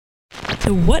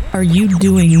to What Are You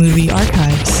Doing Movie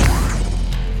Archives.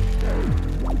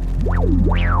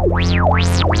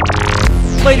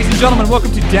 Ladies and gentlemen,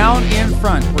 welcome to Down in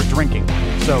Front. We're drinking,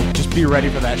 so just be ready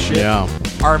for that shit. Yeah.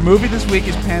 Our movie this week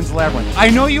is Pan's Labyrinth. I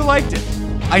know you liked it.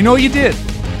 I know you did.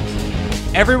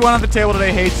 Everyone on the table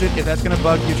today hates it. If that's going to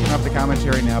bug you, turn off the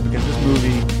commentary now, because this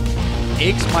movie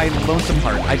aches my lonesome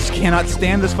heart. I just cannot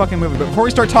stand this fucking movie. But before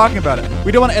we start talking about it,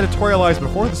 we don't want to editorialize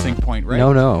before the sync point, right?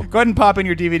 No. Go ahead and pop in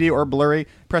your DVD or blurry.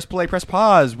 Press play, press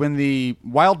pause when the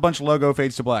Wild Bunch logo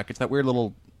fades to black. It's that weird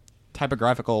little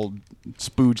typographical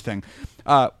spooge thing.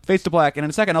 Fades to black, and in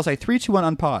a second I'll say 3, 2,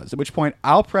 1, unpause, at which point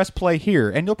I'll press play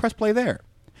here, and you'll press play there.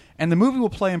 And the movie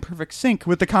will play in perfect sync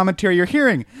with the commentary you're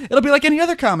hearing. It'll be like any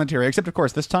other commentary, except, of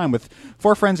course, this time with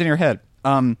 4 friends in your head.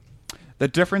 The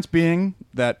difference being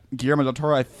that Guillermo del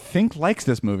Toro, I think, likes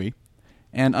this movie.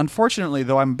 And unfortunately,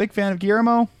 though I'm a big fan of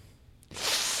Guillermo,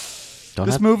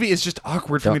 this movie is just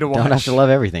awkward for me to watch. Don't have to love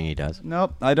everything he does.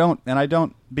 Nope, I don't. And I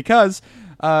don't because,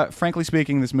 frankly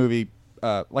speaking, this movie,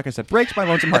 like I said, breaks my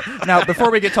lonesome heart. Now,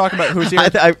 before we get talking about who's here...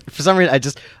 For some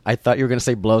reason, I thought you were going to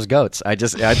say blows goats. I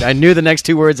knew the next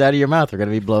 2 words out of your mouth were going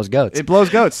to be blows goats. It blows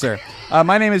goats, sir.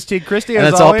 My name is Teague Christie, and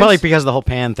as it's always. all probably because of the whole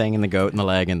pan thing and the goat and the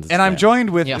leg. And I'm joined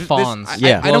with... fawns.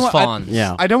 Fawns.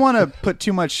 I don't want to put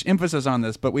too much emphasis on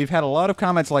this, but we've had a lot of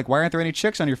comments like, why aren't there any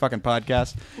chicks on your fucking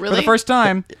podcast? Really? For the first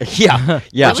time, Yeah.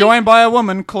 we're joined by a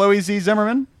woman, Chloe Z.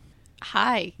 Zimmerman.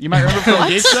 Hi. You might remember from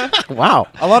Geisha. Wow.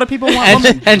 A lot of people want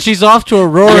women. And she's off to a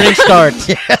roaring start.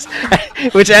 Yes.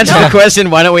 Which answers the question,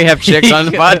 why don't we have chicks on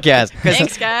the podcast?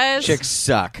 Thanks, guys. Chicks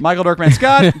suck. Michael Dorkman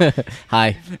Scott.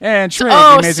 Hi. And Shrek.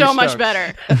 Oh, the Amazing so much Stokes.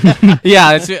 better.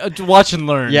 Yeah, it's watch and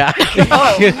learn. Yeah.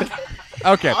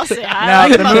 Okay. I'll say hi.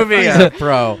 Now, the movie... He's a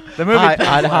pro. The movie...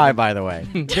 Hi, by the way.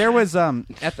 There was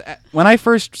when I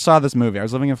first saw this movie, I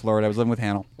was living in Florida. I was living with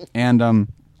Hannah, and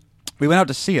we went out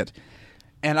to see it.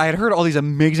 And I had heard all these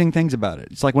amazing things about it.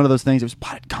 It's like one of those things. It was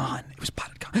bought gone. It was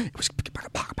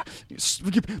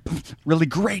really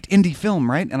great indie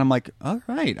film, right? And I'm like, all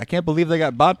right. I can't believe they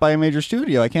got bought by a major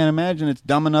studio. I can't imagine it's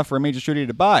dumb enough for a major studio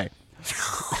to buy.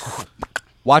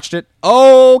 Watched it.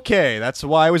 Okay, that's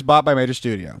why it was bought by a major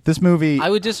studio. This movie... I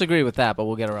would disagree with that, but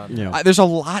we'll get around to it. There's a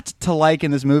lot to like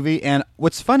in this movie, and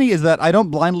what's funny is that I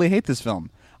don't blindly hate this film.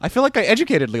 I feel like I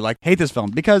educatedly hate this film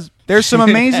because there's some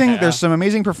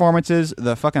amazing performances.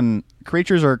 The fucking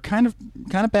creatures are kind of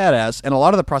badass, and a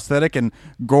lot of the prosthetic and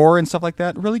gore and stuff like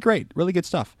that, really great, really good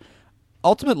stuff.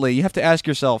 Ultimately, you have to ask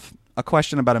yourself a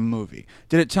question about a movie.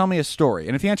 Did it tell me a story?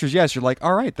 And if the answer is yes, you're like,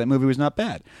 all right, that movie was not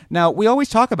bad. Now, we always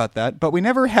talk about that, but we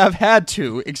never have had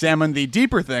to examine the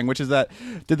deeper thing, which is that,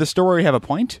 did the story have a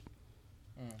point?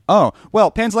 Oh, well,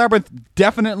 Pan's Labyrinth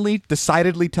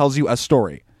decidedly tells you a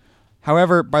story.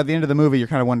 However, by the end of the movie, you're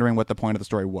kind of wondering what the point of the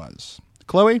story was.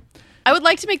 Chloe? I would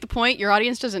like to make the point, your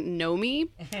audience doesn't know me.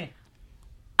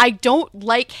 I don't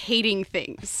like hating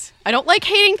things. I don't like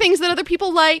hating things that other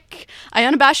people like. I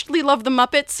unabashedly love the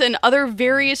Muppets and other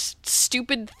various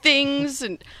stupid things.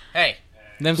 And Hey,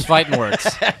 them's fighting words.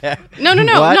 No,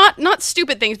 What? not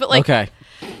stupid things, but like Okay.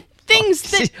 things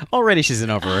that... Already she's in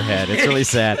over her head. It's really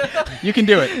sad. You can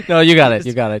do it. No, you got it.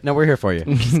 You got it. No, we're here for you.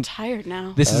 I'm tired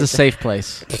now. This is a safe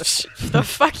place. The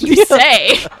fuck you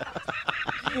say?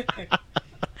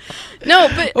 No,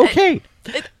 but... Okay.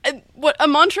 What a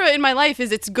mantra in my life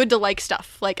is, it's good to like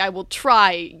stuff. Like, I will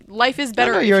try. Life is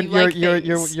better if you like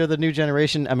things. You're the new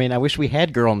generation. I mean, I wish we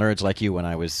had girl nerds like you when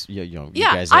I was, you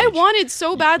Yeah, guys' I age. wanted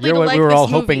so badly You're to what like we were this all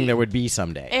movie. hoping there would be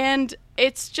someday. And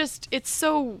it's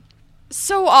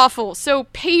so awful, so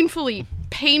painfully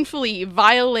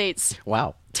violates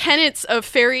Wow. tenets of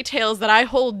fairy tales that I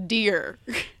hold dear.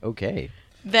 Okay.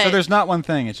 That So there's not one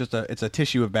thing. It's just it's a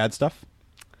tissue of bad stuff.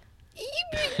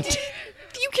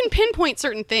 you can pinpoint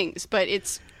certain things, but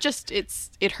it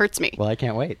hurts me. Well, I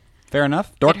can't wait. Fair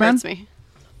enough. It hurts Dorkman? me.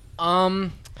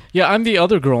 Yeah, I'm the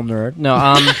other girl nerd. No,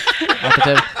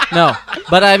 no,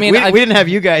 but I mean, We didn't have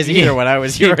you guys either when I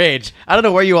was your age. I don't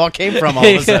know where you all came from all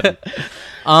of a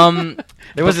sudden.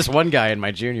 There was this one guy in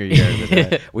my junior year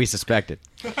that we suspected.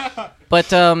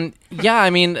 But yeah, I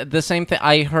mean the same thing.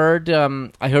 I heard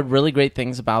really great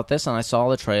things about this, and I saw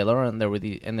the trailer, and there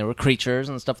were creatures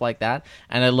and stuff like that.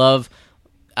 And I love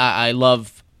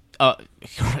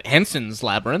Henson's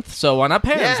Labyrinth, so why not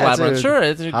Pan's Labyrinth?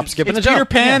 Sure, hop, skip, and a It's jump. Peter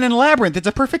Pan and Labyrinth. It's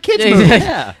a perfect kids movie.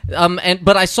 Yeah.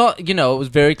 But I saw, it was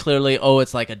very clearly,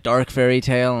 it's like a dark fairy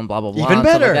tale and blah blah blah. Even and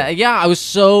stuff better. like that. Yeah, I was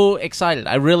so excited.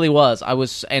 I really was.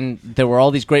 And there were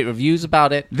all these great reviews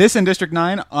about it. This and District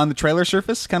 9 on the trailer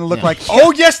surface kind of looked like,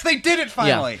 oh, yes, they did it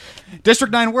finally.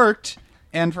 District 9 worked.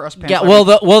 And for us, Pan's Yeah,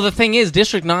 Labyrinth, well, the thing is,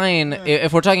 District 9,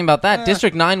 if we're talking about that,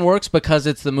 District 9 works because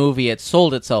it's the movie it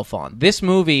sold itself on. This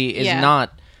movie is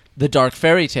not the dark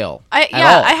fairy tale at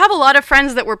all. I have a lot of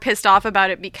friends that were pissed off about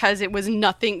it because it was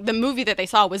nothing. The movie that they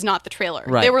saw was not the trailer.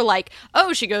 Right. They were like,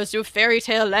 "Oh, she goes to a fairy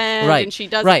tale land Right. and she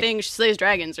does Right. a thing. She slays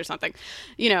dragons or something,"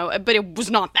 But it was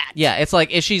not that. Yeah, it's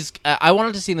like if she's. I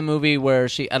wanted to see the movie where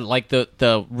she like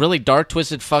the really dark,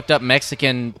 twisted, fucked up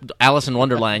Mexican Alice in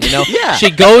Wonderland. Yeah. She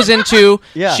goes into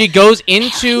Yeah.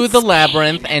 the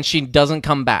labyrinth and she doesn't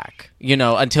come back.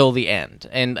 Until the end,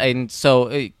 and so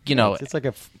It's like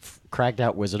a cracked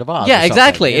out Wizard of Oz. Yeah, or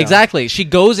exactly, something, exactly. She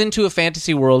goes into a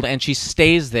fantasy world and she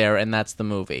stays there, and that's the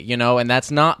movie, and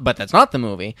that's not the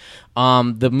movie.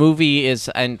 The movie is,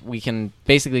 and we can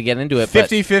basically get into it.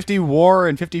 50-50 war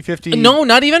and 50-50. No,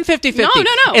 not even 50-50.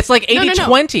 No. It's like No,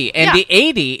 80-20, and Yeah. the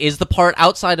 80 is the part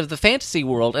outside of the fantasy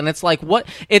world, and it's like what?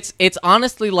 It's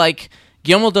honestly like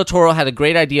Guillermo del Toro had a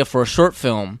great idea for a short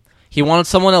film. He wanted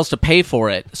someone else to pay for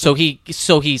it, so he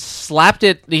slapped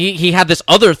it. He had this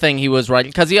other thing he was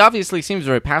writing because he obviously seems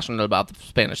very passionate about the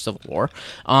Spanish Civil War,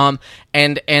 and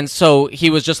so he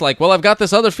was just like, well, I've got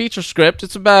this other feature script.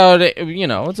 It's about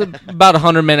about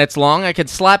 100 minutes long. I could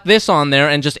slap this on there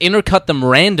and just intercut them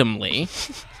randomly.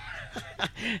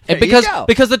 And because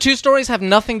the two stories have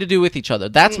nothing to do with each other.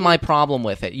 That's my problem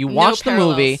with it. You watch the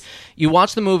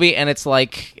movie, and it's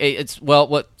like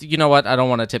what you know what? I don't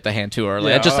want to tip the hand too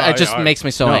early. It just makes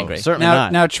me so angry. Certainly Now,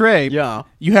 not. now, Trey, Yeah.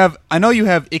 I know you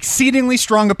have exceedingly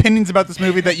strong opinions about this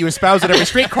movie that you espouse at every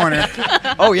street corner.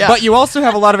 Oh yeah. But you also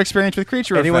have a lot of experience with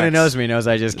creature Anyone who effects. knows me knows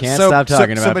I just can't stop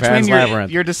talking about between Pan's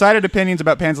Labyrinth. your decided opinions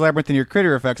about Pan's Labyrinth and your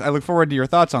critter effects, I look forward to your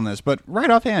thoughts on this. But right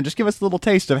offhand, just give us a little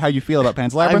taste of how you feel about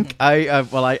Pan's Labyrinth.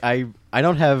 I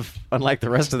don't have, unlike the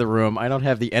rest of the room, I don't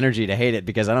have the energy to hate it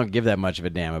because I don't give that much of a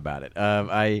damn about it.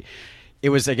 It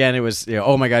was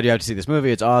oh my god, you have to see this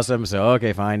movie, it's awesome. So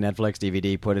okay, fine, Netflix,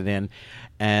 DVD, put it in,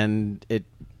 and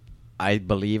I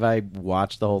believe I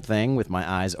watched the whole thing with my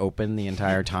eyes open the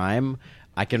entire time.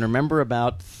 I can remember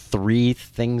about 3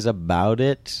 things about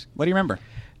it. What do you remember?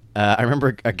 I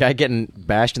remember a guy getting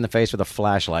bashed in the face with a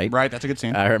flashlight. Right, that's a good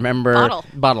scene. I remember Bottle.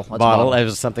 Bottle. It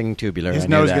was something tubular. His I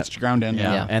knew nose that. gets ground in.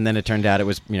 Yeah. Yeah. And then it turned out it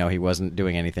was, he wasn't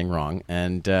doing anything wrong.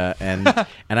 And and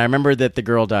I remember that the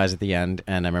girl dies at the end.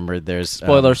 And I remember there's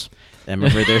Spoilers. I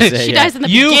remember there's a, She dies in the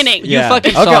beginning. You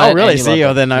fucking okay, saw it oh really? and you See,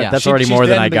 loved it. then Yeah. that's She- already she's more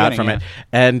than dead I in the got from beginning,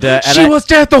 it. And She was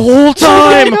dead the whole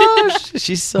time. oh my gosh,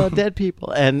 she saw dead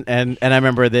people. And I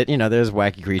remember that there's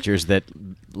wacky creatures that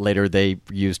later they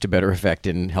used to better effect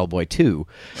in Hellboy 2.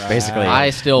 Basically,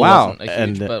 I still Wow. wasn't a huge,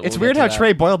 And, but It's we'll weird get how to that.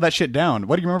 Trey boiled that shit down.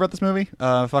 What do you remember about this movie?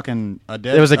 Fucking a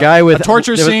dead. There was a guy with a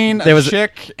torture there was- scene, there was a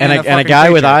chick, and a fucking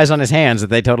guy with creature. eyes on his hands that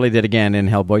they totally did again in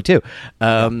Hellboy 2.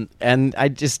 And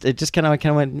it just kind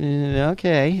of went,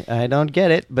 okay, I don't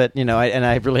get it, but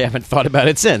I really haven't thought about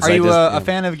it since. Are I you just, a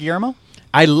fan of Guillermo?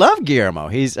 I love Guillermo.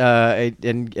 He's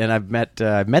and I've met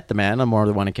the man on more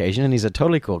than one occasion, and he's a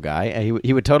totally cool guy.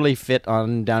 He would totally fit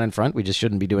on down in front. We just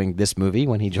shouldn't be doing this movie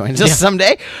when he joins us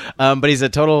someday. But he's a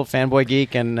total fanboy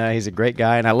geek, and he's a great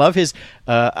guy. And I love his.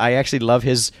 I actually love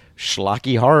his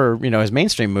schlocky horror. His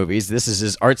mainstream movies. This is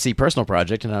his artsy personal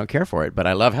project, and I don't care for it. But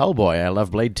I love Hellboy. I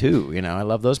love Blade 2. I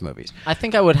love those movies. I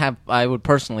think I would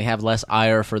personally have less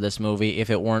ire for this movie if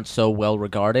it weren't so well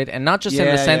regarded, and not just in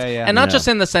the sense, and not just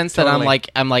in the sense that Totally.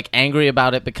 I'm like angry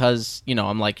about it because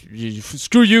I'm like,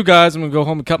 screw you guys, I'm gonna go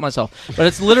home and cut myself. But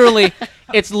it's literally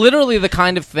the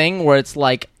kind of thing where it's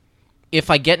like, if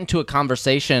I get into a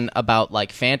conversation about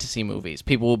like fantasy movies,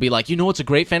 people will be like, what's a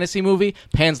great fantasy movie?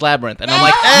 Pan's Labyrinth. And I'm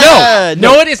like,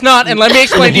 no, it is not. And let me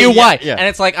explain to you why. Yeah. And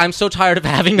it's like, I'm so tired of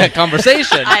having that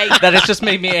conversation that it's just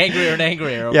made me angrier and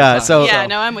angrier. over Yeah, time. so- Yeah,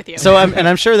 no, I'm with you. So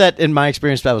I'm sure that in my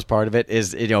experience that was part of it.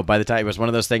 Is by the time it was one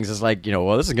of those things, is like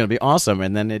well, this is going to be awesome,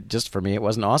 and then it just for me it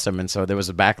wasn't awesome, and so there was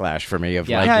a backlash for me of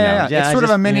Yeah. like Yeah. It's sort of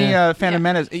a mini Phantom Yeah.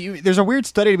 Menace. There's a weird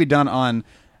study to be done on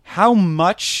how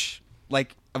much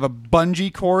of a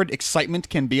bungee cord excitement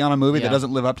can be on a movie that Yeah.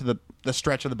 doesn't live up to the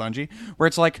stretch of the bungee. Where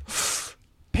it's like,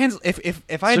 Pan's. If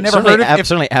I had never certainly, heard of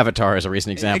certainly Avatar is a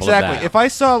recent example exactly. of that. If I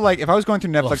saw if I was going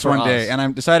through Netflix for one us. day and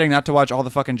I'm deciding not to watch all the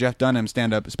fucking Jeff Dunham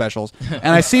stand-up specials, and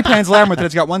I see Pan's Labyrinth and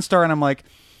it's got 1 star, and I'm like,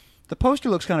 the poster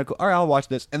looks kind of cool. All right, I'll watch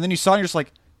this. And then you saw, and you're just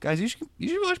like, guys, you should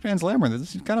watch Pan's Labyrinth.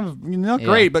 This is kind of not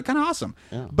great, but kind of awesome.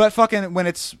 Yeah. But fucking when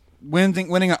it's winning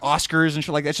Oscars and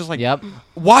shit like that, it's just like, Yep.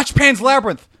 watch Pan's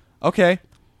Labyrinth. Okay.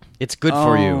 It's good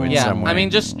for you in Yeah, some way. I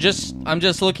mean, I'm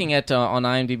just looking at on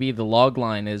IMDb. The log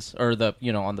line is, or the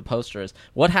on the poster is,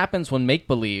 what happens when make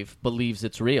believe believes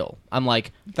it's real. I'm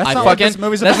like, That's not what this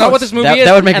movie's That's about. not what this movie That- is.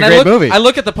 that would make And a I great look, movie. I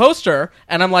look at the poster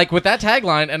and I'm like, with that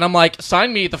tagline, and I'm like,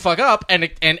 sign me the fuck up and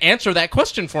answer that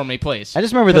question for me, please. I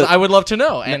just remember 'Cause that- I would love to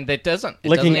know, and it doesn't. It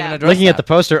doesn't even address looking at the that.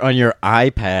 poster on your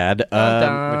iPad, which is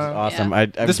Dun. awesome. Yeah.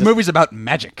 I'm This just- movie's about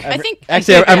magic. I think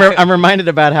Actually, I'm reminded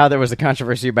about how there was a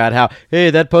controversy about how,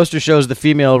 hey, that poster shows the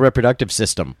female reproductive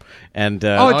system, and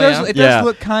Oh, it does. yeah? It does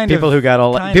look kind people of. who got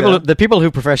all kinda. the people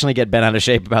who professionally get bent out of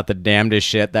shape about the damnedest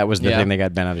shit. That was the Yeah. thing they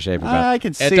got bent out of shape about. I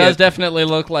can see It does definitely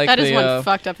look like that is the, one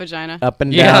fucked up vagina. Up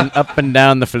and Yeah.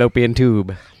 down the fallopian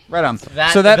tube. Right on.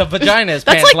 that, so that the vagina is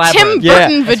That's Pan's like Tim Labyrinth. Yeah.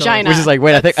 Burton That's vagina. Which is like,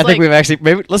 wait, I think That's we've actually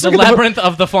maybe let's The look at the labyrinth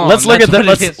of the fawn. let's look That's at the what it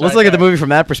let's is look right at the there. movie from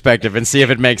that perspective and see if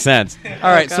it makes sense.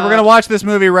 All right, so God. we're gonna watch this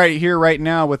movie right here, right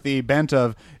now, with the bent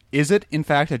of. Is it, in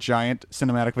fact, a giant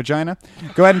cinematic vagina?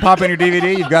 Go ahead and pop in your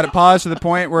DVD. You've got it paused to the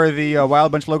point where the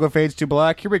Wild Bunch logo fades to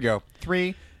black. Here we go.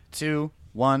 3, 2,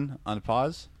 1, on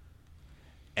pause.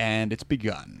 And it's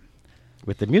begun.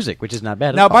 With the music, which is not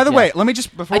bad. Now, at all. by the way, let me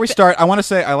just, before we thi- start, I want to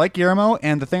say I like Guillermo,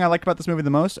 and the thing I like about this movie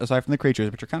the most, aside from the creatures,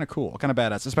 which are kind of cool, kind of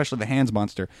badass, especially the hands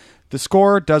monster, the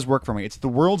score does work for me. It's the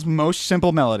world's most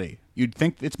simple melody. You'd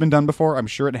think it's been done before. I'm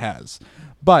sure it has.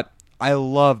 But I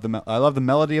love the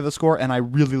melody of the score, and I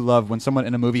really love when someone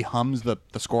in a movie hums the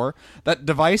score. That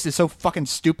device is so fucking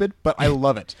stupid, but I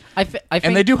love it. I think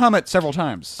And they do hum it several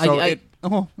times. So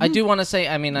I do want to say.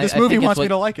 I mean, This I movie think it's wants me what-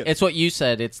 to like it. It's what you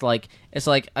said. It's like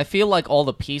I feel like all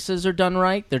the pieces are done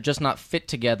right. They're just not fit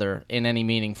together in any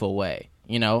meaningful way.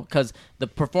 You know, because the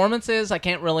performances I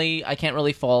can't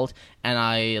really fault, and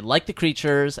I like the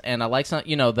creatures, and I like some.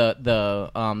 You know,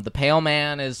 the pale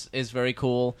man is very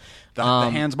cool. The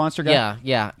hands monster guy?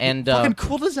 Yeah, and fucking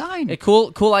cool design.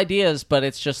 cool ideas, but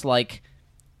it's just like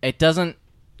it doesn't.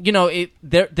 You know,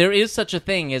 there is such a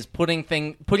thing as putting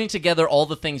together all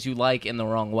the things you like in the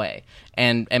wrong way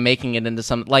and making it into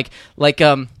some like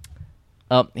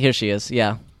here she is,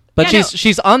 yeah, but Yeah,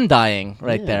 she's undying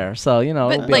right there, so you know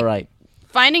But, it'll be like, all right.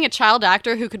 Finding a child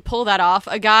actor who could pull that off,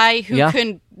 a guy who Yeah.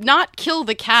 can not kill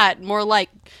the cat, more like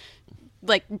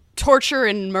torture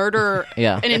and murder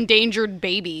Yeah. an endangered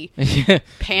baby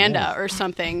panda or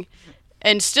something.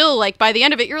 And still, like, by the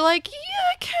end of it, you're like, yeah,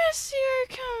 I kind of see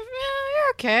you're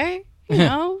okay. You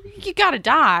know, you gotta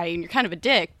die, and you're kind of a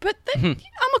dick. But I'm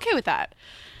okay with that.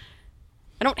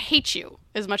 I don't hate you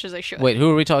as much as I should. Wait, who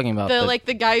are we talking about?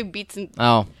 the guy who beats and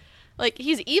Oh, like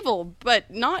he's evil,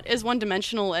 but not as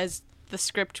one-dimensional as the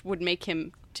script would make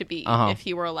him to be if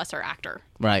he were a lesser actor.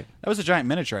 right. That was a giant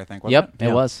miniature, I think, wasn't Yep,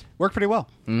 it? it was. Worked pretty well.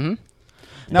 Mm-hmm.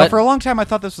 Now, But- for a long time, I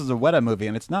thought this was a Weta movie,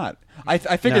 and it's not. I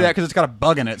figured No. that because it's got a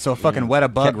bug in it, so a fucking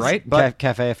Weta bug, right? But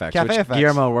Cafe Effects, Cafe which Effects.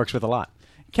 Guillermo works with a lot.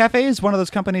 Cafe is one of those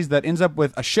companies that ends up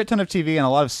with a shit ton of TV and a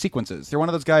lot of sequences. They're one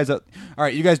of those guys that, all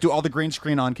right, you guys do all the green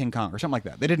screen on King Kong or something like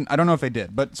that. They didn't. I don't know if they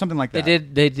did, but something like that.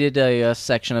 They did a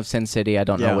section of Sin City. I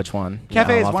don't Yeah. know which one.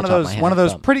 Cafe is off one the of top of those my one of head,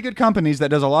 those but- pretty good companies that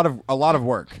does a lot of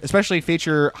work, especially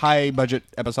feature high budget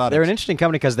episodic. They're an interesting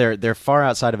company because they're far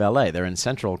outside of L.A. They're in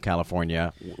Central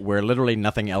California, where literally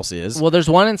nothing else is. Well, there's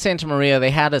one in Santa Maria.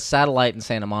 They had a satellite in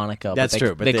Santa Monica. That's but they,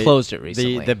 true. But they closed it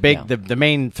recently. The big Yeah. the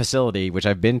main facility, which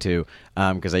I've been to,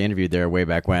 because I interviewed there way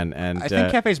back when, and I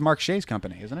think Cafe's Mark Shea's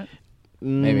company, isn't it?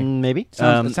 maybe It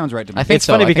sounds right to me. I think It's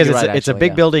so. funny I think because you're it's right, it's a actually,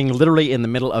 big yeah. building, literally in the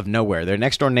middle of nowhere. Their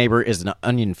next door neighbor is an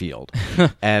onion field,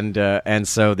 and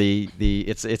so the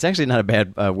it's actually not a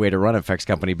bad way to run an effects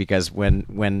company because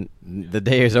when the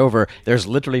day is over, there's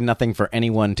literally nothing for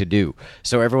anyone to do.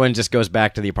 So everyone just goes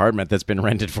back to the apartment that's been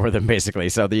rented for them, basically.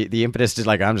 So the impetus is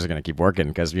like, I'm just going to keep working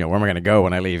because where am I going to go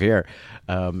when I leave here?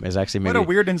 Is actually maybe What a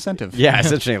weird incentive. yeah,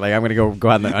 essentially like I'm going to go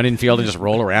out in the onion field and just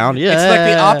roll around. Yeah, It's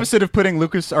like the opposite of putting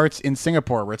LucasArts in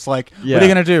Singapore, where it's like, Yeah. what are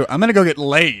you going to do? I'm going to go get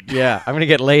laid. Yeah, I'm going to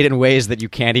get laid in ways that you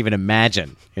can't even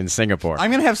imagine in Singapore. I'm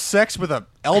going to have sex with a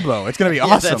elbow. It's going to be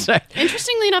awesome. That's right.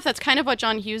 Interestingly enough, that's kind of what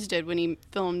John Hughes did when he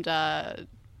filmed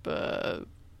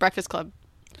Breakfast Club.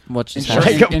 What's In, just Sher-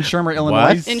 happening? in Shermer,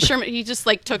 Illinois. In Sherman, he just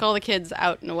like took all the kids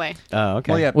out and away. Oh,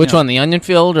 okay. Well, yeah, Which yeah. one, the Onion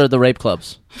Field or the rape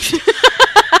clubs?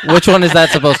 Which one is that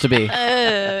supposed to be?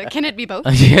 Can it be both?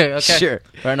 Yeah, okay. Sure.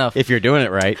 Fair enough. If you're doing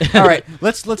it right. All right,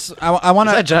 let's. I want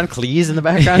Is that to. John Cleese in the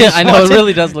background? yeah, I know. It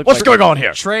really does look What's like going on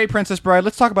here? Trey, Princess Bride.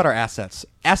 Let's talk about our assets.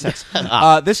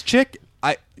 This chick,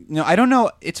 I don't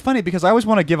know. It's funny because I always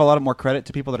want to give a lot more credit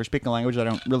to people that are speaking a language that I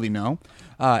don't really know,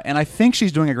 and I think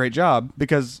she's doing a great job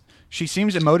because she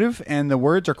seems emotive and the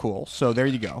words are cool. So there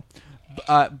you go.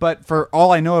 But for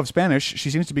all I know of Spanish,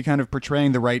 she seems to be kind of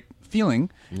portraying the right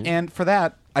feeling, and for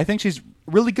that, I think she's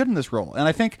really good in this role. And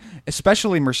I think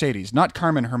especially Mercedes, not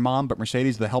Carmen, her mom, but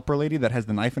Mercedes, the helper lady that has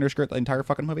the knife in her skirt the entire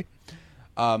fucking movie.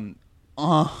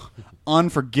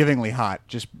 Unforgivingly hot.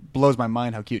 Just blows my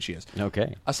mind how cute she is.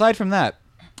 Okay. Aside from that,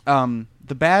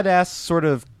 the badass sort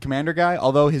of commander guy,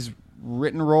 although his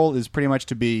written role is pretty much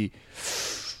to be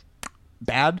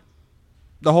bad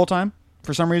the whole time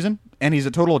for some reason, and he's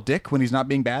a total dick when he's not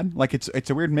being bad. Like it's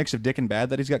a weird mix of dick and bad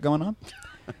that he's got going on.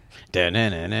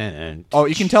 Oh,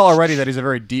 you can tell already that he's a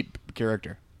very deep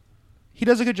character. He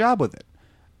does a good job with it.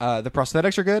 The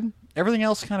prosthetics are good. Everything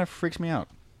else kind of freaks me out.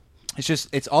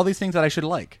 It's all these things that I should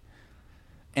like,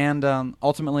 and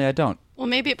ultimately I don't. Well,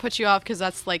 maybe it puts you off because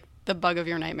that's like the bug of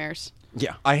your nightmares.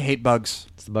 Yeah. I hate bugs.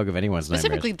 It's the bug of anyone's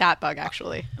Specifically nightmares. that bug,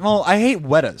 actually. Well, I hate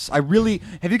wettas.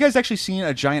 Have you guys actually seen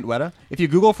a giant wetta? If you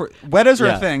Google for wettas are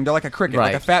Yeah. a thing. They're like a cricket, like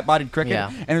Right. a fat-bodied cricket. Yeah.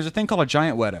 And there's a thing called a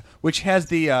giant wetta, which has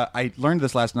the. I learned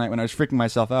this last night when I was freaking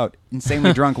myself out,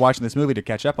 insanely drunk watching this movie to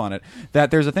catch up on it.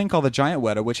 That there's a thing called the giant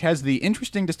wetta, which has the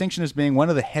interesting distinction as being one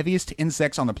of the heaviest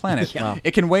insects on the planet. Yeah.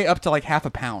 It can weigh up to like half a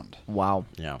pound. Wow.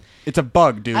 Yeah. It's a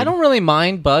bug, dude. I don't really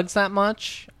mind bugs that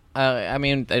much. I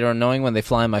mean, they're annoying when they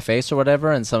fly in my face or whatever,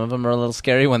 and some of them are a little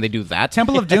scary when they do that.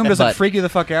 Temple of Doom doesn't But freak you the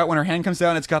fuck out when her hand comes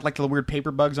down. It's got like the weird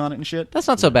paper bugs on it and shit. That's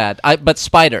not so bad. But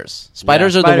spiders.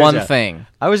 Spiders Yeah, are the spiders, one yeah. thing.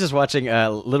 I was just watching,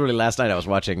 literally last night, I was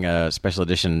watching Special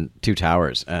Edition Two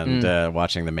Towers and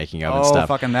watching the making of and Oh, stuff.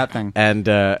 fucking that thing. And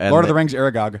Lord of the Rings,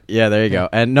 Aragog. Yeah, there you go.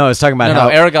 And no, I was talking about No, how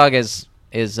Aragog is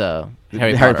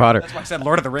Harry Potter. That's why I said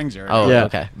Lord of the Rings, Aragog. Oh, Yeah,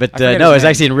 okay. But I forget no, his it's name.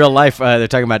 actually in real life. They're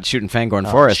talking about shooting Fangorn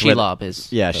Forest. with- Shelob is.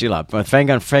 Yeah, Shelob. But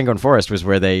Fangorn Forest was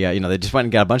where they, they just went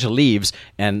and got a bunch of leaves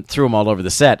and threw them all over the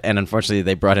set. And unfortunately,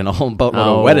 they brought in a whole boatload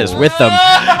Oh. of wettas with them.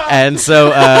 And so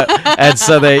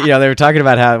they, they were talking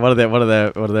about how one of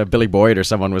the Billy Boyd or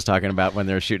someone was talking about when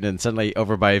they were shooting, and suddenly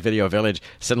over by Video Village,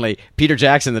 suddenly Peter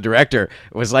Jackson, the director,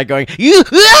 was like going,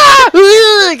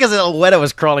 because a wetta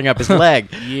was crawling up his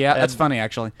leg. Yeah, that's funny,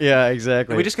 actually. Yeah,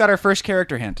 exactly. We just got our first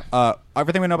character hint.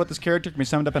 Everything we know about this character can be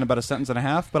summed up in about a sentence and a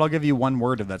half, but I'll give you one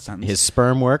word of that sentence. His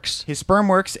sperm works. His sperm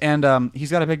works, and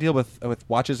he's got a big deal with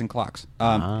watches and clocks.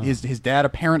 His dad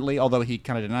apparently, although he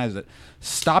kind of denies it,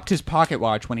 stopped his pocket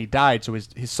watch when he died, so his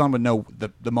son would know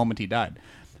the moment he died.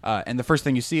 And the first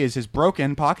thing you see is his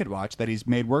broken pocket watch that he's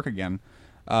made work again.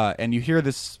 And you hear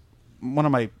this. One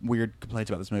of my weird complaints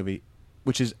about this movie,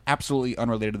 which is absolutely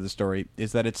unrelated to the story,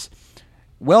 is that it's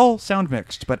well sound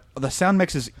mixed, but the sound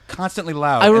mix is constantly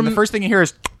loud. And the first thing you hear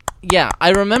is. Yeah,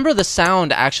 I remember the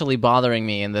sound actually bothering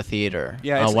me in the theater.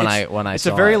 Yeah, when I it's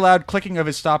saw a very it. loud clicking of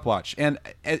his stopwatch, and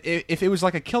if it was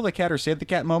like a kill the cat or save the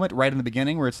cat moment right in the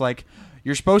beginning, where it's like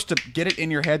you're supposed to get it in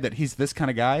your head that he's this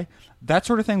kind of guy, that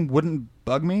sort of thing wouldn't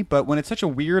bug me. But when it's such a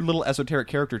weird little esoteric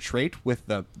character trait with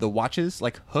the watches,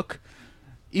 like Hook,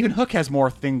 even Hook has more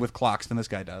thing with clocks than this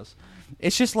guy does.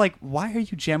 It's just like, why are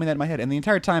you jamming that in my head? And the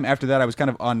entire time after that, I was kind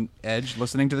of on edge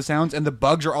listening to the sounds, and the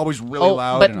bugs are always really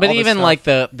loud. But and but all this even stuff. like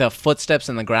the footsteps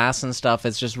in the grass and stuff,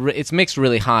 it's just it's mixed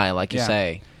really high, like you Yeah.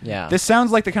 say. Yeah. This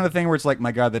sounds like the kind of thing where it's like,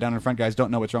 my God, the down in front guys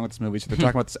don't know what's wrong with this movie, so they're talking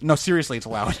about this. No, seriously, it's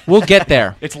loud. We'll get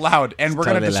there. It's loud, and we're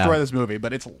going to totally destroy loud. this movie,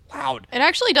 but it's loud. It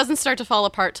actually doesn't start to fall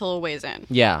apart till a ways in.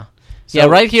 Yeah. Yeah,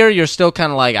 right here you're still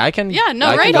kind of like I can. Yeah, no,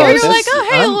 I right can here go you're with like, this. oh,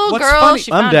 hey, a little what's girl, funny-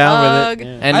 she I'm found down a with bug. it.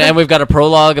 Yeah. And I and don't- we've got a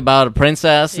prologue about a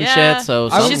princess and Yeah. shit. So I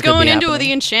something She's could be going into happening.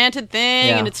 the enchanted thing,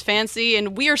 Yeah. and it's fancy,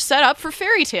 and we are set up for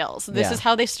fairy tales. This Yeah. is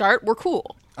how they start. We're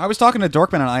cool. I was talking to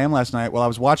Dorkman on IM last night while I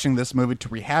was watching this movie to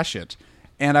rehash it,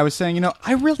 and I was saying,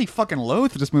 I really fucking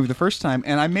loathed this movie the first time,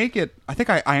 and I think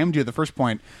I IM'd you at the first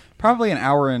point, probably an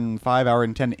hour and 5, hour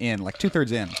and 10 in, like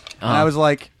 2/3 in. And I was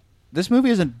like, this movie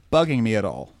isn't bugging me at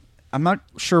all. I'm not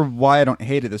sure why I don't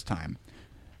hate it this time.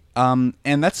 And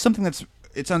that's something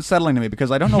it's unsettling to me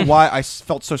because I don't know why I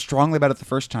felt so strongly about it the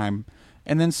first time,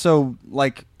 and then so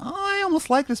I almost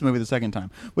like this movie the second time,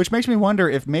 which makes me wonder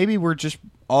if maybe we're just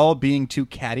all being too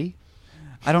catty.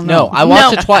 I don't know. No, I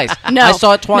watched No. it twice. No. I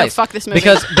saw it No, twice. fuck this movie.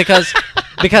 because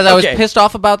I was Okay. pissed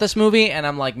off about this movie, and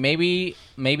I'm like, maybe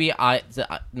I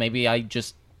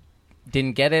just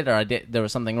didn't get it, or there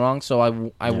was something wrong. So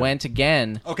I went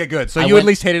again. Okay, good. So I you went- at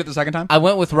least hated it the second time? I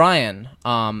went with Ryan,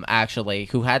 actually,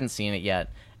 who hadn't seen it yet.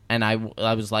 And I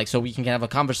was like, so we can have a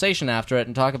conversation after it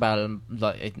and talk about it. And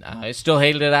like, I still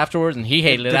hated it afterwards, and he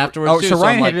hated it afterwards Oh, too. so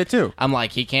Ryan I'm hated like, it too. I'm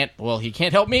like, he can't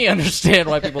help me understand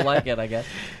why people like it, I guess.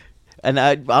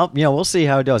 And we'll see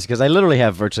how it goes because I literally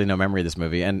have virtually no memory of this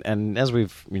movie. And as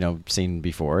we've seen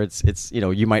before, it's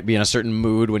you might be in a certain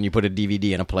mood when you put a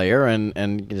DVD in a player,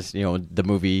 and just, the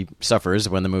movie suffers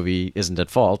when the movie isn't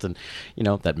at fault, and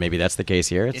that maybe that's the case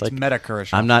here. It's like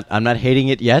meta-curse. I'm not hating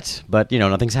it yet, but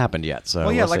nothing's happened yet. So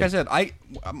well, yeah, we'll like see. I said,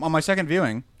 on my second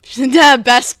viewing.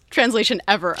 Best translation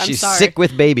ever. I'm She's sorry. sick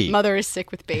with baby. Mother is sick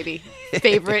with baby.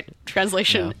 Favorite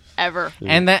translation ever.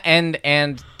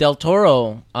 And Del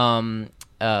Toro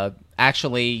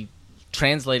actually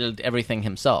translated everything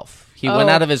himself. He went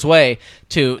out of his way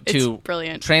to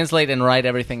brilliant. translate and write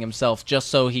everything himself, just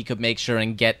so he could make sure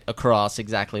and get across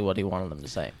exactly what he wanted them to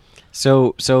say.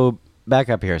 So back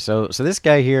up here. So this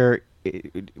guy here,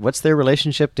 what's their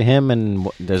relationship to him? And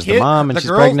there's the mom, and she's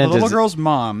pregnant. The little girl's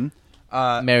mom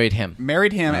married him.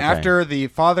 Okay. After the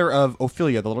father of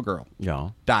Ophelia, the little girl,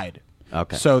 died.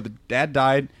 Okay. So the dad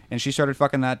died, and she started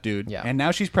fucking that dude. Yeah. And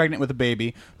now she's pregnant with a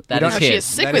baby. That is his. She is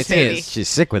sick That with is baby. his. She's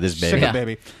sick with his baby. Sick Yeah. with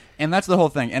baby. And that's the whole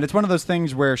thing. And it's one of those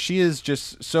things where she is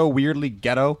just so weirdly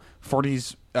ghetto,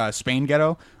 40s Spain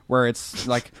ghetto, where it's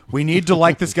like, we need to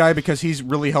like this guy because he's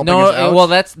really helping us out. Well,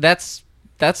 that's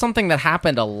something that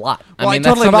happened a lot. Well, I mean,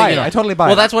 totally that's buy something, it. I totally buy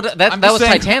well, it. that's what that I'm was just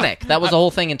saying- Titanic. That was the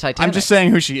whole thing in Titanic. I'm just saying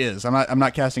who she is. I'm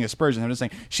not casting aspersions. I'm just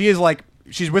saying she is like,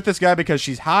 she's with this guy because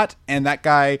she's hot, and that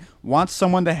guy wants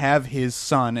someone to have his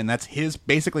son, and that's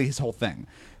basically his whole thing.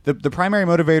 The primary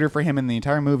motivator for him in the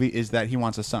entire movie is that he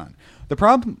wants a son.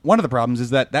 One of the problems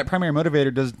is that primary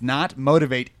motivator does not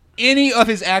motivate any of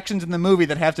his actions in the movie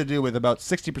that have to do with about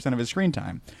 60% of his screen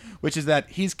time, which is that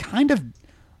he's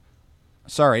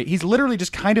literally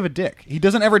just kind of a dick. He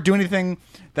doesn't ever do anything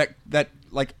that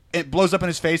like it blows up in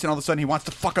his face and all of a sudden he wants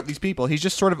to fuck up these people. He's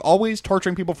just sort of always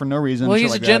torturing people for no reason. Well, shit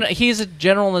he's like a that. he's a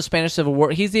general in the Spanish Civil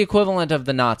War. He's the equivalent of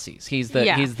the Nazis. He's the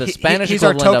Spanish he's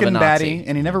our equivalent token of a Nazi. baddie,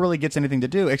 and he never really gets anything to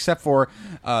do except for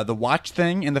the watch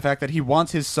thing and the fact that he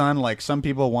wants his son like some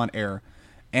people want heir.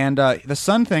 And the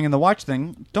son thing and the watch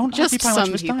thing don't Just occupy much of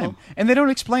some his people. time. And they don't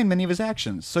explain many of his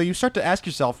actions. So you start to ask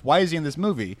yourself, why is he in this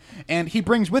movie? And he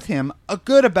brings with him a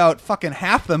good about fucking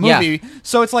half the movie. Yeah.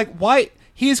 So it's like, why?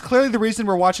 He is clearly the reason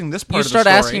we're watching this part You of the start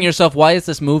story. asking yourself, why is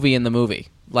this movie in the movie?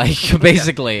 Like,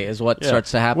 basically, is what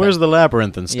starts to happen. Where's the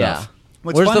labyrinth and yeah? stuff?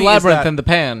 What's Where's the funny is labyrinth that and the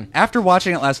pan? After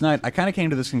watching it last night, I kind of came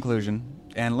to this conclusion,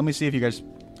 and let me see if you guys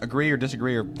agree or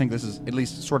disagree or think this is at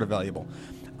least sort of valuable.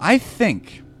 I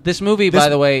think... This movie, by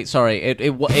the way, sorry,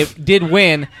 it did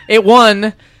win. It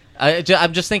won.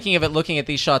 I'm just thinking of it looking at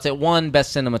these shots. It won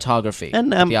Best Cinematography.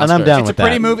 And at the I'm Oscars. down It's a with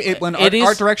pretty that. movie. It won It is-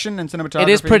 art direction and cinematography. It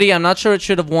is pretty. I'm not sure it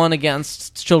should have won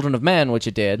against Children of Men, which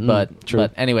it did. true.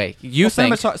 But anyway, you Well,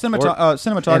 think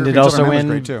cinematography And did and also Children of Men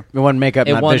win. was great too. It won makeup,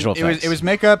 It not won- visual effects. It was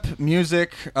makeup,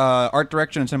 music, art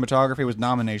direction, and cinematography was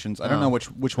nominations. I don't know which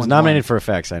It was one nominated for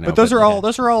effects. I know, but those are all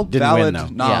Didn't win, valid though.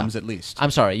 noms Yeah. at least.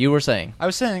 I'm sorry, you were saying. I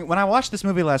was saying when I watched this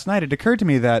movie last night, it occurred to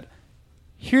me that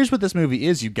here's what this movie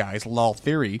is, you guys. Lol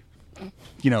theory.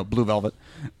 Blue Velvet.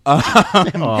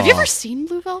 Have you ever seen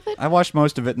Blue Velvet? I watched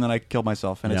most of it and then I killed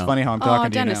myself. And it's Yeah. funny how I'm Oh,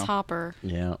 talking Dennis to you now. Hopper.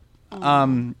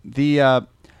 Yeah.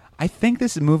 I think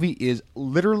this movie is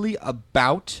literally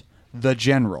about the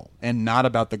general and not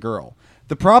about the girl.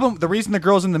 The reason the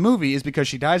girl's in the movie is because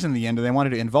she dies in the end, and they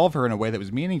wanted to involve her in a way that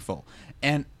was meaningful.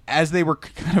 And as they were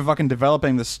kind of fucking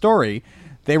developing the story,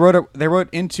 they wrote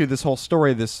into this whole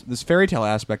story this fairy tale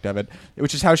aspect of it,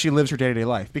 which is how she lives her day-to-day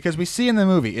life. Because we see in the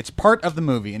movie, it's part of the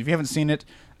movie, and if you haven't seen it,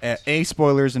 A,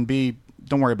 spoilers, and B,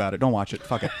 don't worry about it, don't watch it,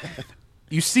 fuck it.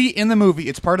 You see in the movie,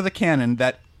 it's part of the canon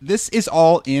that this is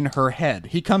all in her head.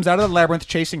 He comes out of the labyrinth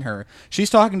chasing her. She's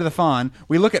talking to the fawn.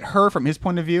 We look at her from his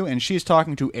point of view, and she's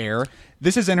talking to Air.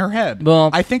 This is in her head.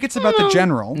 Well, I think it's about the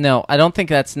general. No, I don't think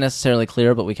that's necessarily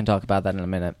clear, but we can talk about that in a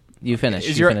minute. You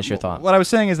finish. Finish your thought. What I was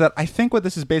saying is that I think what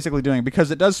this is basically doing,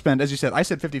 because it does spend, as you said, I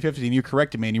said 50-50 and you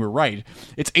corrected me and you were right.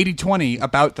 It's 80-20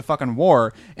 about the fucking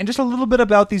war and just a little bit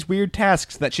about these weird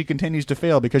tasks that she continues to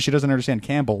fail because she doesn't understand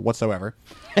Campbell whatsoever.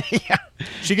 Yeah.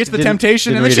 She gets the Didn't-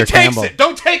 temptation and then didn't she read her takes Campbell. it.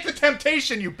 Don't take the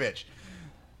temptation, you bitch.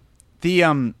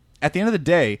 At the end of the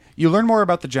day, you learn more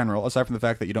about the general, aside from the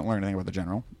fact that you don't learn anything about the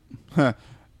general.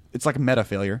 It's like a meta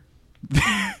failure.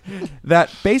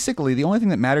 That basically the only thing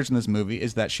that matters in this movie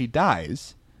is that she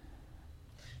dies.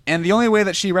 And the only way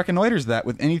that she reconnoiters that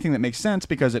with anything that makes sense,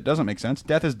 because it doesn't make sense,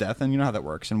 death is death, and you know how that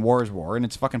works, and war is war, and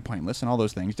it's fucking pointless, and all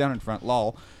those things. Down in front,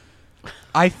 lol.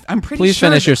 I'm pretty Please sure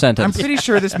finish your that- sentence. I'm pretty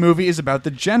sure this movie is about the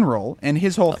general and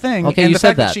his whole thing. Okay, and you the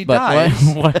said fact that, that, she but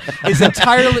dies what- is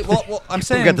entirely. Well, I'm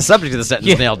saying We've got the subject of the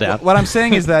sentence nailed down. what I'm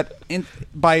saying is that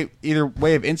by either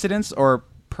way of incidents or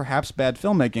perhaps bad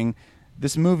filmmaking,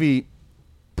 this movie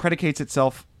predicates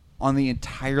itself on the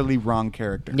entirely wrong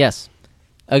character. Yes.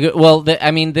 Well,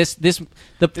 I mean, this This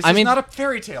I mean, is not a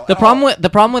fairy tale. the at problem all. with the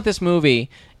problem with this movie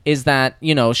is that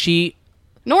she.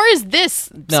 Nor is this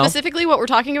No. specifically what we're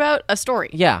talking about a story.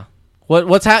 Yeah.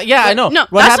 What's happening? Yeah, I know. No,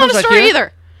 What that's happens not a right story here?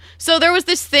 either. So there was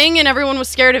this thing, and everyone was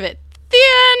scared of it. The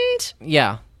end.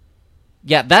 Yeah.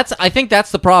 Yeah, I think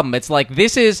that's the problem. It's like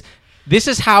this is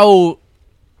how,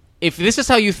 if this is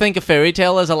how you think a fairy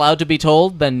tale is allowed to be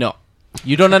told, then no.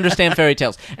 You don't understand fairy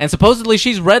tales. And supposedly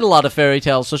she's read a lot of fairy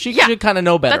tales, so she should kind of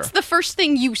know better. That's the first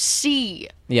thing you see.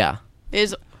 Yeah.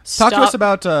 Is Talk to us stop-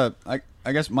 about.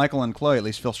 I guess Michael and Chloe at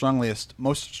least feel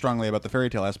most strongly about the fairy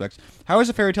tale aspects. How is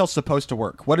a fairy tale supposed to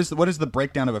work? What is the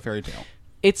breakdown of a fairy tale?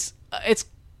 It's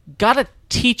got to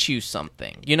teach you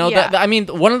something. Yeah. I mean,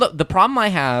 one of the problem I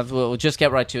have, we'll just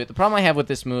get right to it. The problem I have with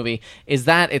this movie is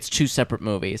that it's two separate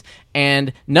movies,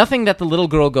 and nothing that the little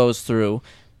girl goes through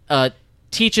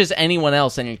teaches anyone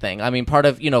else anything. I mean, part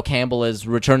of, Campbell is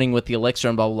returning with the elixir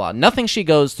and blah, blah, blah. Nothing she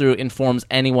goes through informs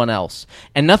anyone else.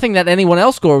 And nothing that anyone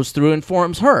else goes through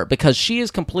informs her, because she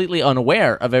is completely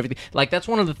unaware of everything. Like, that's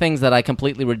one of the things that I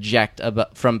completely reject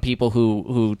from people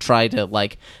who try to,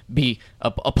 like, be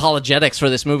apologetics for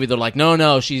this movie. They're like,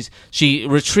 no, she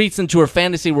retreats into her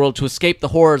fantasy world to escape the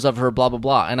horrors of her blah, blah,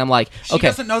 blah. And I'm like, She okay.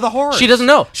 doesn't know the horror. She doesn't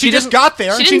know. She just got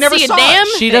there and she didn't never see a saw damn it.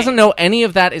 She thing. doesn't know any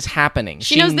of that is happening.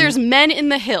 She knows there's men in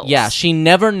the hills. Yeah, she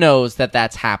never knows that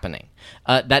that's happening.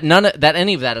 That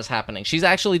any of that is happening. She's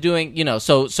actually doing,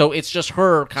 so it's just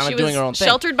her kind She of doing was her own thing.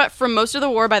 sheltered but from most of the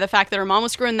war by the fact that her mom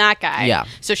was screwing that guy. Yeah.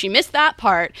 So she missed that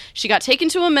part. She got taken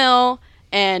to a mill,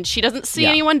 and she doesn't see Yeah.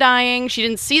 anyone dying. She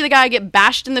didn't see the guy get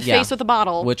bashed in the Yeah. face with a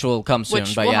bottle. which will come soon,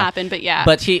 Which but will yeah. happen, but yeah.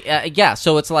 But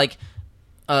so it's like,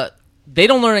 they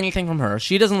don't learn anything from her.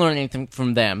 She doesn't learn anything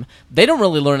from them. They don't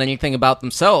really learn anything about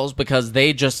themselves because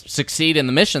they just succeed in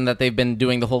the mission that they've been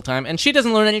doing the whole time. And she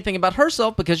doesn't learn anything about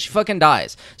herself because she fucking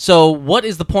dies. So what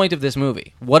is the point of this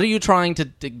movie? What are you trying to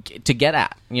get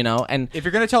at? And If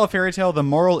you're going to tell a fairy tale, the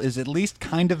moral is at least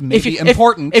kind of if maybe you,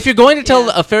 important. If you're going to tell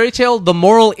Yeah. a fairy tale, the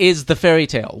moral is the fairy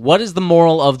tale. What is the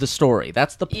moral of the story?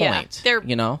 That's the Yeah, point. they're-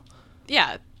 You know.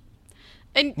 yeah.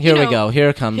 And Here we go.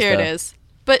 Here comes Here the- it is.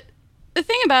 But the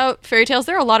thing about fairy tales,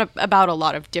 they're about a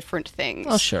lot of different things.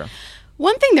 Oh sure.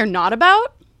 One thing they're not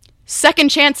about: second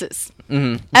chances.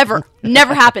 Mm-hmm. Ever,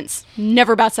 never happens.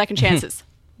 Never about second chances.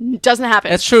 Doesn't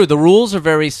happen. That's true. The rules are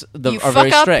very You are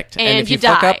very fuck up strict, and if you you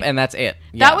fuck die. up, and that's it.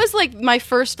 Yeah. That was like my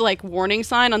first like warning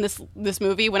sign on this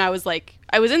movie when I was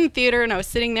in the theater and I was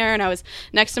sitting there and I was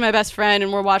next to my best friend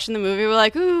and we're watching the movie. We're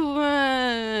like,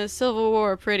 ooh, Civil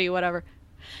War, pretty, whatever.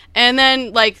 And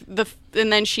then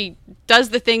and then she does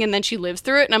the thing and then she lives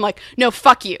through it and I'm like, no,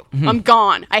 fuck you. I'm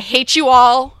gone. I hate you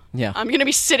all. Yeah. I'm gonna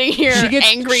be sitting here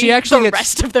angry she actually the gets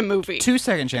rest of the movie. 2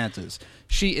 second chances.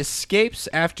 She escapes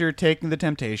after taking the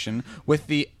temptation with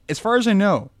the, as far as I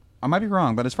know, I might be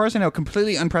wrong, but as far as I know,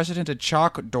 completely unprecedented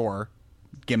chalk door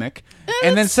gimmick.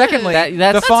 And then secondly,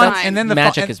 That's the font, fine. and then the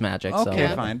Magic font, is magic, so- Okay,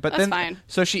 Yeah. fine. But That's then, fine.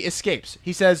 so she escapes.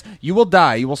 He says, "You will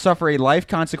die. You will suffer a life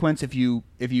consequence if you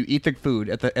eat the food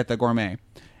at the gourmet."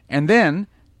 And then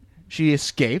she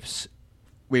escapes,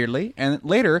 weirdly. And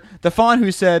later, the fawn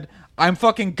who said, "I'm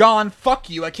fucking gone. Fuck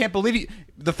you. I can't believe you."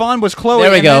 The fawn was Chloe.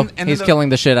 There we and go. then He's the- killing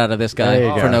the shit out of this guy There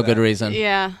you for go. no good reason.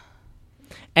 Yeah.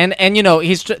 And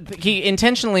he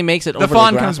intentionally makes it The overly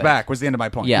fawn comes graphic. back was the end of my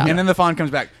point. Yeah. And then the fawn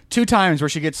comes back 2 times where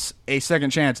she gets a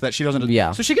second chance that she doesn't.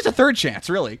 Yeah. So she gets a third chance,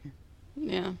 really.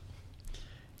 Yeah.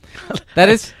 That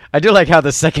is. I do like how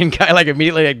the second guy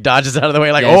immediately dodges out of the way,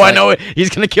 Yeah, oh, he's I like- know it. He's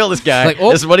gonna kill this guy. like,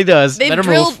 oh. This is what he does. Better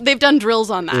move. They've done drills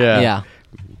on that. Yeah. Yeah.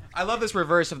 I love this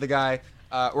reverse of the guy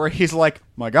where he's like,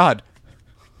 "My God."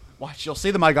 Watch, you'll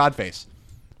see the "my God" face.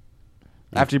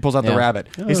 After he pulls out the Yeah. rabbit.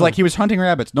 He's like, he was hunting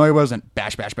rabbits. No, he wasn't.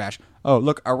 Bash, bash, bash. Oh,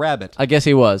 look, a rabbit. I guess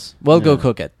he was. Well, go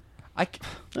cook it.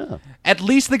 At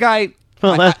least the guy...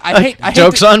 Well, I hate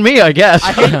joke's to, on me, I guess.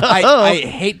 I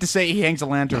hate to say he hangs a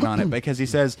lantern on it because he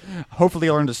says, hopefully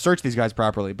you'll learn to search these guys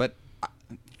properly. But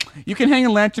you can hang a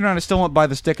lantern on it, still won't buy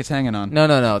the stick it's hanging on.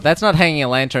 No. That's not hanging a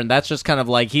lantern. That's just kind of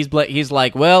like he's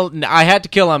like, well, I had to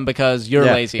kill him because you're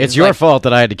Yeah, lazy. It's your like, fault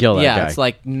that I had to kill that Yeah, guy. it's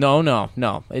like no,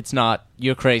 it's not.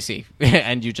 You're crazy,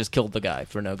 and you just killed the guy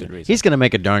for no good reason. He's gonna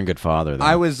make a darn good father. Though.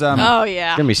 I was... Oh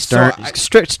yeah. gonna be stern, So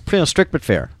I- strict but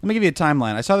fair. Let me give you a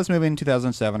timeline. I saw this movie in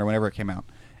 2007 or whenever it came out.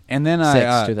 And then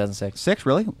 2006. 6,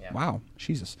 really? Wow,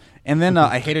 Jesus. And then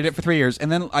I hated it for 3 years.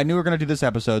 And then I knew we were going to do this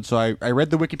episode, so I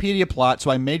read the Wikipedia plot, so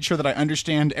I made sure that I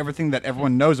understand everything that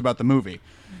everyone knows about the movie.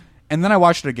 And then I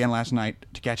watched it again last night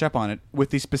to catch up on it with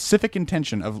the specific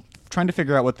intention of trying to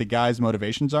figure out what the guy's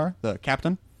motivations are, the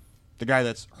captain, the guy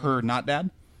that's her not dad.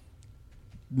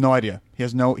 No idea. He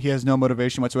has no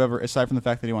motivation whatsoever aside from the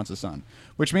fact that he wants a son,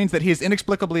 which means that he is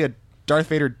inexplicably a Darth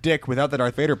Vader dick without the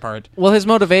Darth Vader part. Well, his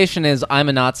motivation is I'm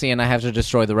a Nazi and I have to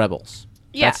destroy the rebels.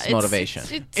 Yeah, That's his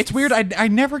motivation. It's weird. I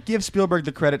never give Spielberg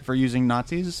the credit for using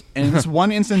Nazis. And in this one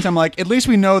instance, I'm like, at least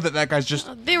we know that guy's just...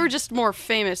 They were just more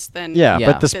famous than... Yeah, Yeah.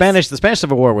 but the Spanish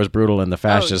Civil War was brutal, and the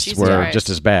fascists Jesus were Christ. just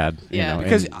as bad. Yeah.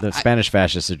 Because the Spanish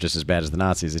fascists are just as bad as the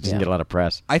Nazis. It doesn't get a lot of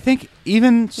press. I think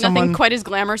even someone... Nothing quite as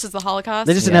glamorous as the Holocaust.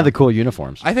 They just didn't have the cool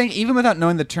uniforms. I think even without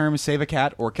knowing the term save a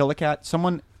cat or kill a cat,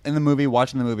 someone in the movie,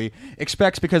 watching the movie,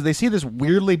 expects, because they see this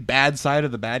weirdly bad side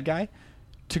of the bad guy,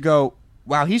 to go,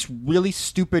 wow, he's really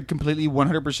stupid, completely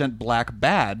 100% black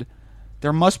bad.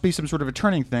 There must be some sort of a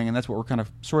turning thing, and that's what we're kind of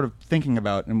sort of thinking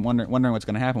about and wondering what's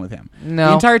going to happen with him. No.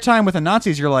 The entire time with the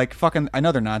Nazis, you're like, fucking, I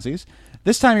know they're Nazis.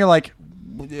 This time you're like,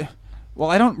 well,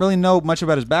 I don't really know much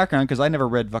about his background because I never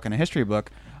read fucking a history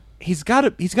book. He's got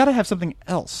to have something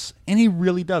else, and he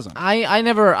really doesn't. I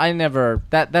never.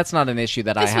 That's not an issue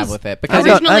that I This have was with it because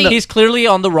originally- he's clearly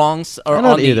on the wrong or I don't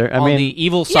on the, either. I on mean- the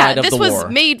evil Yeah, side of this the was war.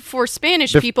 made for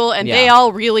Spanish Bef- people, and Yeah. they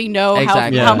all really know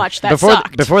Exactly. how much that before,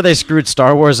 sucked. Before they screwed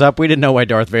Star Wars up, we didn't know why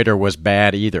Darth Vader was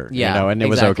bad either. Yeah, you know, and it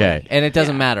exactly. was okay. and it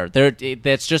doesn't matter.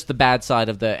 That's just the bad side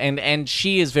of the and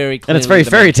she is very clearly And it's very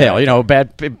the fairy main tale, you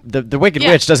character. know. The Wicked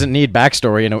Yeah. Witch doesn't need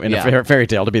backstory in Yeah. a fairy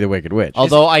tale to be the Wicked Witch.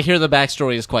 Although I hear the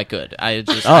backstory is quite good. I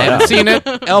Oh, I haven't yeah. seen it.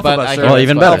 but Elphaba, I sir. hear Well, it's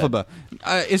even quite better. good.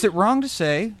 Elphaba. Is it wrong to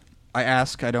say? I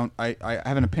ask. I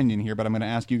have an opinion here, but I'm going to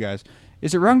ask you guys.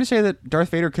 Is it wrong to say that Darth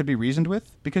Vader could be reasoned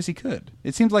with? Because he could.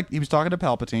 It seems like he was talking to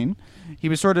Palpatine. He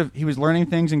was learning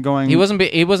things and going. He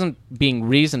wasn't being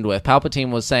reasoned with.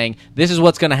 Palpatine was saying, "This is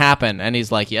what's going to happen," and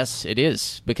he's like, "Yes, it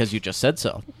is, because you just said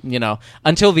so." You know,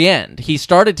 until the end, he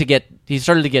started to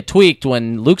get tweaked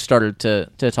when Luke started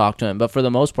to talk to him, but for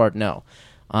the most part, no.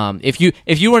 If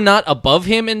you were not above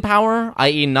him in power,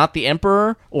 i.e., not the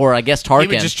Emperor or I guess Tarkin, He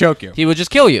would just choke you. He would just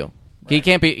kill you. He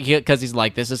can't be because he's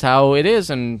like, "This is how it is,"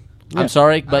 and I'm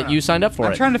sorry, but you signed up for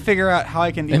I'm it. trying to figure out how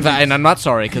I can. In fact, and I'm not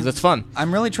sorry because it's fun.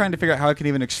 I'm really trying to figure out how I can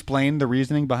even explain the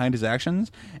reasoning behind his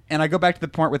actions. And I go back to the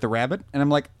point with the rabbit, and I'm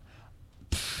like,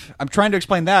 I'm trying to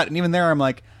explain that, and even there, I'm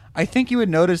like, I think you would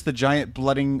notice the giant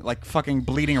fucking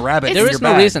bleeding rabbit. in There your is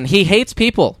no bag. reason. He hates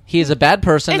people. He is a bad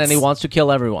person, and he It's- wants to kill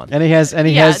everyone. and he has Yeah, you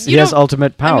he has don't-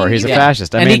 ultimate power. I mean, he's a you-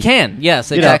 fascist. I and mean, he can. Yes,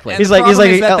 know, exactly. And He's the like- problem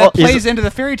he's is like- that he's- plays into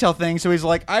the fairy tale thing. So he's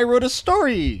like, I wrote a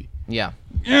story. yeah.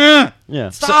 Yeah. Yeah.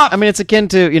 So, Stop! I mean, it's akin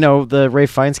to, the Ralph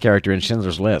Fiennes character in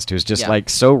Schindler's List, who's just Yeah.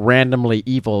 so randomly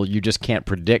evil, you just can't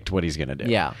predict what he's going to do.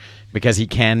 Yeah. Because he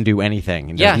can do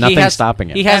anything. And Yeah, there's he nothing has- stopping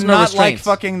him. he has And no not like restraints.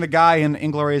 fucking the guy in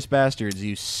Inglourious Bastards,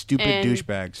 you stupid And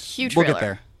douchebags. huge We'll get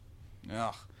trailer. there.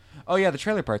 Ugh. Oh yeah, the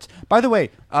trailer parts. By the way,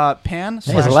 Pan it's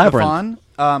a slash labyrinth.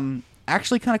 Stefan,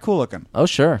 actually kind of cool looking. Oh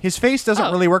sure. His face doesn't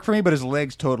Oh. really work for me, but his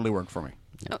legs totally work for me.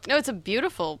 No, it's a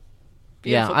beautiful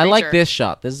Yeah, beautiful I like creature. this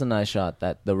shot. This is a nice shot.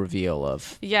 That the reveal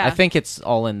of. Yeah. I think it's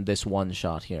all in this one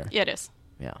shot here. Yeah, it is.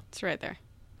 Yeah. It's right there.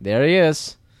 There he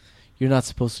is. You're not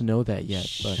supposed to know that yet,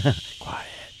 but quiet.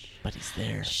 But he's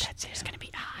there. That's There's gonna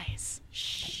be eyes.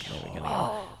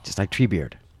 Just like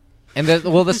Treebeard. And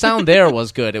the sound there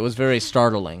was good. It was very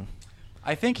startling.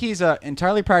 I think he's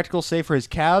entirely practical, save for his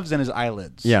calves and his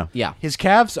eyelids. Yeah. Yeah. His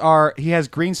calves he has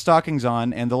green stockings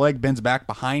on, and the leg bends back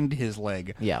behind his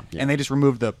leg. Yeah. And they just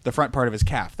removed the front part of his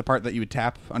calf, the part that you would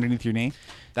tap underneath your knee.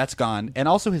 That's gone. And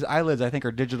also his eyelids, I think,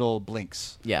 are digital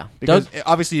blinks. Yeah. Because Doug-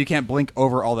 obviously you can't blink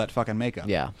over all that fucking makeup.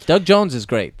 Yeah. Doug Jones is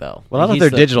great though. Well, I don't know if He's they're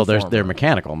the digital. They're performer.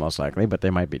 mechanical, most likely, but they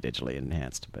might be digitally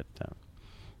enhanced. But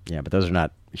yeah, but those are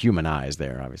not human eyes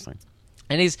there, obviously.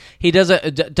 And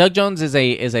Doug Jones is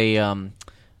a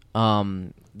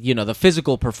the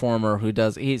physical performer who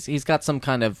does he's got some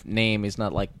kind of name. He's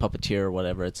not like puppeteer or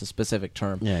whatever. It's a specific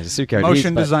term. Yeah, he's a suit character.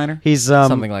 Motion He's- designer? He's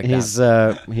Something like he's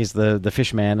the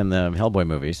fish man in the Hellboy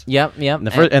movies. Yep. And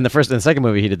the second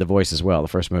movie he did the voice as well. The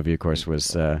first movie, of course,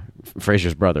 was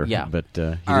Fraser's brother. Yeah. But he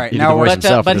All right, did now the voice we're-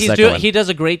 himself in the second one. he does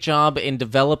a great job in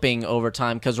developing over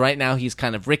time because right now he's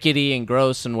kind of rickety and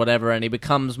gross and whatever, and he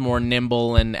becomes more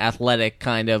nimble and athletic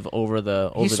kind of over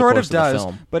the He the sort course of does, the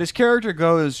film. but his character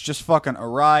goes just fucking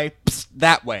awry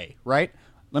that way, right?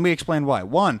 Let me explain why.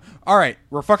 One, all right,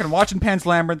 we're fucking watching Pan's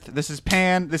Labyrinth. This is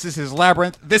Pan. This is his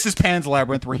labyrinth. This is Pan's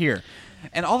Labyrinth. We're here.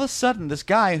 And all of a sudden, this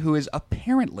guy who is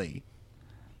apparently...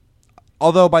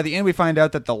 Although by the end we find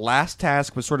out that the last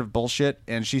task was sort of bullshit,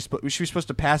 and she was supposed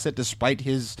to pass it despite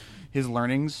his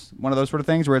learnings. One of those sort of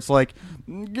things where it's like,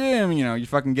 you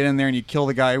fucking get in there and you kill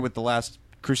the guy with the last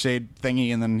crusade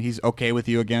thingy, and then he's okay with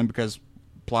you again because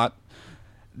plot.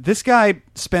 This guy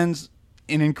spends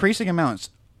in increasing amounts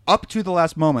up to the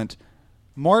last moment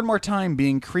more and more time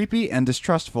being creepy and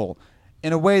distrustful,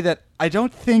 in a way that I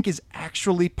don't think is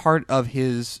actually part of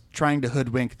his trying to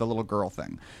hoodwink the little girl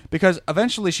thing. Because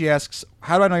eventually she asks,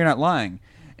 how do I know you're not lying?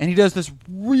 And he does this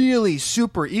really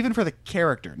super, even for the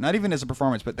character, not even as a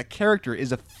performance, but the character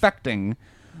is affecting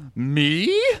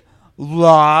me?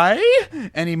 Lie?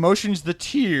 And he motions the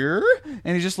tear,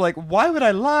 and he's just like, why would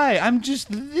I lie? I'm just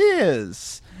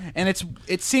this. And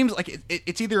it seems like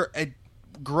it's either a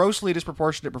grossly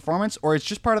disproportionate performance or it's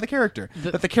just part of the character.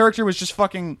 That the character was just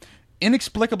fucking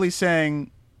inexplicably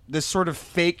saying this sort of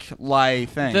fake lie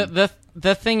thing.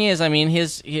 The thing is, I mean,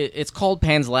 it's called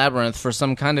Pan's Labyrinth for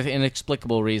some kind of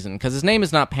inexplicable reason, because his name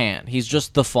is not Pan. He's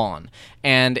just the faun.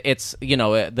 And it's,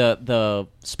 the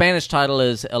Spanish title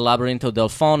is El Laberinto del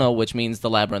Fauno, which means the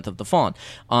Labyrinth of the Faun.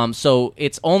 So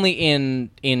it's only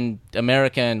in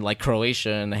America and like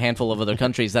Croatia and a handful of other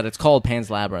countries that it's called Pan's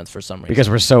Labyrinth for some reason. Because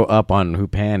we're so up on who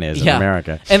Pan is in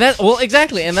America. And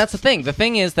exactly, and that's the thing. The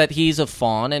thing is that he's a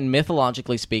faun, and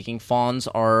mythologically speaking, fauns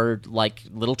are like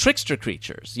little trickster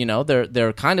creatures.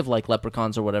 They're kind of like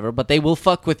leprechauns or whatever, but they will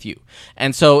fuck with you.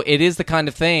 And so it is the kind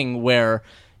of thing where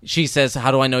she says,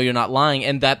 how do I know you're not lying?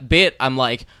 And that bit, I'm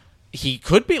like, he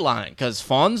could be lying, because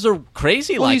fauns are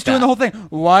crazy like that. He's doing the whole thing.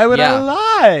 Why would I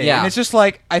lie? Yeah. And it's just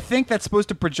like, I think that's supposed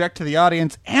to project to the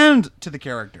audience and to the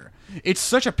character. It's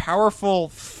such a powerful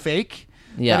fake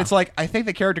that it's like, I think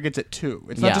the character gets it too.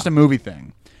 It's not just a movie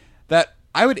thing. That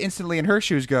I would instantly, in her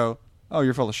shoes, go, oh,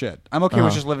 you're full of shit. I'm okay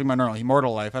with just living my normal,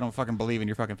 immortal life. I don't fucking believe in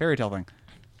your fucking fairy tale thing.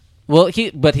 Well,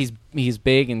 he's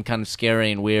big and kind of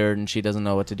scary and weird, and she doesn't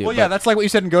know what to do. Well, yeah, that's like what you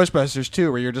said in Ghostbusters,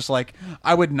 too, where you're just like,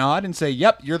 I would nod and say,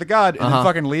 yep, you're the god, and then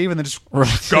fucking leave, and then just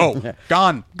go.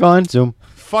 Gone. Gone, zoom.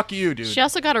 Fuck you, dude. She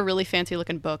also got a really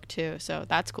fancy-looking book, too, so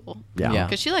that's cool. Yeah.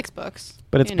 Because she likes books.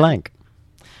 But it's blank.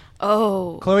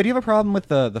 Oh. Chloe, do you have a problem with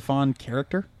the fawn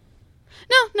character?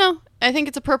 No. I think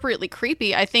it's appropriately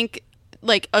creepy. I think,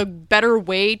 like, a better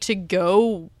way to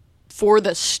go for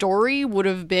the story would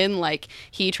have been like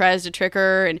he tries to trick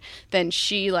her and then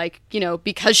she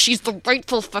because she's the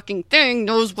rightful fucking thing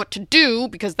knows what to do,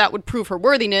 because that would prove her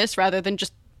worthiness, rather than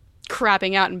just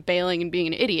crapping out and bailing and being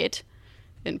an idiot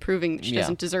and proving that she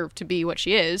doesn't deserve to be what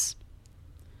she is.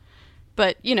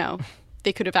 But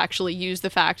they could have actually used the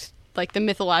fact, like the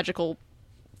mythological,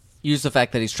 use the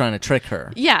fact that he's trying to trick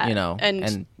her.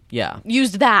 And yeah.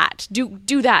 Use that.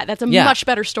 Do that. That's a much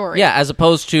better story. Yeah, as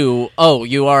opposed to,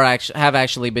 you have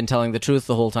actually been telling the truth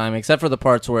the whole time, except for the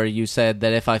parts where you said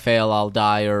that if I fail, I'll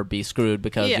die or be screwed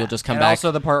because you'll just come back.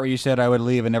 Also the part where you said I would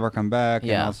leave and never come back.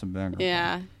 Yeah. And also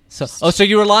Yeah. So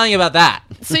you were lying about that.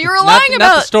 So you were lying about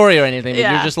not the story or anything, but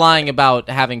Yeah. you're just lying about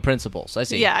having principles. I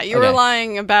see. Yeah, you were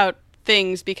lying about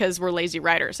things because we're lazy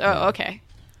writers. Oh, okay.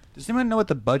 Does anyone know what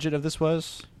the budget of this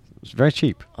was? It's very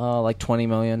cheap. Like 20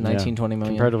 million, 19, 20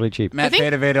 million. Comparatively cheap. Matt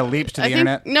Veda Veda leaps to the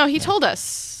internet. No, he told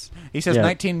us. He says Yeah,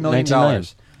 $19 million. $19 million.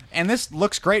 And this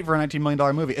looks great for a $19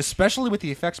 million movie, especially with the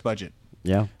effects budget.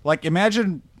 Yeah. Like,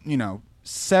 imagine, 6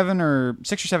 or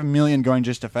 7 million going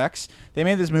just effects. They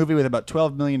made this movie with about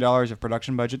 $12 million of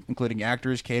production budget, including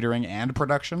actors, catering, and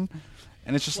production.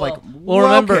 And it's just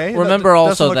remember that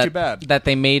also doesn't look too bad. that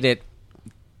they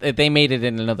made it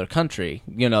in another country.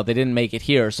 They didn't make it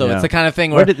here. So it's the kind of thing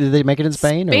where did they make it in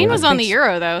Spain? Spain or was on the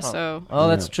Euro, though, so... Oh,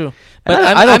 that's true. But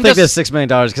I don't think there's $6 million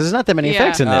because there's not that many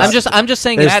effects in this. I'm just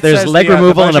saying there's says leg the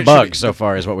removal and a budget bug should be- so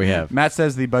far is what we have. Matt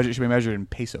says the budget should be measured in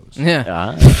pesos.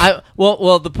 Yeah.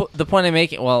 The point I'm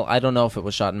making. Well, I don't know if it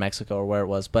was shot in Mexico or where it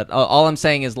was, but all I'm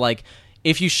saying is like,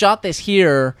 if you shot this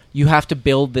here, you have to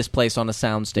build this place on a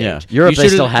soundstage. Yeah. Europe, they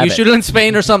still have you it. shoot it in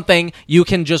Spain or something, you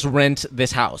can just rent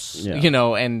this house, Yeah.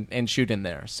 and shoot in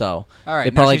there. So All right, they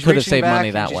now probably she's could have reaching saved back money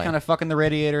and that she's way. kind of fucking the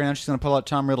radiator, and now she's going to pull out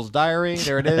Tom Riddle's diary.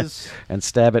 There it is. And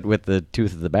stab it with the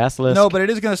tooth of the basilisk. No, but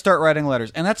it is going to start writing letters.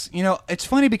 And that's, it's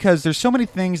funny because there's so many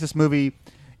things this movie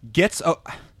gets...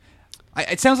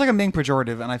 it sounds like I'm being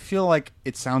pejorative, and I feel like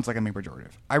it sounds like I'm being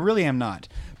pejorative. I really am not.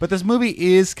 But this movie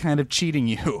is kind of cheating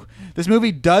you. This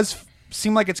movie does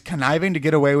seem like it's conniving to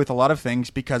get away with a lot of things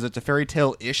because it's a fairy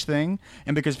tale-ish thing,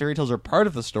 and because fairy tales are part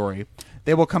of the story,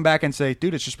 they will come back and say,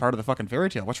 dude, it's just part of the fucking fairy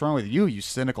tale. What's wrong with you, you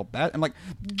cynical bat? I'm like,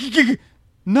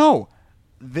 no.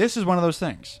 This is one of those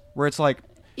things where it's like,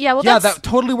 that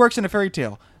totally works in a fairy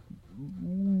tale.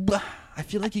 I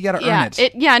feel like you got to earn it.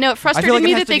 It frustrated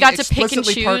me that they got to pick and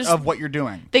choose part of what you're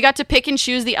doing. They got to pick and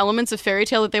choose the elements of fairy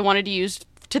tale that they wanted to use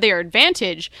to their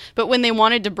advantage, but when they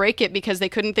wanted to break it because they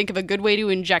couldn't think of a good way to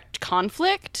inject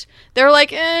conflict, they're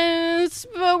like,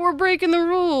 we're breaking the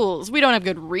rules. We don't have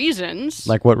good reasons.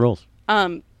 Like what rules?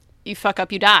 You fuck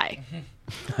up, you die.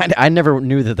 I never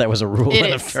knew that was a rule in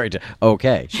a is. fairy tale.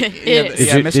 Okay. It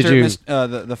is.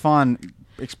 The fawn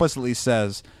explicitly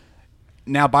says,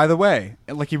 Now, by the way,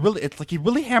 it's like he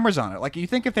really hammers on it. Like, you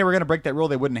think if they were going to break that rule,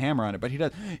 they wouldn't hammer on it, but he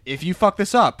does. If you fuck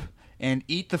this up and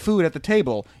eat the food at the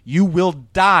table, you will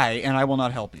die, and I will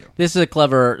not help you. This is a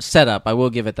clever setup. I will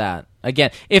give it that.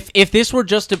 Again, if this were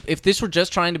just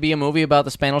trying to be a movie about the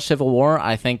Spanish Civil War,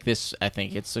 I think it's a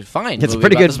fine. It's a movie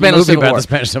pretty about good the Spanish movie Civil about War. the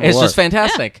Spanish Civil It's War. just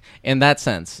fantastic in that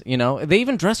sense. You know, they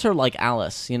even dress her like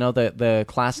Alice. You know, the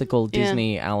classical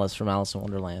Disney Alice from Alice in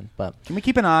Wonderland. But Can we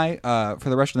keep an eye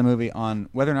for the rest of the movie on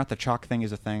whether or not the chalk thing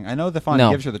is a thing? I know the font no,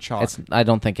 gives her the chalk, I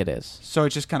don't think it is. so it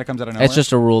just kind of comes out of nowhere. It's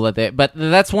just a rule that but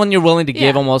that's one you're willing to give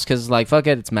Yeah. almost because like fuck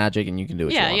it, it's magic and you can do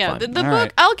what you want. Yeah. Fine. The All book.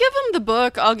 right. I'll give him the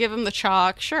book. I'll give him the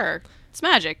chalk. Sure, it's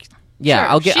magic. Yeah, Sure.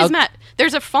 I'll She's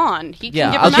There's a fawn. He can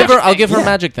yeah, give I'll her give her. magic I'll give her things.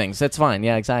 magic things. That's fine.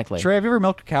 Yeah, exactly. Trey, have you ever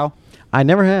milked a cow? I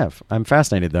never have. I'm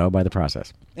fascinated though by the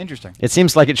process. Interesting. It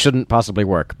seems like it shouldn't possibly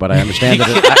work, but I understand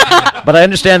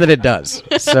that it does.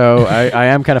 So I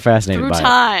am kind of fascinated Through by it.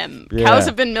 time, Yeah. cows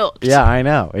have been milked. Yeah, I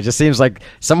know. It just seems like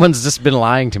someone's just been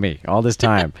lying to me all this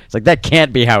time. It's like, that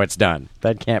can't be how it's done.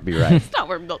 That can't be right. That's not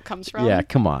where milk comes from. Yeah,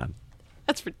 come on.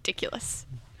 That's ridiculous.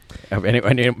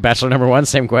 Anyone, Bachelor number one,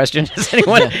 same question. Does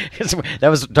anyone? That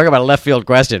was talking about a left field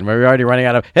question. We're already running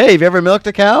out of. Hey, have you ever milked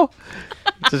a cow?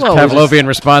 Just Well, Pavlovian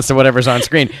response to whatever's on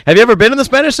screen. Have you ever been in the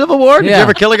Spanish Civil War? Did you Yeah.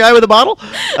 ever kill a guy with a bottle?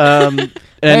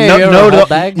 And Hey, no, you ever no, hold to,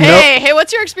 bag? no, Hey,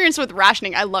 what's your experience with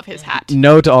rationing? I love his hat.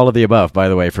 no to all of the above, by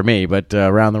the way, for me. But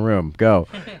around the room, go.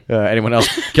 Anyone else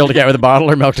killed a guy with a bottle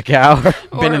or milked a cow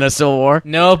or been in a Civil War?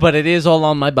 No, but it is all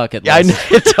on my bucket Yeah, I list.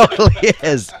 know, it totally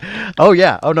is. Oh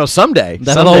yeah. Oh no. Someday.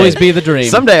 That'll someday. always be the dream.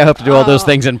 Someday I hope to do all those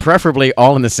things, and preferably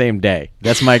all in the same day.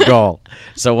 That's my goal.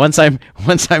 So once I'm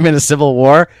in a Civil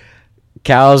War,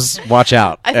 cows, watch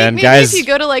out. I think and maybe guys, if you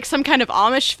go to like some kind of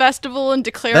Amish festival and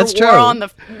declare That's war true.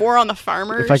 on the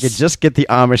farmers. if I could just get the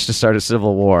Amish to start a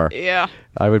Civil War, Yeah,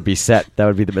 I would be set. That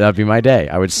would be my day.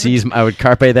 I would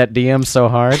carpe that diem so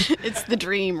hard. it's the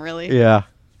dream, really. Yeah.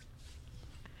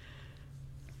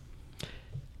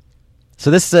 So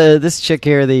this chick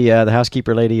here, the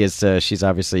housekeeper lady, is she's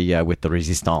obviously with the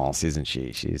Resistance, isn't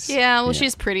she? She's Yeah, well,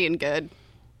 she's pretty and good.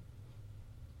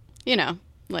 You know,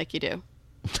 like you do.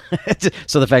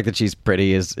 So the fact that she's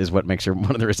pretty is what makes her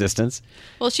one of the Resistance.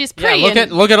 Well, she's Yeah, pretty.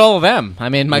 look at all of them. I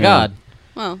mean, my Yeah. God.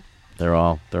 Well, They're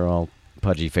all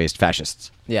pudgy faced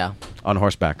fascists Yeah, on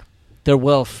horseback. they're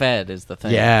well fed is the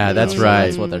thing. Yeah, that's So right.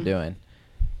 That's what they're doing.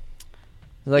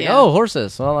 It's like, Yeah. oh,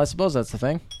 horses. Well, I suppose that's the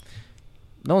thing.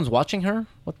 No one's watching her.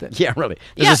 What the? Yeah, really.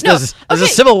 Yeah, There's a okay.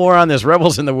 civil war on. There's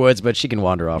rebels in the woods, but she can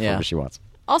wander off Yeah. wherever she wants.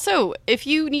 also, if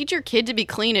you need your kid to be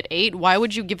clean at 8, why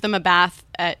would you give them a bath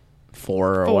at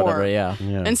 4 or 4? whatever. Yeah.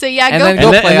 Yeah. and say, yeah, And go then And,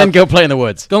 Go then, play and then out- go play in the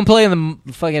woods. Go and play in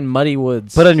the fucking muddy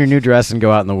woods. Put on your new dress and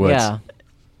go out in the woods. Yeah.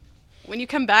 When you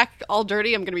come back all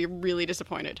dirty, I'm going to be really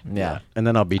disappointed. Yeah. And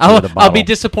then I'll beat you with a bottle. I'll be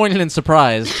disappointed and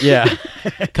surprised Yeah.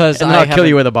 because And then I'll kill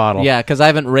you with a bottle. Yeah, because I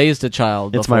haven't raised a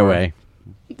child. It's before. my way.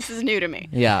 This is new to me.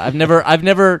 Yeah, I've never.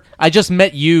 I just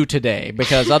met you today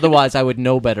because otherwise I would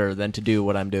know better than to do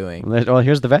what I'm doing. Well,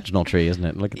 here's the vaginal tree, isn't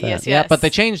it? Look at that. Yes, Yeah, yes. but they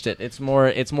changed it. It's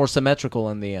more symmetrical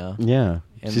in the. Yeah. on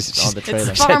the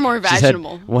trailer. It's far more she's had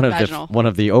vaginal. One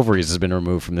of the ovaries has been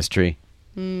removed from this tree.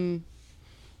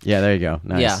 Yeah, there you go.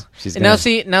 Nice. Yeah. She's And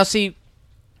gonna- now see,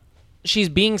 she's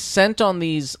being sent on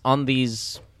these,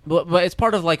 but it's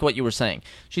part of like what you were saying.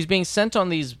 She's being sent on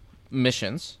these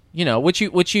missions, you know, which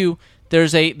you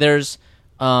there's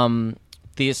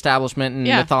the establishment and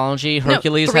Yeah. mythology. No,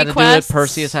 Hercules three had to do quests. it.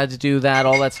 Perseus had to do that.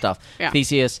 All that stuff. Yeah.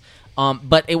 Theseus.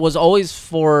 But it was always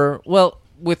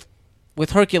with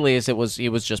Hercules, it was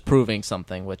just proving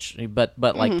something. But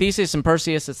Mm-hmm. like Theseus and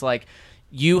Perseus, it's like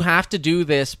you have to do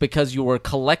this because you were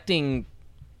collecting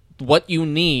what you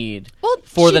need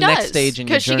for she the does, next stage in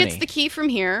your because journey. she gets the key from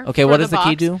here. Okay, for what does the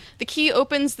key box. do? The key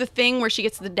opens the thing where she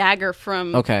gets the dagger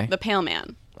from Okay. the Pale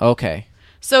Man. Okay.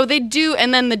 So they do,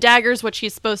 and then the dagger's what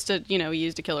she's supposed to,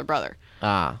 use to kill her brother.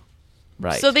 Ah.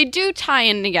 Right. So they do tie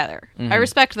in together. I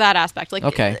respect that aspect. Like,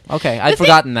 Okay. Okay. the I'd thing-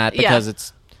 forgotten that yeah. because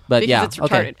it's. But because yeah. it's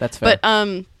retarded. Okay. That's fair.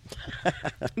 But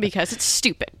because it's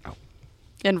stupid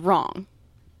and wrong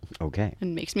Okay.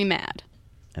 and makes me mad.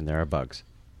 And there are bugs.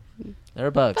 there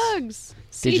are bugs. Bugs,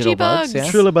 Digital CG bugs, bugs.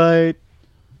 yeah. Trilobite.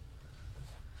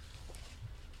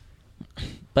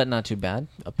 But not too bad.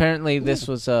 Apparently, this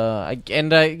was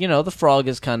the frog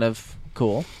is kind of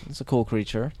cool. It's a cool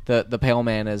creature. The pale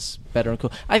man is better and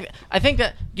cool. I think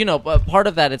that part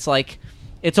of that it's like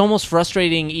it's almost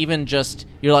frustrating. Even just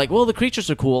you're like, well, the creatures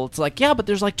are cool. It's like, yeah, but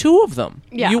there's like 2 of them.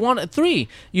 Yeah. You want 3.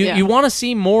 You want to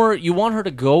see more. You want her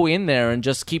to go in there and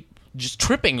just keep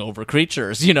tripping over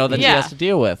creatures. That she Yeah. has to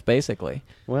deal with basically.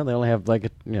 Well, they only have like a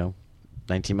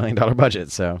 $19 million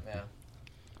budget, so.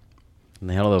 And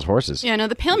the hell are those horses? Yeah, no,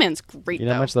 the Pale Man's great, You know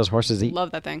though. how much those horses eat?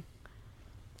 Love that thing.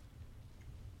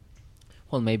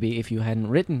 Well, maybe if you hadn't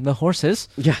written the horses,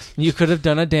 Yeah. you could have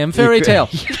done a damn fairy could- tale.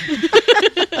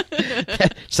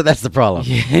 So that's the problem.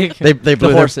 Yeah. They The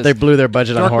blew horses. they blew their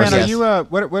budget on Dorkman, horses. are you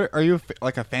what are you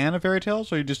like a fan of fairy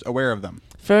tales, or are you just aware of them?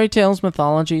 Fairy tales,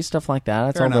 mythology, stuff like that.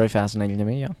 That's Fair all very enough. fascinating to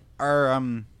me. Yeah. Are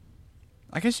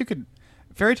I guess you could.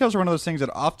 Fairy tales are one of those things that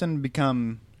often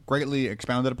become greatly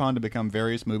expounded upon to become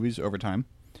various movies over time.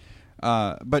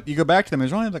 But you go back to them,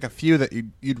 there's only like a few that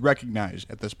you'd recognize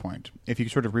at this point. If you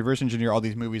sort of reverse engineer all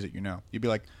these movies that you know, you'd be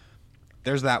like,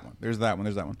 there's that one, there's that one,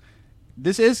 there's that one.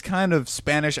 This is kind of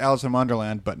Spanish Alice in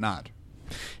Wonderland, but not.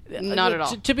 Not at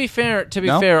all. To be fair,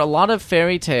 No? a lot of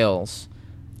fairy tales.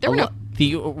 There were no-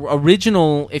 The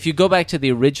original, if you go back to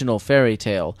the original fairy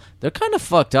tale, they're kind of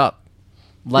fucked up.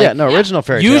 Like, yeah, no, original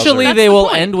fairy tales usually are they That's the will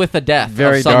point. end with a death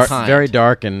very of some dark, kind. very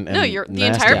dark and No, the nasty.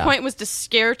 entire point was to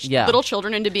scare Yeah. little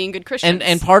children into being good Christians.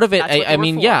 And part of it, That's what they I were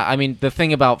mean, for. yeah, I mean, the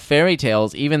thing about fairy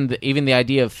tales, even the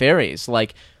idea of fairies,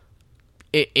 like,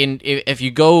 if you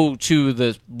go to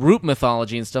the root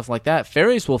mythology and stuff like that,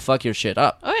 fairies will fuck your shit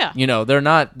up. Oh, yeah. You know, they're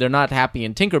not happy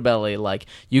in Tinkerbelly. Like,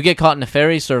 you get caught in a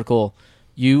fairy circle,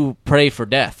 you pray for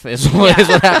death. Is what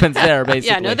happens there, basically.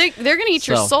 Yeah, no, they're gonna eat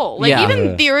your So, soul. Like yeah.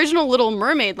 even the original Little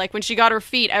Mermaid, like when she got her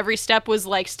feet, every step was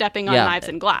like stepping on Yeah. knives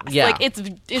and glass. Yeah. Like it's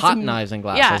Hot knives and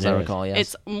glass, yeah. as I recall. Yes.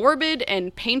 It's morbid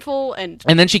and painful and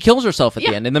And then she kills herself at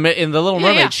the Yeah. end. In the Little Yeah,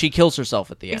 Mermaid, yeah. she kills herself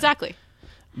at the end. exactly.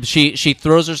 She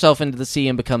throws herself into the sea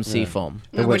and becomes sea foam.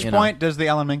 At which You know. point does the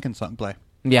Alan Menken song play?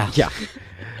 Yeah. Yeah.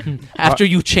 After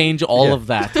you change all of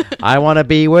that. I want to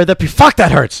be where the fuck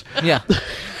that hurts. Yeah.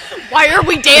 Why are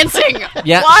we dancing?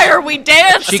 Yeah. Why are we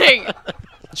dancing?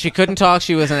 She couldn't talk.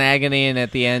 She was in agony, and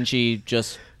at the end, she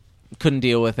just couldn't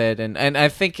deal with it. And I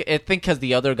think because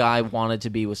the other guy wanted to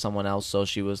be with someone else, so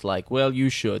she was like, "Well, you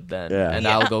should then, Yeah. and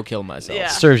Yeah. I'll go kill myself." Yeah.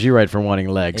 Serves you right for wanting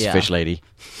legs, Yeah. fish lady.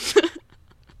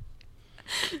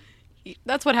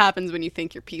 That's what happens when you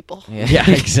think you're people. Yeah,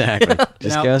 exactly.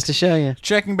 Just Now- goes to show you.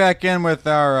 Checking back in with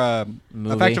our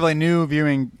Movie. effectively new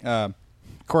viewing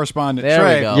correspondent, There we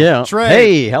Trey. go. Yeah. Trey,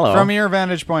 Hey, hello. From your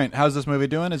vantage point, how's this movie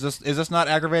doing? Is this not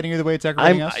aggravating you the way it's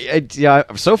aggravating us? Yeah.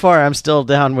 So far, I'm still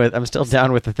down with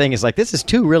the thing. Is like this is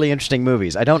two really interesting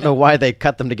movies. I don't know why they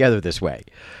cut them together this way.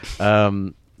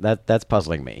 That's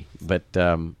puzzling me. But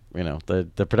you know,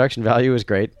 the production value is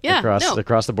great Yeah,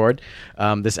 across the board.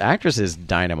 This actress is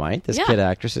dynamite. This Yeah. kid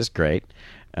actress is great.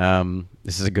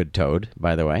 This is a good Toad,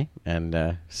 by the way,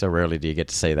 and so rarely do you get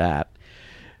to say that.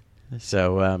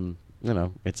 So you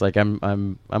know, it's like I'm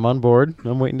on board.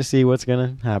 I'm waiting to see what's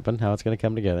gonna happen, how it's gonna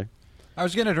come together. I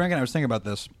was getting a drink and I was thinking about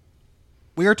this.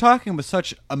 We are talking with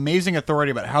such amazing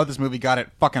authority about how this movie got it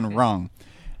fucking wrong.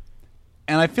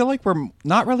 And I feel like we're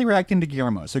not really reacting to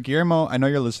Guillermo. So Guillermo, I know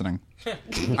you're listening.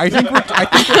 I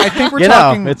think we're You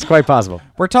talking. know, it's quite possible.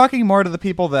 We're talking more to the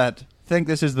people that think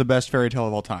this is the best fairy tale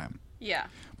of all time. Yeah.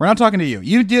 We're not talking to you.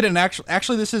 You did an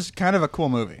actually this is kind of a cool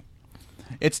movie.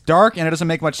 It's dark and it doesn't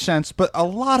make much sense, but a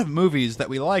lot of movies that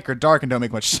we like are dark and don't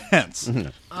make much sense.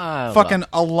 A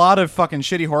lot of fucking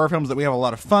shitty horror films that we have a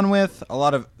lot of fun with, a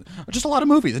lot of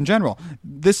movies in general.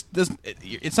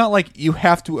 It's not like you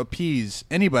have to appease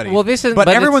anybody. Well, this is- but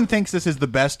but everyone it's- thinks this is the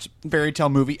best fairy tale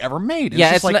movie ever made. Yeah,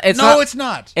 just it's like, not- it's no, not- it's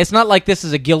not. It's not like this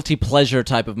is a guilty pleasure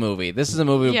type of movie. This is a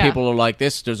movie where Yeah. people are like,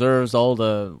 "This deserves all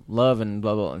the love and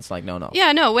blah blah." It's like, no.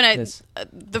 Yeah, no. When This-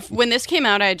 when this came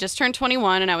out, I had just turned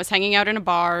 21, and I was hanging out in a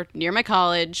bar near my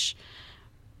college,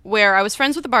 where I was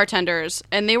friends with the bartenders,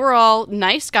 and they were all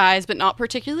nice guys, but not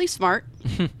particularly smart,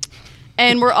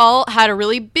 and we're all had a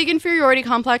really big inferiority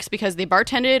complex because they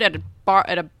bartended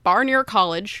at a bar near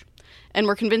college, and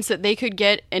were convinced that they could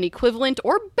get an equivalent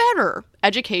or better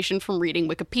education from reading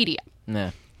Wikipedia.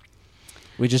 Nah.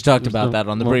 We just talked about that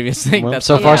on the previous thing. Well, That's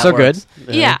so how far that so good. works.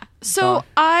 Yeah. So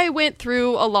I went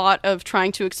through a lot of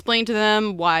trying to explain to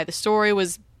them why the story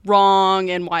was wrong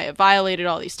and why it violated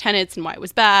all these tenets and why it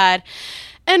was bad.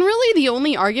 And really the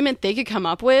only argument they could come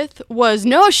up with was,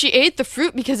 no, she ate the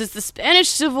fruit because it's the Spanish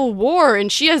Civil War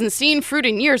and she hasn't seen fruit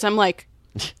in years. I'm like,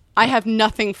 I have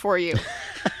nothing for you.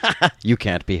 You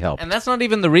can't be helped. And that's not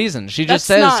even the reason. She just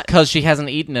That's says not- because she hasn't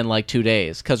eaten in like 2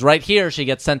 days. Because right here she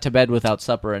gets sent to bed without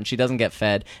supper and she doesn't get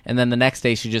fed. And then the next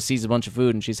day she just sees a bunch of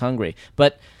food and she's hungry.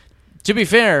 But to be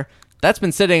fair, that's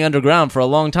been sitting underground for a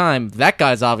long time. That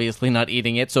guy's obviously not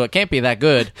eating it, so it can't be that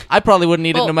good. I probably wouldn't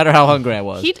eat it no matter how hungry I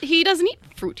was. He doesn't eat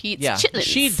fruit. He eats chitlins.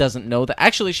 She doesn't know that.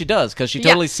 Actually, she does, because she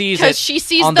totally sees it. Because she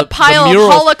sees on the pile of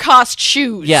murals. Holocaust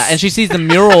shoes. Yeah, and she sees the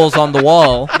murals on the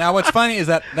wall. Now, what's funny is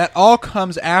that all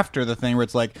comes after the thing where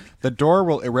it's like the door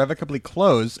will irrevocably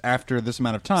close after this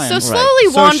amount of time. So slowly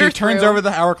wander So she turns through. over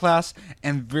the hourglass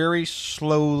and very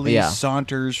slowly Yeah.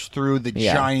 saunters through the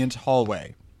Yeah. giant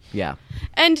hallway. Yeah.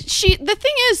 And the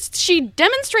thing is, she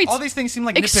demonstrates All these things seem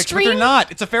like nitpicks, but extreme- they're not.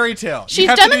 It's a fairy tale. She You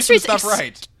have to do some demonstrates stuff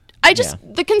right.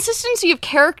 the consistency of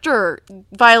character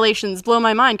violations blow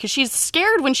my mind, because she's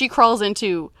scared when she crawls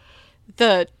into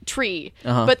the tree.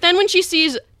 But then when she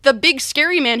sees the big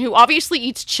scary man who obviously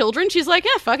eats children, she's like,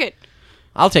 yeah, fuck it.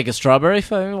 I'll take a strawberry.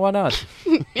 Why not?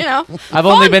 You know? I've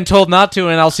only been told not to,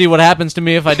 and I'll see what happens to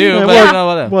me if I do. But what- you know,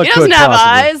 whatever. what He could doesn't have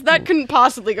possibly- eyes. That couldn't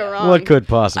possibly go wrong. What could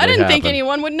possibly I didn't think happen?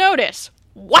 anyone would notice.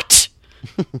 What?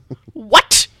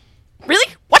 What?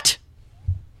 Really? What?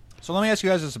 So let me ask you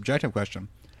guys a subjective question.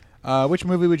 Which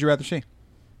movie would you rather see?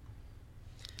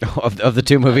 Of the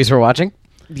two movies we're watching,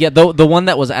 Yeah, the one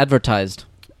that was advertised.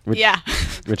 Yeah.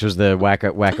 which was the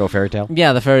Wacko Fairy Tale.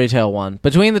 Yeah, the fairy tale one.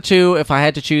 Between the two, if I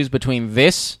had to choose between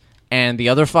this and the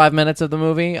other 5 minutes of the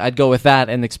movie, I'd go with that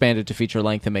and expand it to feature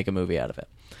length and make a movie out of it.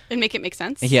 And make it make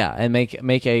sense. Yeah, and make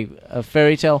a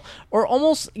fairy tale, or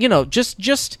almost,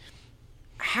 just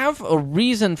have a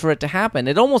reason for it to happen.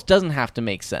 It almost doesn't have to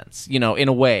make sense, in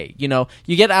a way.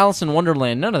 You get Alice in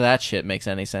Wonderland, none of that shit makes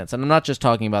any sense. And I'm not just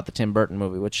talking about the Tim Burton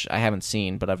movie, which I haven't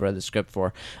seen, but I've read the script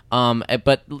for.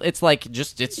 But it's like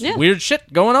weird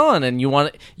shit going on, and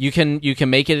you can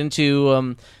make it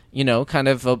into kind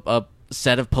of a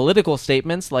set of political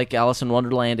statements like Alice in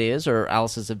Wonderland is, or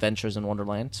Alice's Adventures in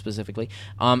Wonderland specifically.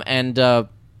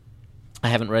 I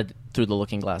haven't read Through the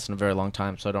Looking Glass in a very long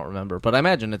time, so I don't remember. But I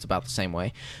imagine it's about the same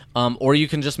way. Or you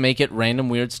can just make it random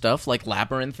weird stuff like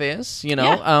Labyrinth is,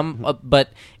 Yeah. But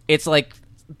it's like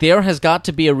there has got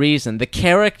to be a reason. The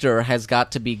character has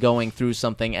got to be going through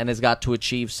something and has got to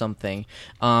achieve something.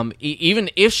 Even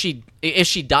if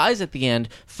she dies at the end,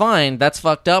 fine, that's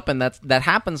fucked up, and that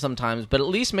happens sometimes. But at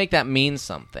least make that mean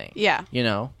something. Yeah.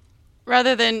 Rather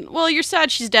Rather than, well, you're sad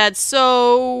she's dead,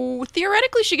 so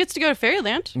theoretically she gets to go to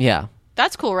Fairyland. Yeah.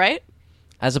 That's cool, right?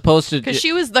 As opposed to... Because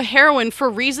she was the heroine for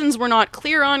reasons we're not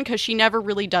clear on, because she never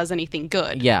really does anything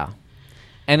good. Yeah.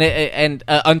 And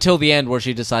until the end, where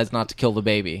she decides not to kill the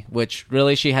baby, which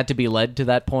really she had to be led to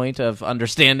that point of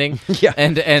understanding Yeah.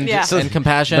 and Yeah. So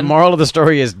compassion. The moral of the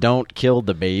story is don't kill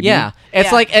the baby. Yeah, it's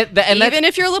Yeah. like Even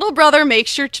if your little brother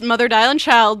makes your mother die in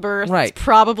childbirth, Right. it's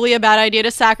probably a bad idea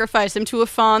to sacrifice him to a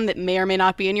fawn that may or may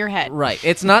not be in your head. right.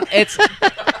 It's not. It's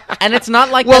and it's not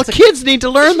like Well, that's kids need to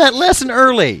learn that lesson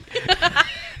early.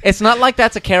 it's not like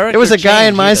that's a character. There was a guy in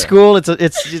change my either. school.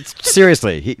 It's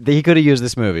seriously, he could have used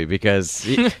this movie because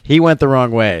he went the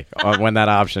wrong way when that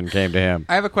option came to him.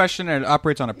 I have a question, and it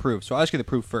operates on a proof. So I'll ask you the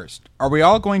proof first. Are we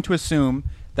all going to assume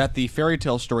that the fairy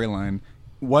tale storyline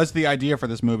was the idea for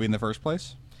this movie in the first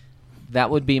place? That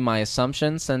would be my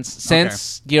assumption,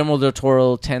 since Guillermo del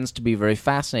Toro tends to be very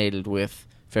fascinated with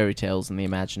fairy tales and the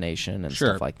imagination and Sure.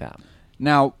 stuff like that.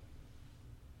 Now,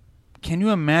 can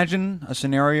you imagine a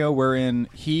scenario wherein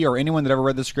he or anyone that ever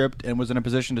read the script and was in a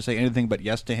position to say anything but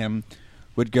yes to him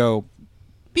would go,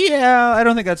 yeah, I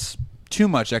don't think that's too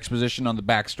much exposition on the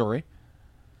backstory?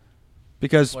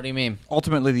 Because What do you mean?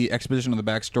 ultimately the exposition on the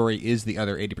backstory is the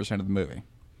other 80% of the movie.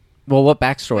 Well, what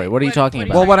backstory? What are you What- talking what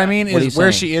about? Well, what I mean What are is you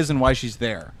where saying? she is and why she's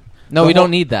there. No, The we whole-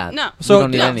 don't need that. No. We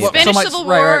don't need no, any of Spanish that. Civil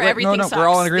War, everything no, we're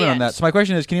all in sucks. agreement The on that. end. So my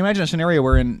question is, can you imagine a scenario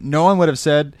wherein no one would have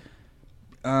said,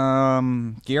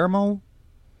 Guillermo?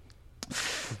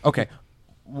 Okay,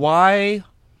 why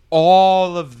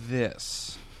all of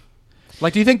this?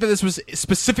 Like, do you think that this was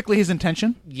specifically his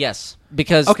intention? Yes,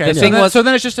 because Okay, the thing was so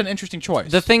then it's just an interesting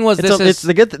choice. the thing was It's, this a, is it's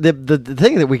the good. The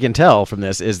thing that we can tell from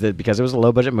this is that because it was a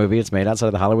low budget movie, it's made outside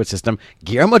of the Hollywood system.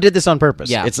 Guillermo did this on purpose.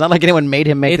 Yeah. It's not like anyone made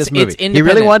him make It's- this movie. it's He really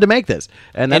independent. wanted to make this,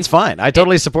 and that's In- fine. I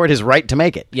totally support his right to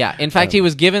make it. Yeah, in fact, he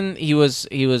was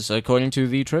according to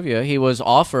the trivia, he was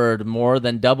offered more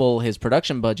than double his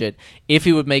production budget if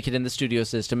he would make it in the studio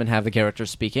system and have the characters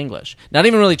speak English. Not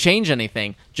even really change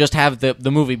anything, just have the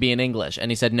movie be in English. And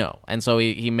he said no. And so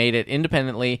he made it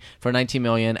independently for $19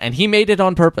 million, and he made it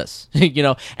on purpose.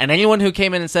 And anyone who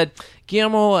came in and said,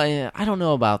 Guillermo, I don't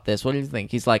know about this. What do you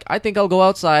think? He's like, I think I'll go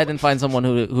outside and find someone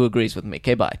who agrees with me.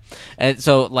 Okay, bye. And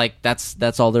so, like,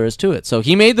 that's all there is to it. So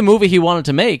he made the movie he wanted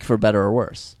to make, for better or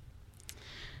worse.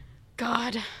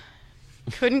 God.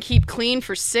 Couldn't keep clean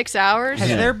for 6 hours? Has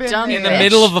there been Dumb a- In the bitch.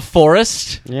 middle of a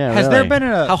forest? Yeah. Has really. there been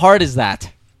How hard is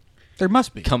that? There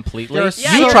must be. completely. There are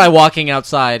You so- try walking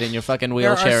outside in your fucking There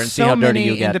wheelchair are and see so how dirty many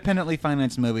you get. independently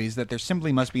financed movies that there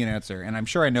simply must be an answer, and I'm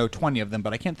sure I know 20 of them,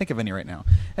 but I can't think of any right now.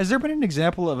 Has there been an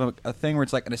example of a thing where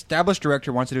it's like an established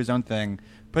director wants to do his own thing,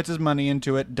 puts his money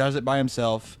into it, does it by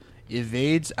himself,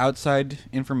 evades outside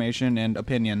information and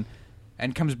opinion,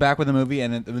 and comes back with a movie,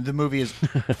 and the movie is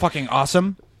fucking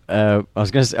awesome? I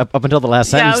was going to say, up until the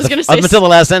last Yeah, I sentence. was gonna say up until the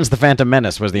last sentence, the Phantom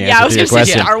Menace was the answer Yeah, I was to your going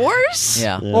to say question. Star Wars.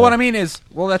 Yeah. Well, what I mean is,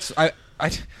 that's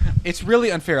it's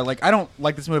really unfair. Like, I don't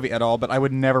like this movie at all, but I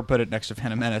would never put it next to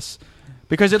Phantom Menace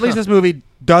because at least this movie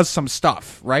does some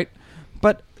stuff, right?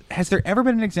 But has there ever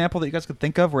been an example that you guys could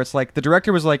think of where it's like the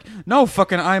director was like, "No,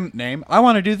 fucking I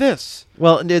want to do this,"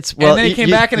 Well, and then he came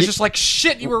back and it's just like,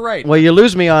 "Shit, you were right." Well, you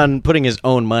lose me on putting his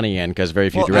own money in because very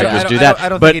few Well, directors I do don't- that. I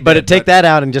don't but think he did, take but- that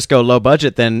out and just go low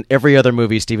budget. Then every other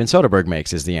movie Steven Soderbergh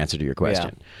makes is the answer to your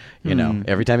question. You know,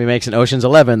 every time he makes an Ocean's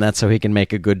 11, that's so he can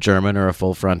make a good German or a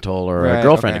full frontal or Right, a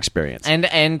girlfriend okay. experience. And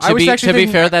I to was be actually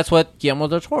thinking- fair, that's what Guillermo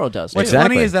del Toro does. What's too.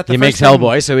 funny exactly. is that the he first makes thing-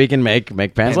 Hellboy so he can make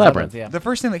Pan's Pan's Labyrinth. yeah. The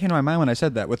first thing that came to my mind when I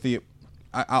said that, with the,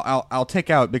 I'll take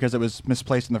out because it was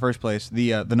misplaced in the first place.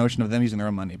 The notion of them using their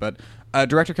own money, but a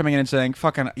director coming in and saying,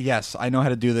 "Fucking yes, I know how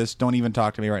to do this. Don't even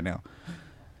talk to me right now."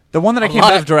 The one that I A came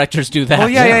lot back, of directors do that. well,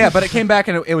 yeah, but it came back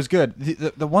and it was good.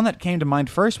 The one that came to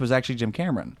mind first was actually Jim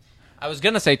Cameron. I was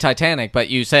gonna say Titanic, but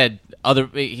you said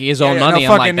his own Yeah, money.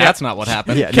 no, I'm like, fucking- that's not what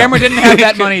happened. Yeah, no. Cameron didn't have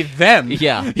that money then.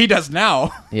 Yeah. he does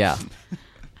now. Yeah.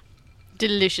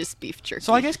 Delicious beef jerky.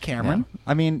 So I guess Cameron.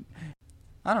 I mean,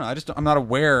 I don't know. I'm not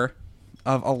aware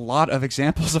of a lot of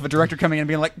examples of a director coming in and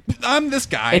being like, "I'm this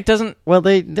guy." It doesn't. Well,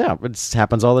 it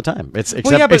happens all the time. It's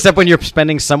except yeah, but- except when you're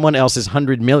spending someone else's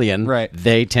 $100 million, Right.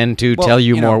 they tend to Well, tell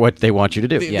you you more know, what they want you to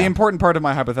do. The important part of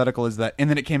my hypothetical is that, and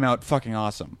then it came out fucking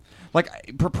awesome. Like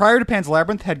prior to Pan's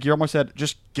Labyrinth, had Guillermo said,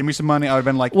 "Just give me some money," I would have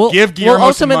been like, "Give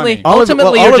Guillermo some money."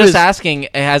 ultimately, all you're of just his- asking: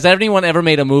 has anyone ever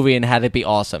made a movie and had it be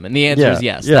awesome? And the answer is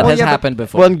yes. That Well, has yeah, but- happened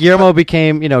before. Well, and Guillermo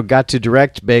became, got to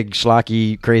direct big,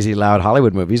 schlocky, crazy, loud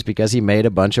Hollywood movies because he made a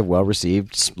bunch of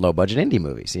well-received, low-budget indie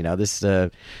movies.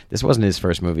 This wasn't his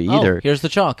first movie either. Here's the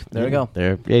chalk. There we go.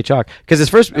 There, yay, chalk. Because his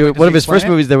first, Does one of he his first explain it?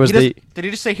 movies, there was Did he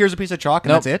just say, "Here's a piece of chalk,"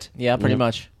 and Nope. that's it? Yeah, pretty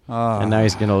much. and now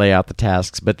he's going to lay out the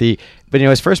tasks. But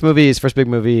his first big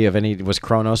movie of any was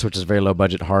Kronos, which is a very low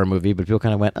budget horror movie. But people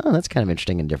kind of went, "Oh, that's kind of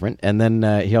interesting and different." And then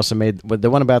he also made the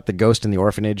one about the ghost in the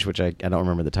orphanage, which I don't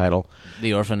remember the title.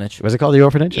 The Orphanage. Was it called The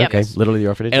Orphanage? Yep. Okay, Yes. literally The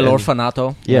Orphanage. El And-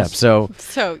 Orfanato. Yeah. Yes. So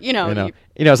So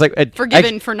it's like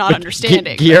Forgiven for not but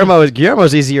understanding.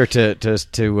 Guillermo's easier to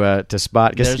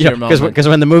spot There's your moment. because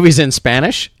when the movie's in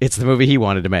Spanish, it's the movie he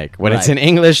wanted to make. When it's Right. in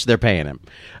English, they're paying him.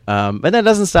 But that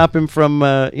doesn't stop him from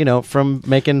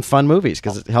making fun movies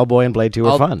because Hellboy and Blade 2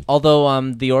 are fun.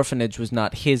 Although The Orphanage was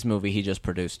not his movie, he just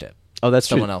produced it. Oh, that's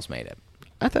Someone true. else made it.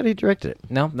 I thought he directed it.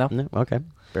 No. No, okay,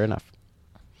 fair enough.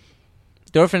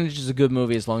 The Orphanage is a good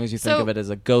movie as long as you think So- of it as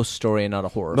a ghost story and not a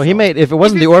horror. Well, he film. made if it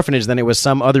wasn't The Orphanage, then it was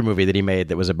some other movie that he made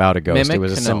that was about a ghost. Mimic? It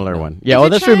was a No, similar no. one. Yeah, If you're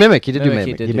that's true. trying- Mimic. He did do Mimic, he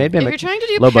Mimic. did He do made Mimic. Mimic. If you're trying to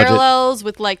do Low budget. parallels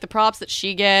with like the props that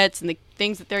she gets and the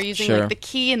things that they're using, Sure. like the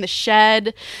key and the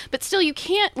shed, but still you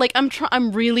can't. Like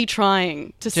I'm really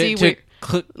trying to see to where.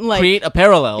 like- create a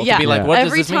parallel Yeah, to be like, Yeah. what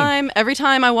every does this mean? every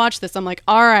time I watch this, I'm like,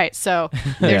 all right, so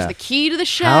there's Yeah. the key to the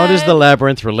shed. How does the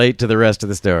labyrinth relate to the rest of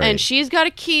the story? And she's got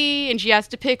a key, and she has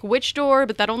to pick which door,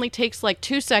 but that only takes like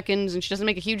 2 seconds, and she doesn't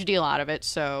make a huge deal out of it.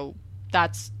 So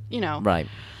that's Right.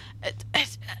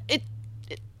 it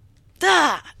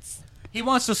that's He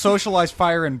wants to socialize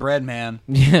fire and bread, man.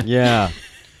 yeah,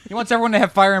 He wants everyone to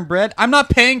have fire and bread. I'm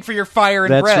not paying for your fire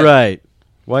and that's bread. right.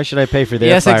 Why should I pay for their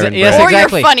Yes, fire and yes, bread? or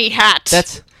exactly. your funny hat.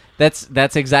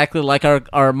 That's exactly like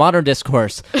our modern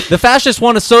discourse. The fascists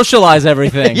want to socialize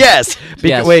everything. Yes.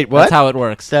 Yes, Wait, what? That's how it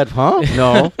works. That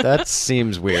No, that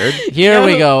seems weird. Here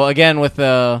we go again with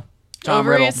the Tom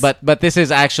Riddle, Ovaries? but this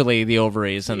is actually the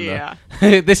ovaries and Yeah.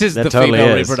 this is That the totally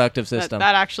female is. reproductive that, system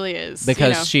that actually is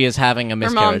because she is having a her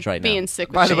mom miscarriage right being now. sick.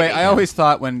 With By the way, shady. I always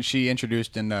thought when she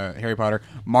introduced in Harry Potter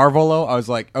Marvolo, I was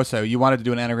like, oh, so you wanted to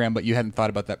do an anagram, but you hadn't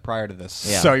thought about that prior to this.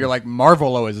 Yeah. So you're like,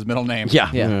 Marvolo is his middle name.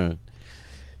 Yeah.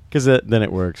 Because then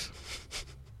it works.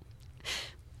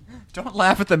 Don't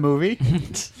laugh at the movie.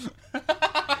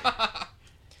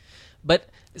 But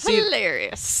see,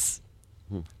 hilarious.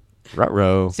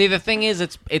 Ruh-roh. See, the thing is,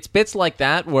 it's bits like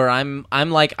that where I'm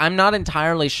not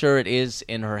entirely sure it is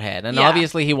in her head, and Yeah.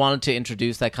 obviously he wanted to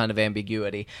introduce that kind of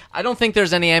ambiguity. I don't think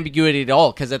there's any ambiguity at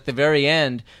all because at the very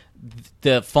end,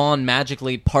 the fawn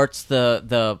magically parts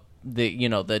the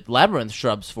labyrinth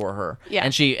shrubs for her, Yeah.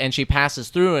 and she passes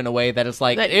through in a way that it's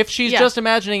like That- if she's yeah. just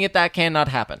imagining it, that cannot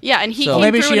happen. Yeah, and he So- came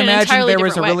Maybe through she in an imagined entirely there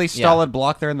was a different way. really stolid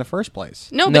block there in the first place.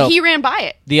 No, No. but he ran by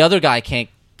it. The other guy can't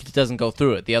doesn't go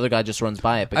through it. The other guy just runs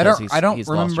by it I because don't he's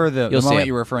remember lost. the You'll see moment it.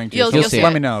 you were referring to. You'll so see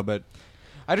let it. me know, but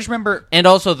I just remember. And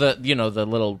also the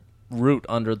little root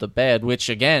under the bed, which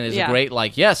again is a great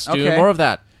yes, do Okay. more of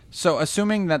that. So,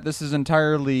 assuming that this is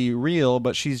entirely real,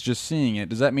 but she's just seeing it,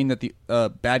 does that mean that the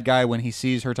bad guy, when he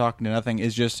sees her talking to nothing,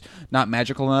 is just not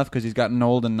magical enough because he's gotten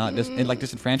old and not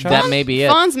disenfranchised? That may be it.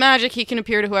 Fawn's magic. He can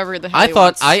appear to whoever the hell I he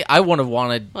thought wants. I would have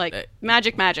wanted like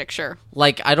magic, sure.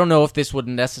 like I don't know if this would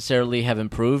necessarily have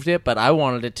improved it, but I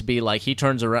wanted it to be like he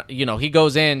turns around, he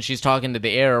goes in, she's talking to the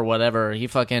air or whatever, he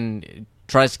fucking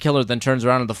tries to kill her, then turns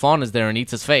around and the fawn is there and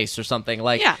eats his face or something.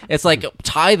 Like it's like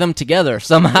tie them together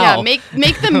somehow. Yeah,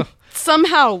 make them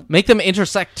somehow make them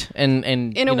intersect and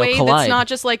in a way collide. that's not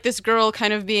just like this girl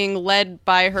kind of being led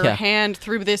by her hand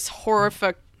through this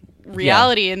horrific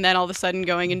reality and then all of a sudden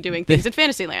going and doing things in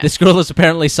Fantasyland. This girl is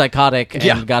apparently psychotic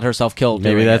and got herself killed.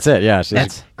 Maybe doing that's it. Yeah,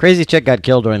 she's crazy chick got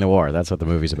killed during the war. That's what the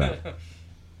movie's about.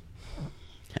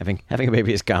 Having a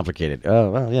baby is complicated. Oh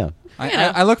well, yeah.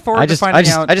 I look forward to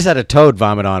finding out. I just had a toad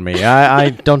vomit on me. I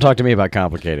don't talk to me about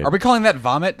complicated. Are we calling that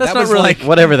vomit? That's that not was really- like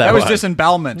Whatever that was. was.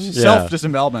 Disembowelment. Yeah.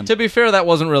 Self-disembowelment. To be fair, that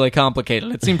wasn't really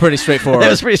complicated. It seemed pretty straightforward. It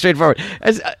was pretty straightforward.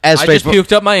 As I just straightforward,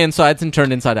 puked up my insides and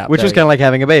turned inside out. which was kind of like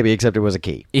having a baby, except it was a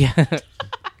key. yeah.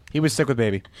 He was sick with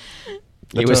baby.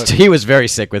 He was very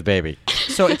sick with baby.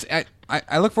 So it's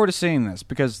I look forward to seeing this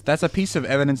because that's a piece of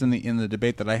evidence in the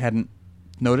debate that I hadn't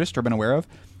noticed or been aware of.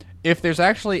 If there's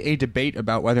actually a debate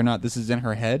about whether or not this is in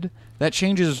her head, that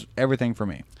changes everything for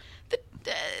me.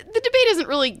 The debate isn't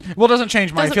really. Well, it doesn't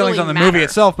change my Doesn't feelings really on the movie matter.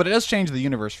 itself, but it does change the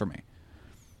universe for me.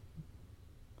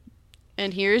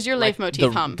 And here's your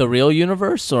leitmotif hum. The real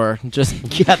universe, or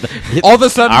just Yeah, All of a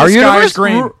sudden, Our the sky universe? is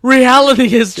green.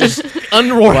 reality is just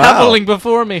unraveling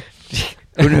before me.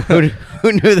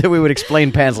 who knew that we would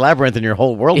explain Pan's Labyrinth and your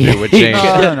whole worldview would change?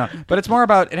 No. But it's more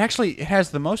about it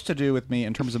has the most to do with me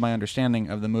in terms of my understanding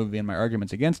of the movie and my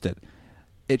arguments against it.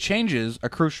 It changes a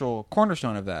crucial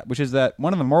cornerstone of that, which is that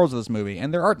one of the morals of this movie,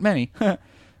 and there aren't many,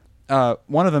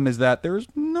 one of them is that there's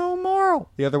no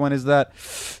moral. The other one is that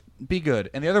be good.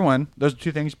 And the other one, those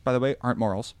two things, by the way, aren't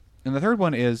morals. And the third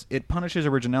one is it punishes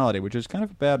originality, which is kind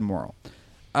of a bad moral.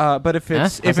 But if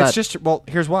it's just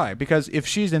here's why. Because if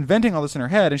she's inventing all this in her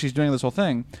head and she's doing this whole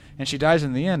thing and she dies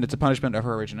in the end, it's a punishment of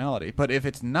her originality. But if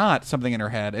it's not something in her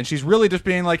head and she's really just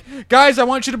being like, guys, I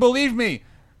want you to believe me.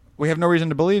 We have no reason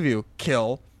to believe you.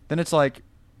 Kill. Then it's like,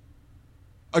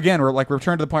 again, we're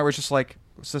returned to the point where it's just like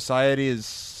society is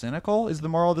cynical. Is the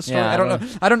moral of the story? Yeah, I don't know.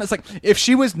 I don't know. It's like if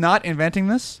she was not inventing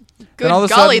this, Good then all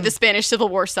of a golly, sudden, the Spanish Civil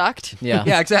War sucked. Yeah.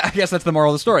 yeah, exactly. I guess that's the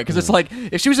moral of the story. Because it's like,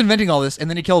 if she was inventing all this and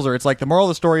then he kills her, it's like the moral of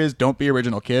the story is don't be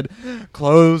original, kid.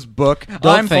 Close book.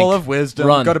 I'm think. full of wisdom.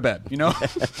 Run. Go to bed. You know?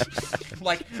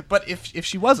 But if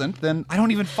she wasn't, then I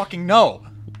don't even fucking know.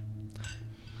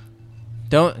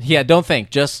 Don't think.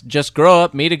 Just grow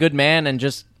up, meet a good man, and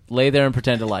just lay there and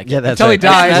pretend to like Yeah, it. that's Until he right.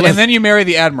 dies, and then you marry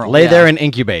the admiral. Lay there and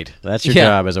incubate. That's your Yeah.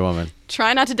 job as a woman.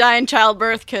 Try not to die in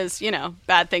childbirth because,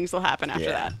 bad things will happen after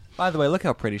that. By the way, look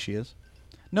how pretty she is.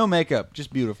 No makeup,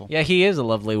 just beautiful. Yeah, he is a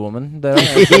lovely woman. though.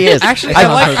 He is. Actually, I I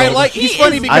like- like. He's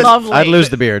funny is because lovely. I'd lose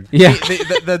the beard. yeah.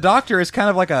 the doctor is kind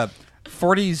of like a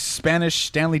 40s Spanish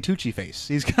Stanley Tucci face.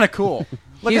 He's kind of cool.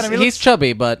 Look He's, at him. He he's looks-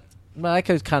 chubby, but I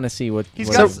could kind of see what. He's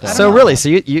what got- he's I done. don't So know. really, so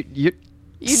you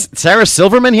Sarah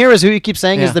Silverman here is who you keep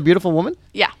saying Yeah. is the beautiful woman?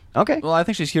 Yeah. Okay. Well, I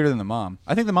think she's cuter than the mom.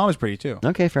 I think the mom is pretty too.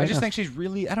 Okay, fair I just enough. think she's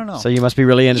really. I don't know. So you must be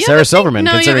really into You Sarah ever think- Silverman,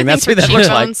 no, you considering ever that's who think that her looks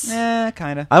like. cheekbones-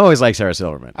 kind of. I've always liked Sarah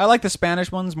Silverman. I like the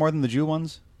Spanish ones more than the Jew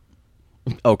ones.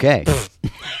 Okay.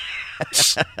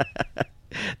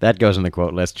 That goes in the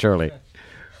quote list, surely.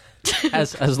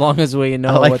 as long as we know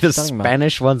I like what the he's talking about.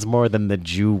 Spanish ones more than the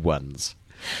Jew ones.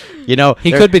 You know, He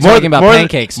they're- could be more- talking about more than-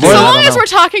 pancakes, more too. So than- I long don't as know. we're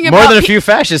talking about More than a pe- few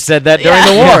fascists said that Yeah.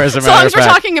 during the war, as a So matter long of as we're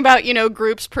fact. talking about,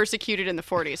 groups persecuted in the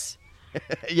 40s.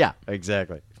 Yeah,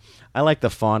 exactly. I like the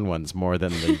fawn ones more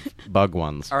than the bug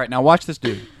ones. All right, now watch this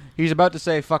dude. He's about to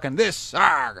say fucking this.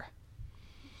 Arg.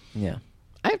 Yeah.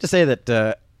 I have to say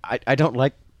that I don't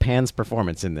like Pan's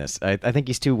performance in this. I think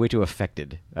he's way too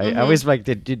affected. I always like,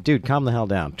 dude, calm the hell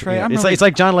down. Trey, You know, I'm it's really- like it's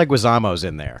like John Leguizamo's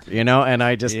in there, and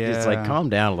I just it's like Yeah. calm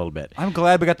down a little bit. I'm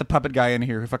glad we got the puppet guy in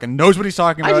here who fucking knows what he's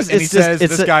talking about, and he it's just- says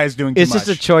it's this guy is doing too It's much.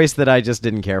 just a choice that I just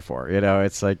didn't care for.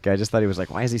 It's like I just thought he was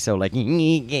like, why is he so like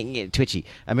twitchy?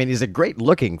 I mean, he's a great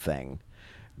looking thing,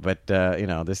 but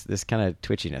this kind of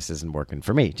twitchiness isn't working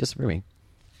for me. Just for me.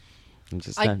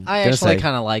 I actually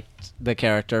kind of liked the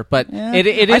character, but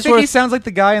it I is think he worth. sounds like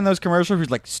the guy in those commercials who's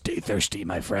like, "Stay thirsty,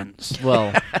 my friends."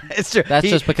 Well, it's true. that's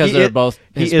just because they're both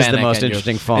He is Hispanic the most and you're-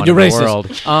 interesting fawn and you're in the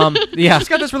racist. world. Yeah. He's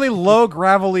got this really low,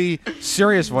 gravelly,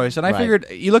 serious voice, and I Right. figured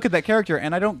you look at that character,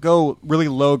 and I don't go really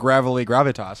low, gravelly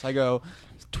gravitas. I go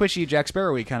twitchy, Jack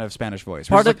Sparrowy kind of Spanish voice.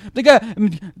 Part Part of- the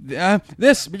guy,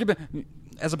 this,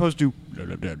 as opposed to.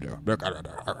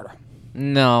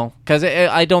 No, because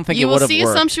I don't think You it will would have see a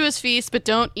worked. sumptuous feast, but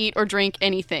don't eat or drink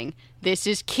anything. This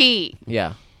is key.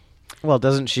 Yeah. Well,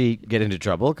 doesn't she get into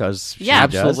trouble? Because Yeah,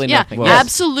 Absolutely yeah, nothing. Well-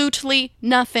 absolutely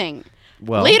nothing.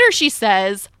 Well- Later, she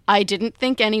says, "I didn't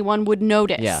think anyone would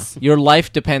notice." Yeah, your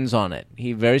life depends on it.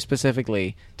 He very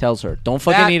specifically tells her, "Don't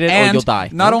fucking That, eat it, or and you'll die."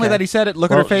 Not only Okay. that he said it,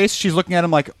 look at her face. She's looking at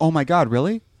him like, "Oh my god,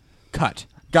 really?" Cut.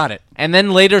 Got it. And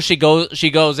then later she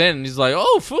goes in, and he's like,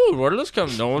 "Oh, food. Where did this come?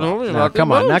 No, Now,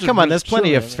 come on. There's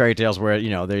plenty of fairy tales where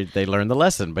they learn the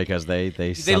lesson because they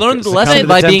learn the succumb lesson to the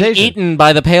by being temptation. eaten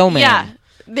by the pale man. Yeah,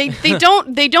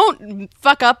 they don't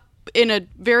fuck up in a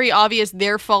very obvious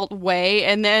their fault way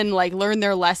and then like learn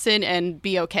their lesson and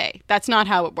be okay. That's not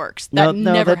how it works. That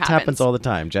No, never that happens all the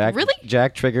time. Jack Really?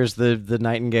 Jack triggers the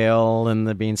nightingale and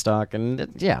the beanstalk, and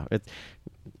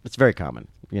it's very common.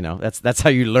 You know, that's how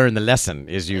you learn the lesson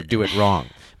is you do it wrong.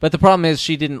 But the problem is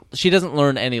she doesn't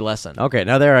learn any lesson. Okay,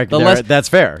 now that's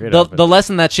fair. The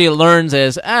lesson that she learns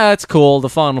is, it's cool. The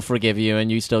fawn will forgive you,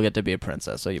 and you still get to be a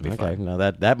princess, so you'll be okay, fine. no,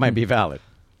 that might be valid.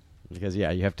 Because you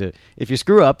have to. If you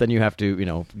screw up, then you have to,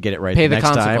 get it right Pay the the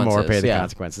next time, or pay consequences, the yeah.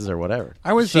 consequences, or whatever.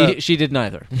 I was. She did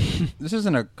neither. This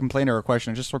isn't a complaint or a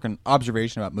question. It's just sort of an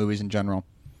observation about movies in general.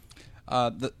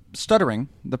 The stuttering,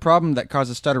 the problem that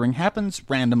causes stuttering, happens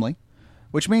randomly,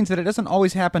 which means that it doesn't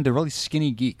always happen to really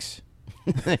skinny geeks.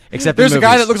 Except There's in a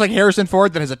guy movies. that looks like Harrison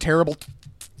Ford that has a terrible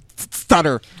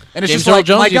stutter, and it's James just Earl like,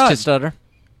 Jones my used God, to stutter.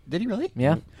 did he really?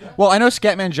 Yeah. Well, I know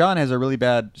Scatman John has a really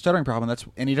bad stuttering problem.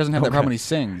 And he doesn't have that problem when he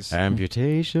sings.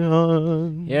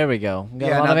 Amputation. Here we go. We got a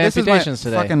now lot of this is my amputations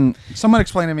today. fucking. Someone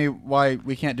explain to me why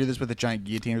we can't do this with a giant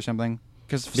guillotine or something.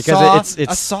 Because a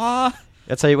it's saw.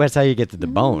 That's how you get to the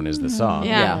bone is the saw.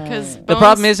 Yeah, because The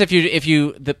problem is if you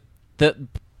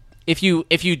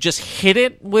just hit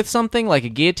it with something like a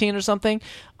guillotine or something,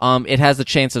 it has the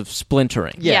chance of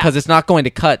splintering. Yeah. because it's not going to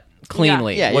cut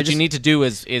cleanly. Yeah, what you you need to do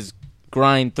is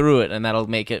grind through it, and that'll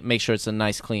make sure it's a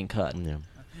nice clean cut. Yeah.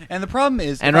 And the problem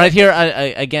is, And right here, I,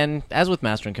 again, as with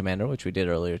Master and Commander, which we did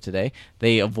earlier today,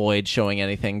 they avoid showing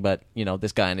anything. But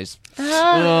this guy and his.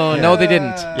 Oh no, they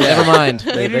didn't. Never mind.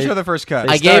 they do show the first cut.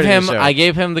 They I started gave the show. I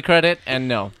gave him the credit, and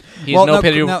no, he's Well, no, no,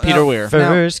 Peter, no, Peter no. Weir.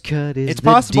 First cut is It's the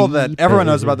possible that deep everyone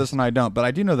knows end. about this and I don't, but I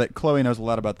do know that Chloe knows a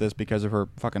lot about this because of her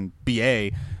fucking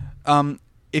BA.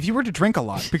 If you were to drink a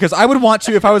lot, because I would want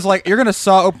to, if I was like, you're gonna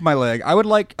saw open my leg, I would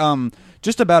like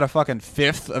just about a fucking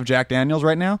fifth of Jack Daniels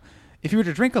right now. If you were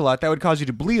to drink a lot, that would cause you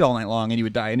to bleed all night long and you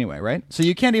would die anyway, right? So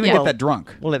you can't even Yeah. get that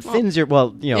drunk. Well, it thins your.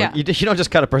 Well, Yeah. you don't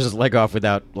just cut a person's leg off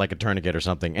without like a tourniquet or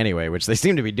something anyway, which they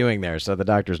seem to be doing there. So the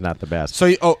doctor's not the best. So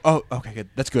okay, good.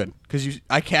 That's good because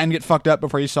I can get fucked up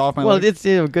before you saw off my Well, leg. it's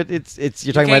good. It's you're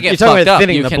talking You about can't get you're talking fucked about up.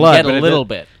 thinning You the can blood get but a it- little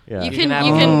bit. Yeah. You can have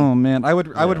can Oh man, I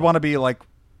would want to be like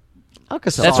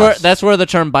Alka-Seltzer. That's where the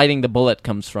term "biting the bullet"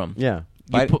 comes from. Yeah.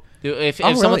 If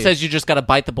Oh, someone really? says you just got to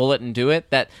bite the bullet and do it,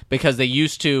 that because they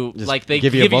used to Just like they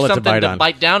give give you a bullet to something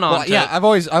bite on. down on. well, yeah. I've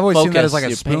always seen that as focus like a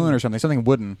your spoon pain. or something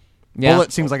wooden. Yeah.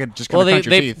 Bullet seems like it just Well, kind of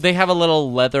crunch your teeth. they have a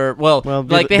little leather. Well, Well,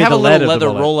 like be they have the a lead little of the leather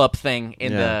bullet. roll up thing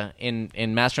in Yeah.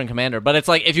 in Master and Commander. But it's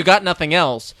like if you got nothing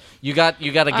else, you got a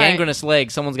right. gangrenous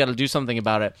leg. Someone's got to do something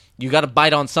about it. You got to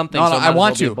bite on something. No, so it might I as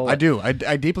want well be a to. bullet. I do.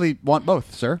 I deeply want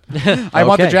both, sir. I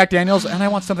want the Okay. Jack Daniels, and I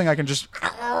want something I can just.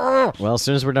 Well, as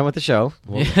soon as we're done with the show,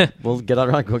 we'll get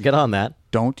on that.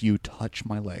 Don't you touch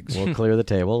my legs. We'll clear the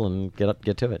table and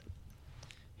get to it.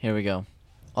 Here we go.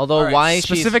 Although All right, why she's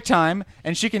specific time,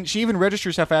 and she even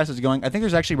registers how fast it's going. I think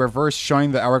there's actually reverse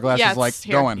showing the hourglass Yeah, is like it's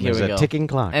here. going. Here There's we a go. ticking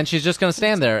clock. and she's just gonna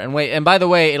stand there and wait. And by the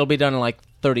way, it'll be done in like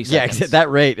 30 yeah, seconds. at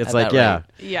that rate, it's At like that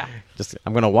rate. Yeah. just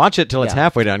I'm gonna watch it till it's Yeah.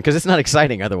 halfway done because it's not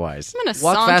exciting otherwise. I'm gonna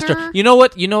Walk saunter. faster. You know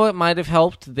what might have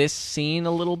helped this scene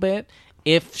a little bit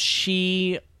if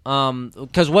she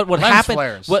because what would Lens happen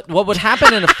flares. what would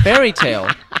happen in a fairy tale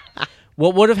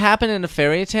what would have happened in a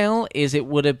fairy tale is it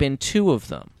would have been two of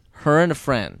them, her and a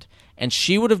friend, and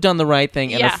she would have done the right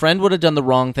thing and Yeah. her friend would have done the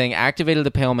wrong thing, activated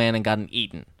the pale man and gotten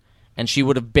eaten, and she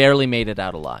would have barely made it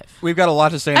out alive. We've got a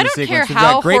lot to say in I this don't sequence. care We've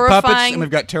how got great puppets horrifying- and we've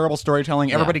got terrible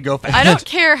storytelling. Everybody go fast. I don't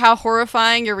care how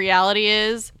horrifying your reality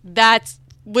is. That's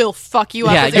will fuck you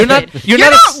up. Yeah, as a you're not- kid. you're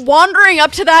not not wandering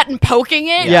up to that and poking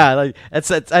it. Yeah, like I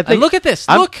think. And look at this.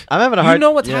 I'm Look. having a You hard.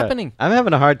 know what's happening. I'm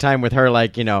having a hard time with her,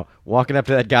 like walking up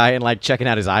to that guy and like checking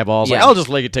out his eyeballs. Like, Yeah. I'll just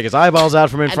take his eyeballs out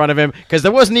from in front of him because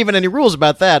there wasn't even any rules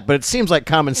about that. But it seems like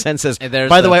common sense says. And there's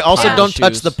By the the way, also clown don't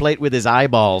touch shoes. the plate with his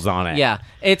eyeballs on it. Yeah,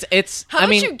 it's. How I about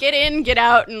mean, you get in, get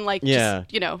out, and Yeah.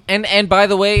 just And by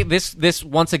the way, this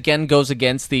once again goes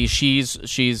against the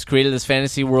she's created this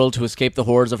fantasy world to escape the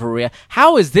horrors of her reality.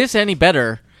 How is this any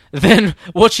better than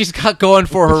what she's got going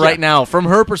for her right now, from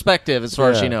her perspective, as far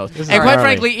as Yeah. she knows? This is And quite gnarly.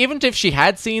 frankly, even if she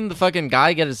had seen the fucking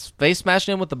guy get his face smashed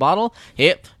in with the bottle,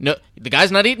 no, the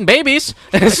guy's not eating babies.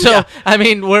 So I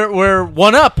mean, we're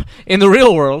one up in the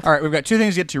real world. All right, we've got two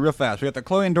things to get to real fast. We got the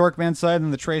Chloe and Dorkman side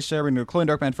and the Trey side. We're going to do Chloe and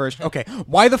Dorkman first. Okay,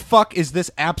 why the fuck is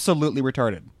this absolutely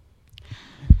retarded?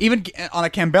 Even on a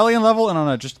Campbellian level and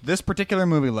on just this particular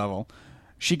movie level,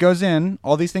 she goes in,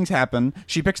 all these things happen,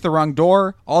 she picks the wrong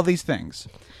door, all these things.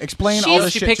 Explain all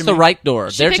this She shit picks to the me. right door.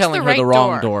 She They're picks telling the her right the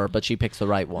wrong door. door, but she picks the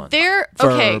right one. for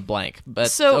for blank. But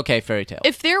So, okay, fairy tale.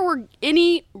 If there were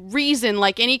any reason,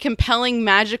 like any compelling,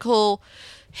 magical,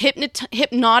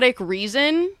 hypnotic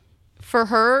reason for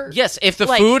her, Yes, if the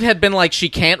like- food had been like she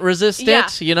can't resist yeah.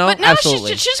 it, you know, But no,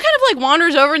 absolutely. she just kind of like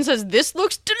wanders over and says, "This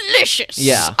looks delicious.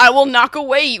 Yeah. I will knock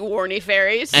away, you horny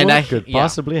fairies." And What I- could yeah.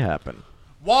 possibly happen?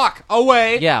 Walk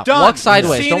away. Yeah, Done. walk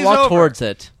sideways. Scene Don't is walk over. towards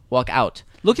it. Walk out.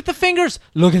 Look at the fingers.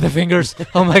 Look at the fingers.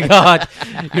 Oh my god.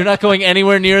 You're not going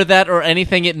anywhere near that or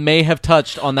anything it may have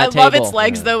touched on I that table. love its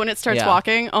legs though when it starts Yeah.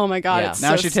 walking. Oh my god! Yeah. It's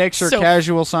Now so- she takes her so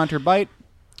casual saunter bite.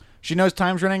 She knows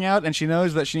time's running out, and she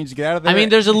knows that she needs to get out of there. I mean,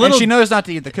 there's a and little- she knows not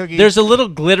to eat the cookie. There's a little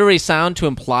glittery sound to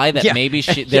imply that Yeah. maybe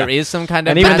there is some kind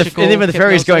of And even magical the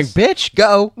fairy's going, hypnosis. "Bitch,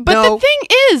 go!" But no. the thing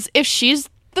is, if she's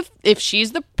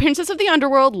the princess of the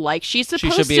underworld, like she's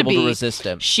supposed should be able to be, resist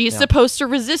him. She's Yeah. supposed to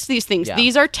resist these things. Yeah.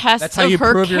 These are tests That's how of you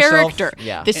her prove yourself. character.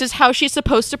 Yeah. This is how she's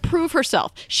supposed to prove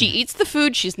herself. She eats the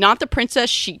food. She's not the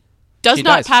princess. She does She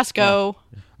not dies. pass go.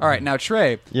 All right, now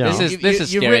Trey. Yeah. This is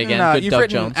you've scary written, again. Good you've Doug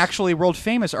written Jones. actually world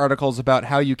famous articles about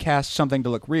how you cast something to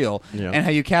look real Yeah. and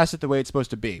how you cast it the way it's supposed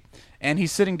to be. And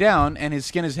he's sitting down, and his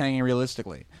skin is hanging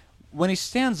realistically. When he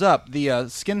stands up, the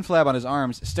skin flab on his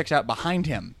arms sticks out behind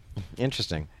him,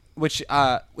 Interesting. which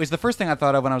was the first thing I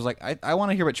thought of when I was like, I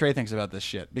want to hear what Trey thinks about this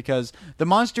shit. Because the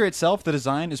monster itself, the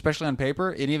design, especially on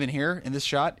paper, and even here in this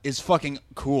shot, is fucking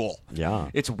cool. Yeah.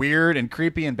 It's weird and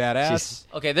creepy and badass. She's-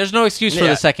 Okay, there's no excuse for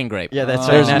Yeah. the second grape. Yeah, that's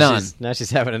There's right. none. Now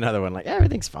she's having another one. Like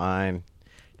everything's fine.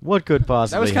 What could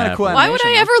possibly kinda happen? cool. Why would I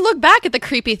Animation, ever look back at the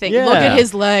creepy thing? Yeah. Look at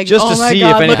his legs. Just oh to my see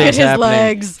god, if look at anything's his happening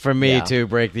legs. for me Yeah. to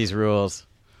break these rules.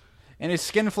 And his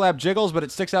skin flap jiggles, but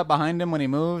it sticks out behind him when he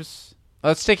moves. Oh,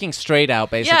 it's sticking straight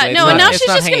out, basically. Yeah, It's no, not- and now it's she's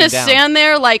not just gonna hanging down. stand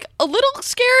there like a little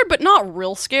scared, but not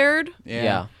real scared.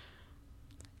 Yeah.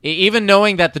 Even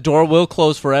knowing that the door will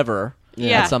close forever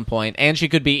Yeah. at some point, and she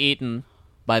could be eaten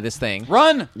by this thing.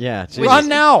 Run! Yeah. Jesus. Run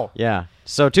now! Yeah.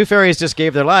 So two fairies just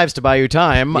gave their lives to buy you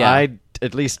time. Yeah. I'd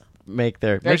at least make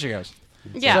their. There she goes.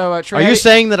 Yeah. So, Are Trey, you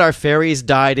saying that our fairies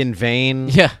died in vain?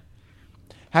 Yeah.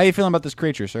 how are you feeling about this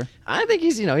creature, sir? I think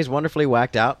he's wonderfully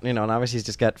whacked out, and obviously he's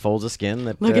just got folds of skin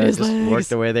that Look at his just legs. work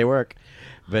the way they work.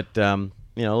 But a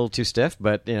little too stiff.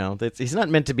 But he's not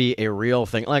meant to be a real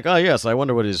thing. Like, oh yes, I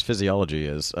wonder what his physiology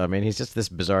is. I mean, he's just this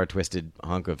bizarre, twisted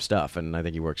hunk of stuff, and I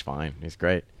think he works fine. He's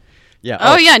great. Yeah.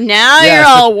 Oh yeah, now Yeah, you're so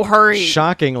all worried.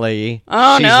 Shockingly,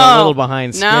 Oh she's no, a little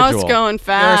behind schedule. Now it's going There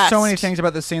fast. are so many things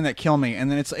about this scene that kill me, and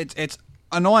then it's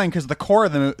annoying because the core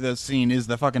of the scene is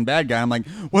the fucking bad guy. I'm like,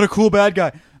 what a cool bad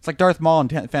guy. It's like Darth Maul in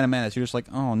Phantom Menace. You're just like,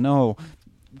 oh no.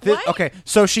 What? Okay,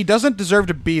 so she doesn't deserve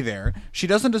to be there. She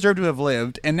doesn't deserve to have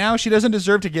lived, and now she doesn't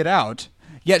deserve to get out.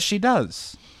 Yet she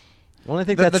does. Well, I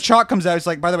think The that's chalk comes out. It's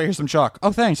like, by the way, here's some chalk.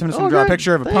 Oh, thanks. I'm just Oh, going to draw a good.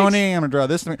 picture of a Thanks. pony. I'm going to draw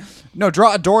this. No,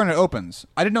 draw a door and it opens.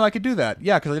 I didn't know I could do that.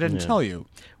 Yeah, because I didn't tell you.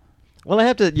 Well, I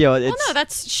have to. It's, Well, no,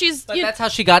 that's she's. But you- that's how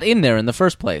she got in there in the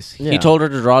first place. Yeah. He told her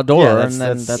to draw a door, Yeah, that's- and then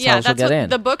that's- that's yeah, how she'll that's get what in.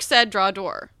 the book said. Draw a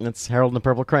door. It's Harold and the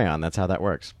Purple Crayon. That's how that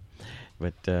works.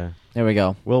 But There we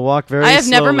go. we'll walk very. I have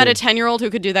never met a slowly. 10-year-old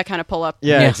who could do that kind of pull up.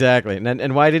 Yeah, Yeah. exactly.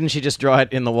 And why didn't she just draw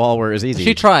it in the wall where it was easy?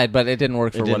 She tried, but it didn't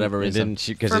work It for didn't- whatever it reason.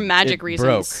 didn't, 'cause For magic it reasons.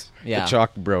 Broke. Yeah. The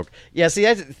chalk broke. Yeah.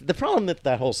 See, the problem with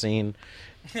that whole scene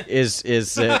is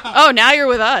Oh, now you're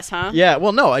with us, huh? yeah.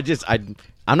 Well, no,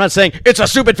 I'm not saying it's a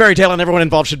stupid fairy tale and everyone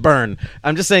involved should burn.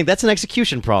 I'm just saying that's an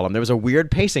execution problem. There was a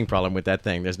weird pacing problem with that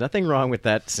thing. There's nothing wrong with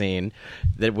that scene.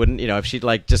 That wouldn't, if she'd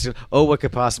like just, oh, what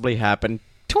could possibly happen?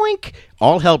 Twink!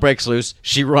 All hell breaks loose.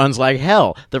 She runs like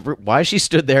hell. Why she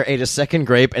stood there, ate a second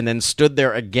grape, and then stood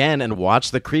there again and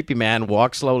watched the creepy man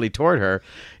walk slowly toward her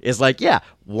is like, yeah,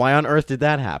 why on earth did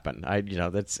that happen?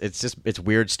 It's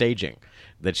weird staging.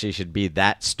 that she should be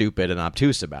that stupid and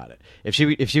obtuse about it. If she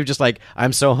was just like,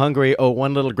 I'm so hungry, oh,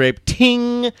 one little grape,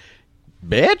 ting,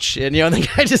 bitch, and and the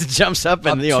guy just jumps up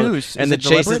and Obtuse. and Is the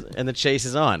it deliberate? chase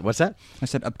is on. What's that? I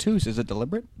said obtuse. Is it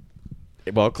deliberate?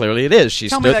 Well, clearly it is. She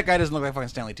Tell stood, me that guy doesn't look like fucking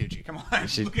Stanley Tucci. Come on,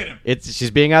 look at him. She's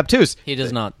being obtuse. He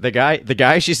does not. The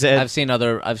guy. She said. I've seen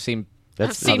I've seen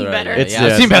other better. ideas. It's- Yeah,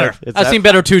 yeah, I've seen better. it's- I've seen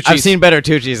better Tucci's. I've seen better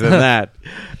Tucci's than that.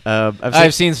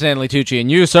 I've seen Stanley Tucci, and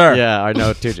you, sir. Yeah, I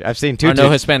know Tucci. I've seen two. Or no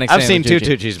Hispanic I've seen Stanley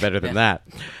two Tucci. Tucci's better than that.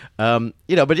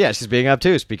 But yeah, she's being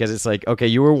obtuse because it's like, okay,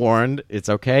 you were warned. It's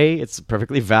okay. It's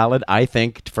perfectly valid, I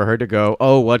think, for her to go,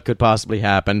 oh, what could possibly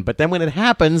happen? But then when it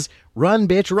happens, run,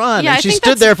 bitch, run. Yeah, And I she think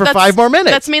stood there for that's- 5 more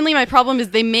minutes. That's mainly my problem. Is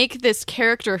they make this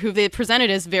character who they presented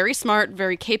as very smart,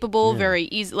 very capable, very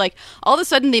easy. Like all of a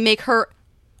sudden they make her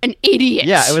an idiot.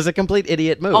 Yeah, it was a complete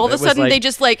idiot move. All of It a was sudden like- they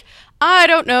just like, I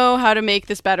don't know how to make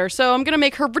this better, so I'm gonna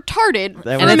make her retarded for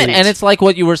That a was- minute. And it's like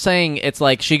what you were saying. It's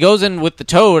like she goes in with the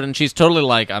toad, and she's totally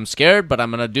like, "I'm scared, but I'm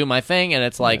gonna do my thing." And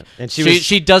it's like, And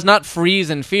she does not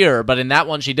freeze in fear, but in that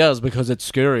one she does because it's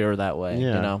scarier that way.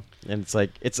 Yeah. You know. And it's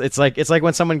like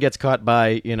when someone gets caught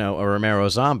by, a Romero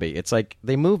zombie. It's like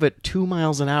they move at 2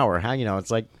 miles an hour. How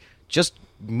it's like just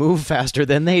move faster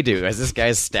than they do as this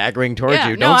guy's staggering towards Yeah,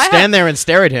 you. no, Don't I stand have- there and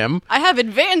stare at him. I have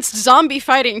advanced zombie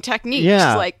fighting techniques.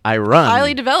 Yeah, like I run.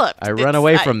 highly developed. I run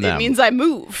away from them. It means I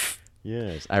move.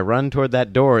 Yes, I run toward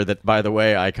that door that, by the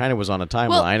way, I kind of was on a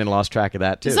timeline and lost track of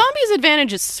that too. Zombies'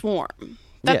 advantage is swarm.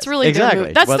 That's Yes, really exactly. their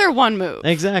move. That's Well, their one move.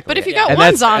 exactly. But if you Yeah. got And one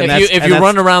that's- zombie, and If that's- you and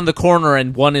run around the corner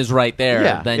and one is right there,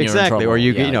 Yeah, then you're exactly. in trouble. Or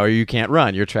you, Yeah. or you can't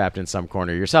run. You're trapped in some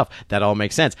corner yourself. That all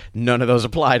makes sense. None of those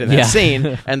apply to that Yeah.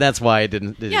 scene, and that's why it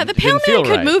didn't. yeah, the it didn't Pale feel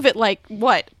Man could right. move at like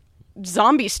what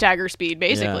zombie stagger speed,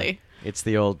 basically. Yeah. It's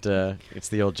the old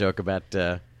joke about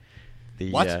the.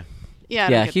 What? Yeah, I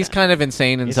don't Yeah, get he's that. kind of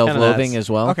insane and He's kinda self-loathing nuts. as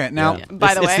well. Okay, now Yeah.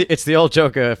 By the way, it's the old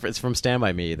joke. It's from Stand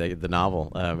By Me, the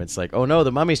novel. It's like, oh no,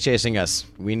 the mummy's chasing us.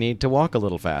 We need to walk a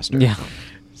little faster. Yeah.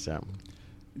 So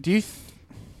do you?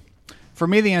 For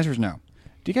me, the answer is no.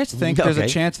 Do you guys think there's a Okay.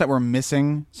 chance that we're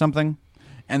missing something,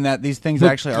 and that these things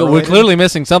actually are? We're related? clearly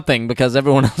missing something because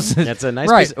everyone else is. that's a nice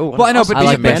Right. piece. Oh, well, I know, but I do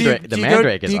like you, but do you- Mandrake. The do you go-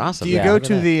 Mandrake is do you- awesome. Do you Yeah, go look at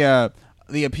to that.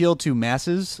 the appeal to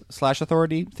masses /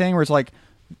 authority thing, where it's like,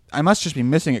 I must just be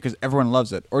missing it because everyone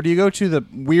loves it, or do you go to the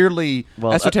weirdly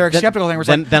Well, esoteric, then- skeptical thing, where it's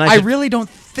then- like, then I I should- really don't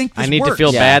think this I need works. to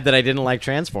feel Yeah. bad that I didn't like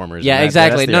Transformers. Yeah, and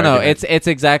exactly. that's the No, argument. it's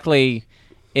exactly.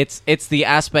 It's the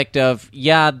aspect of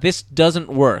this doesn't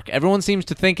work. Everyone seems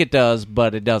to think it does,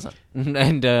 but it doesn't.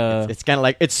 And It's kind of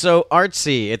like it's so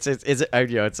artsy. It's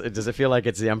does it feel like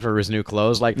it's the Emperor's New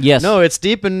Clothes? Like Yes. no, it's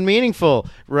deep and meaningful,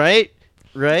 right?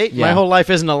 Right. My Yeah. whole life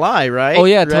isn't a lie, right? oh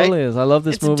yeah, it Right? totally is. I love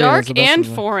this it's movie. dark It's the best and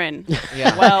movie. foreign.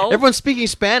 Yeah. Well, Everyone's speaking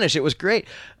Spanish. It was great.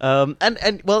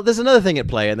 And well, there's another thing at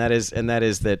play, and that is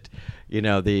that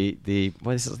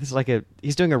this is like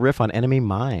he's doing a riff on Enemy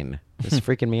Mine. It's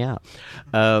freaking me out.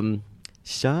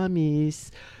 Shamis,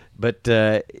 but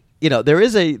there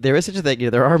is such a thing.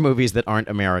 There are movies that aren't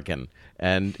American.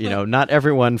 And not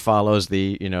everyone follows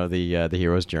the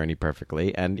hero's journey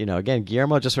perfectly. And again,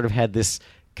 Guillermo just sort of had this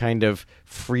kind of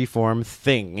freeform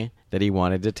thing that he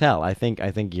wanted to tell. I think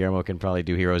Guillermo can probably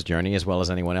do hero's journey as well as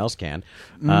anyone else can.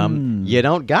 You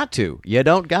don't got to,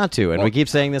 and we keep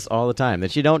saying this all the time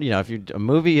that you don't. A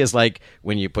movie is like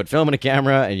when you put film in a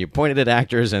camera and you point it at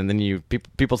actors, and then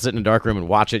people sit in a dark room and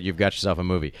watch it. You've got yourself a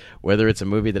movie. Whether it's a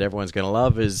movie that everyone's going to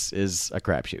love is a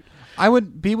crapshoot. I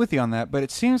would be with you on that, but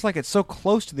it seems like it's so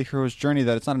close to the hero's journey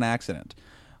that it's not an accident.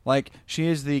 Like, she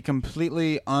is the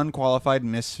completely unqualified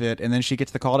misfit, and then she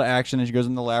gets the call to action, and she goes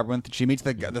in the labyrinth, and she meets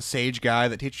the sage guy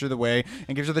that teaches her the way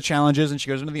and gives her the challenges, and she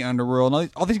goes into the underworld, and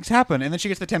all these things happen, and then she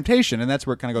gets the temptation, and that's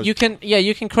where it kind of goes. You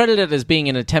can credit it as being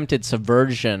an attempted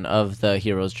subversion of the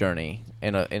hero's journey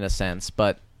in a sense,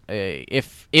 but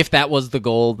if that was the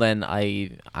goal, then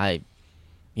I Well,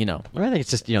 I think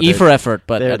it's just E for effort,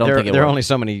 but I don't think it there are worked. only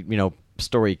so many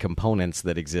story components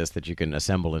that exist that you can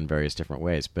assemble in various different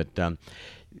ways. But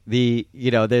the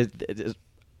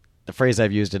phrase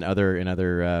I've used in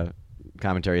other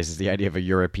commentaries is the idea of a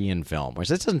European film, which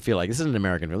this doesn't feel like this is an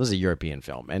American film. This is a European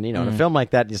film, and in a film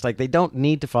like that, it's like they don't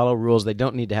need to follow rules. They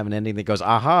don't need to have an ending that goes,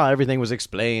 aha, everything was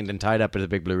explained and tied up in a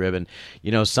big blue ribbon.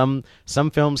 Some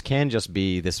films can just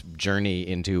be this journey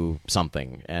into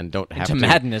something and don't have Into to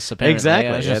madness, apparently. Exactly,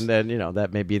 Yeah, it's just- and then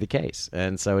that may be the case,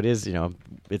 and so it is.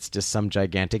 It's just some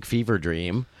gigantic fever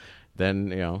dream. Then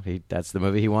that's the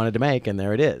movie he wanted to make, and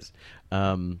there it is.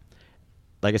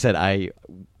 Like I said,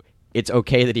 it's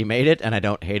okay that he made it, and I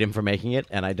don't hate him for making it,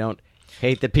 and I don't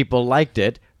hate that people liked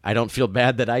it, I don't feel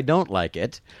bad that I don't like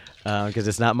it because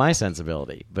it's not my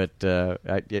sensibility. But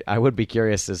I would be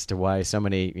curious as to why so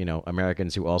many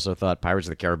Americans who also thought Pirates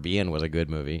of the Caribbean was a good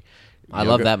movie. I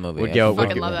love that movie. Would I go,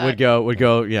 fucking love that. would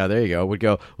go. Yeah, there you go. Would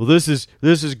go. Well, this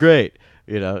is great.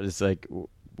 It's like,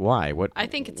 why? What? I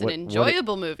think it's what- an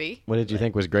enjoyable movie. What did you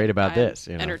think was great about I'm this?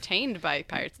 entertained by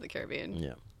Pirates of the Caribbean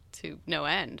Yeah. to no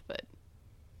end, but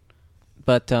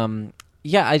But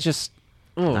yeah, I just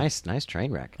Nice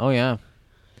train wreck. Oh yeah.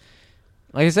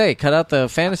 Like I say, cut out the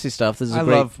fantasy stuff. This is a I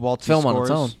great love Walt's film scores.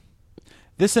 on its own.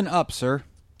 This and Up, sir.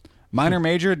 Minor,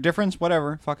 major, difference,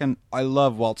 whatever. Fucking, I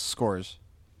love Walt's scores.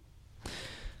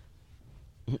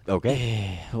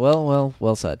 Okay. Well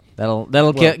said. That'll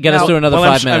get us through another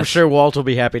 5 minutes. I'm sure Walt will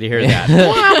be happy to hear that.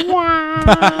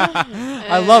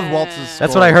 I love Walt's scores.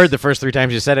 That's what I heard the first 3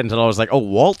 times you said it until I was like, oh,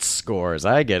 Walt scores.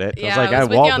 I get it. Yeah, I was like, I was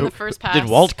with Walt, you on the first pass. Did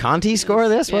Walt Conti score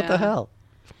this? What the Yeah. hell?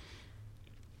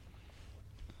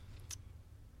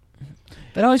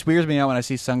 That always weirds me out when I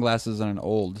see sunglasses in an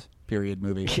old period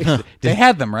movie. They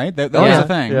had them, right? That was Yeah, a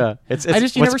thing. yeah. I just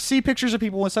you what's- never see pictures of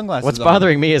people with sunglasses. What's on.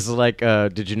 bothering me is like,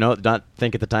 did you not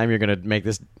think at the time you're going to make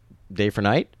this day for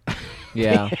night?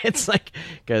 Yeah. It's like,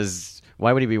 because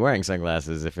why would he be wearing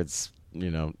sunglasses if it's,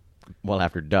 well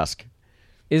after dusk?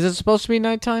 Is it supposed to be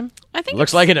nighttime? I think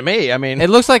Looks it's- like it to me. I mean, It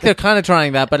looks like they're kind of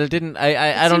trying that, but it didn't.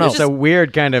 I don't know. it's a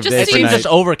weird kind of just day It for seems night. just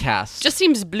overcast. just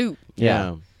seems blue.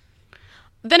 yeah.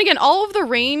 Then again, all of the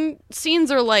rain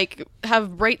scenes are like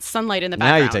have bright sunlight in the Now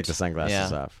background. you take the sunglasses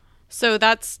Yeah. off. So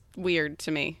that's weird to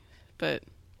me. But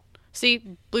see,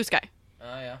 blue sky.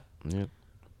 Oh yeah. Yeah.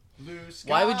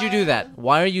 Why would you do that?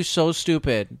 Why are you so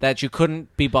stupid that you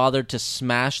couldn't be bothered to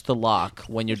smash the lock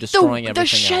when you're destroying everything The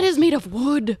shed else? is made of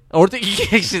wood. Or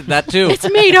that too.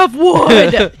 It's made of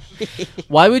wood.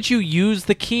 Why would you use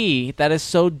the key that is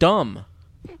so dumb?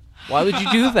 Why would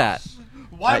you do that?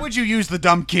 Why would you use the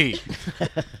dumb key?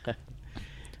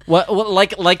 What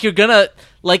like you're gonna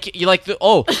like you like the,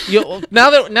 now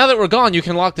that we're gone, you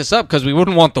can lock this up because we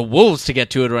wouldn't want the wolves to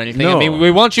get to it or anything. I No. mean, we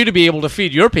want you to be able to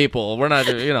feed your people. We're not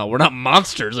we're not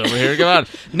monsters over here. Come on,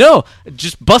 no,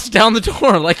 just bust down the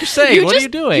door like you're saying. What are you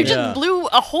doing? You just blew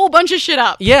a whole bunch of shit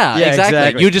up. Yeah, Yeah, exactly.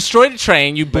 exactly. You destroyed a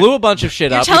train. You blew a bunch of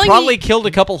shit up. You telling me- probably killed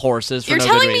a couple horses. For You're no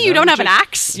telling good me reason. you don't have an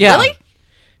axe? Yeah. Really?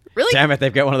 Really? Damn it!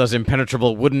 They've got one of those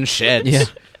impenetrable wooden sheds. Yeah.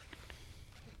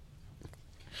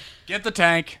 Get the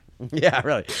tank. Yeah,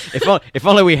 really. If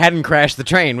only we hadn't crashed the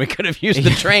train, we could have used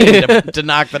the train to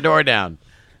knock the door down.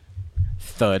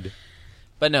 Thud.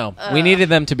 But no, we needed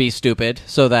them to be stupid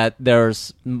so that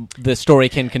the story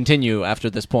can continue after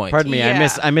this point. Pardon me, Yeah.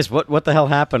 I miss what the hell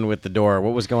happened with the door?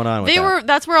 What was going on with that?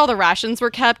 That's where all the rations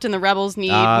were kept and the rebels need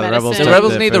Ah, the medicine. rebels The took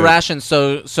rebels the need the food. rations,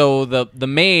 so the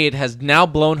maid has now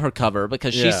blown her cover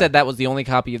because she Yeah. said that was the only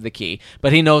copy of the key,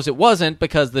 but he knows it wasn't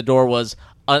because the door was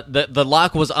the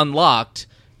lock was unlocked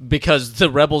because the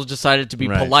rebels decided to be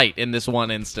Right. polite in this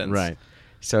one instance. Right.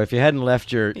 So if you hadn't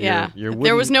left your wooden,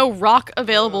 There was no rock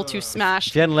available to smash.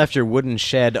 if you hadn't left your wooden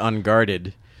shed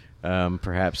unguarded,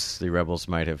 perhaps the rebels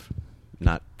might have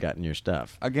not gotten your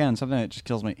stuff. Again, something that just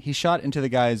kills me. He shot into the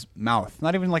guy's mouth,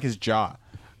 not even like his jaw.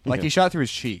 Like he shot through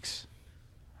his cheeks.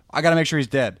 I gotta make sure he's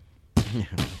dead.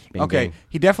 Bing, Okay, bing.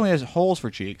 he definitely has holes for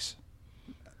cheeks.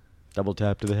 Double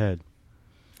tap to the head.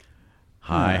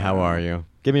 Hi, how are you?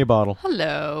 Give me a bottle.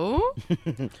 Hello.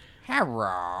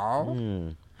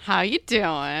 Hello. How you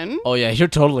doing? Oh yeah, you're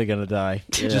totally gonna die.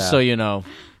 Yeah. Just so you know.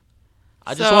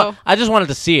 I So- just wanted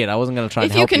to see it. I wasn't gonna try.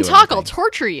 If and you help can or talk, I'll anything.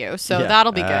 torture you. So Yeah.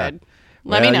 that'll be good.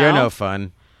 Let me Well, know. You're no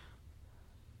fun.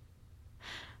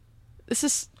 This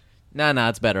is Nah,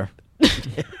 it's better.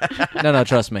 No,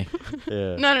 trust me.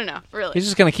 Yeah. no, really. He's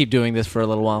just gonna keep doing this for a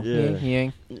little while. Yeah.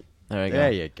 There you go.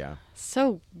 There you go.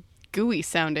 So gooey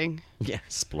sounding. Yeah,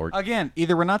 splort. Again,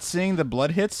 either we're not seeing the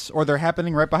blood hits or they're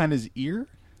happening right behind his ear.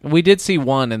 We did see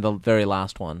one in the very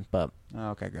last one, but Oh,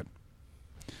 okay, good.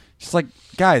 Just like,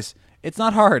 guys, it's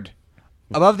not hard.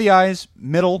 Above the eyes,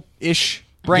 middle-ish,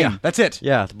 brain. Yeah. That's it.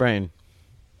 Yeah, the brain.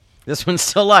 This one's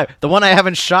still alive. The one I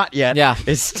haven't shot yet Yeah.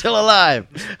 is still alive.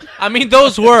 I mean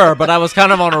those were, but I was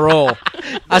kind of on a roll.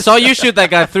 I saw you shoot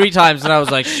that guy 3 times, and I was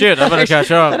like, "Shit, I better catch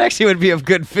That up." actually would be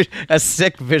a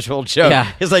sick visual joke.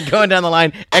 Yeah. It's like going down the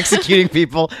line, executing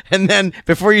people, and then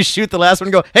before you shoot the last one,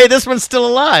 go, hey, this one's still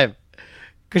alive.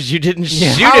 Because you didn't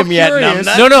shoot How him yet, curious.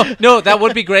 numbnut. No, that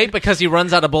would be great because he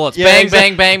runs out of bullets. Yeah, Bang, exactly.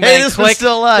 bang, bang, Hey, bang. this one's click.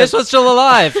 still alive. This one's still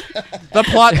alive. The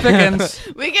plot thickens.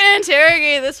 We can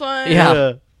interrogate this one.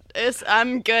 Yeah.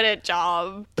 I'm good at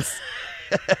jobs.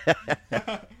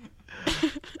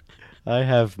 I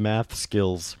have math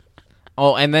skills.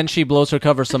 Oh, and then she blows her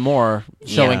cover some more,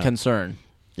 showing Yeah. concern.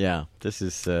 Yeah, this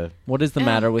is. What is the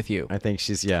matter with you? I think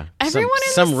she's Everyone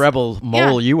in some this- rebel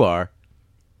mole Yeah. you are.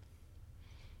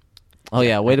 Oh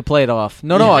yeah, way to play it off.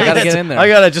 No, I gotta get in there.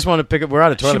 I just want to pick up. We're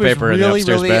out of toilet she was paper really, in the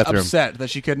upstairs really bathroom. upset that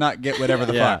she could not get whatever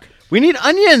the Yeah. fuck. We need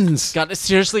onions. God,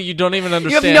 seriously, you don't even You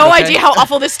understand. have no okay? idea how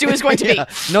awful this stew is going to be.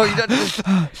 No, you don't.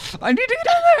 I need to get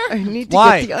in there. I need to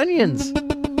Why? get the onions.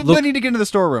 I need to get into the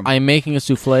storeroom. I'm making a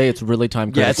souffle. It's really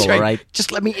time Yeah, critical, that's right. right?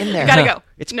 Just let me in there. Gotta go.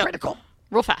 It's No. critical.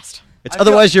 Real fast. It's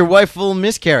otherwise your wife will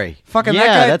miscarry. Fucking yeah, that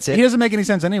guy. that's it. He doesn't make any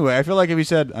sense anyway. I feel like if he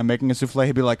said, "I'm making a souffle,"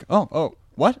 he'd be like, "Oh,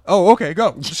 what? Oh, okay,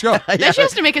 go, just go." Then she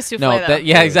has to make a souffle, No, though.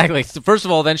 yeah, exactly. So first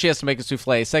of all, then she has to make a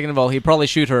souffle. Second of all, he'd probably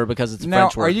shoot her because it's a Now,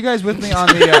 French word. are you guys with me on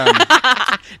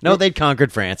the No, they'd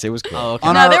conquered France. It was cool. Oh, okay.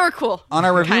 on No, our, they were cool. on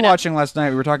our review Kinda. watching last night?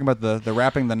 We were talking about the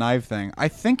wrapping the knife thing. I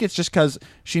think it's just because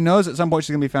she knows at some point she's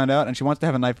gonna be found out, and she wants to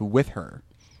have a knife with her.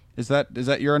 Is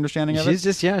that your understanding of it? She's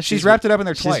just She's wrapped it up in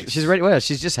there she's, twice. She's ready. Well,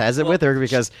 she just has it with her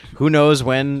because who knows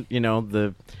when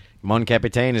the Mon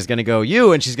Capitaine is going to go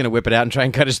and she's going to whip it out and try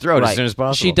and cut his throat as Right. soon as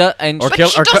possible. She does, and Or But kill-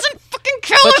 she or cut- doesn't fucking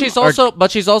kill him.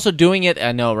 But she's also doing it.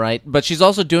 I know, right? But she's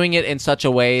also doing it in such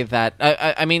a way that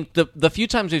I mean, the few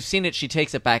times we've seen it, she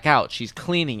takes it back out. She's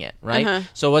cleaning it, right? Uh-huh.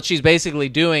 So what she's basically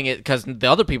doing it because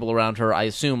the other people around her, I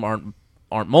assume, aren't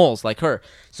moles like her.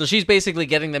 So she's basically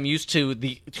getting them used to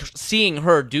seeing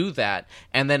her do that,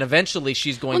 and then eventually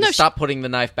she's going Well, no, to stop putting the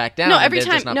knife back down. No, and every they're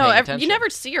just time. not No, paying you attention. never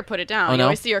see her put it down. Oh, You no?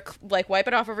 always see her wipe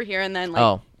it off over here and then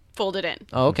fold it in.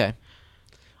 Oh, okay.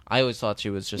 I always thought she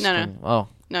was just No. going, oh,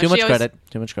 No, too she much always- credit.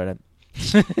 Too much credit.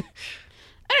 I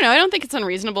don't know. I don't think it's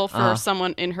unreasonable for Uh-huh.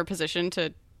 someone in her position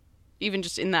to, even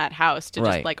just in that house, to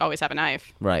Right. just like always have a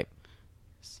knife. Right.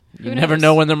 You Who never knows?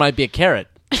 know when there might be a carrot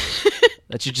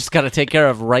that you just got to take care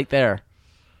of right there.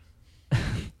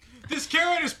 This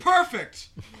carrot is perfect.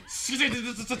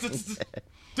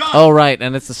 Done. Oh, right,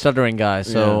 and it's the stuttering guy.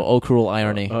 So, Yeah. oh, cruel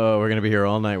irony. Oh, we're going to be here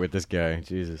all night with this guy.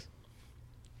 Jesus.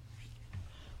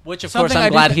 Which, of Something course, I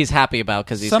I'm do glad thi- he's happy about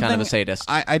because he's kind of a sadist.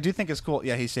 I do think it's cool.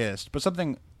 Yeah, he's sadist. But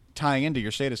something tying into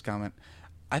your sadist comment,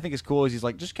 I think is cool is he's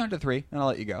like, just count to 3 and I'll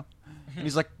let you go. And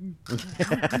he's like,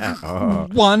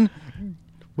 1,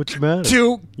 What's the matter?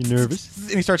 2. You nervous?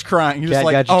 And he starts crying. You're Cat just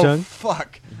like, got your oh, tongue?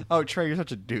 fuck. Oh, Trey, you're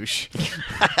such a douche.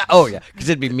 Oh, yeah. Because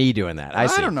it'd be me doing that. I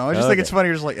see. don't know. I just Okay. think it's funny.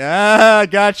 You're just like,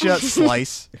 gotcha.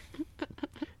 Slice.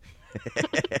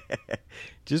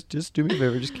 Just do me a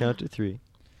favor. Just count to 3.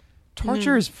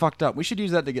 Torture is fucked up. We should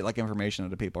use that to get like information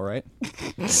out of people, right?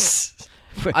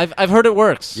 I've heard it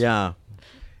works. Yeah.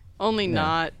 Only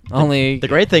not. Only The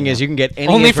great thing is you can get any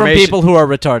only from information- people who are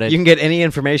retarded. You can get any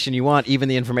information you want, even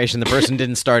the information the person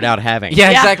didn't start out having.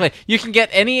 Yeah, Yeah. exactly. You can get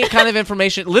any kind of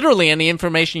information, literally any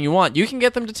information you want. You can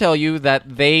get them to tell you that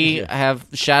they have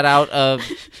shot out an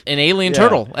alien Yeah.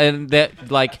 turtle, and that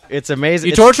like It's amazing.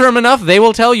 you It's- torture them enough, they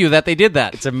will tell you that they did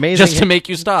that. It's amazing just to make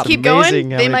you stop. Keep amazing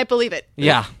going. how They many- might believe it.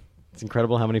 Yeah. It's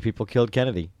incredible how many people killed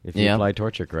Kennedy if you Yeah. apply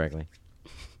torture correctly.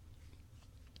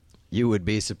 You would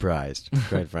be surprised,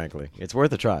 quite frankly. It's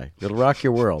worth a try. It'll rock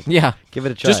your world. Yeah. Give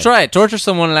it a try. Just try it. Torture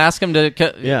someone and ask them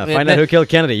to. Yeah, find out who killed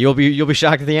Kennedy. You'll be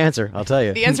shocked at the answer. I'll tell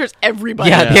you. The answer is everybody.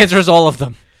 Yeah, Yeah. the answer is all of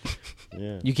them.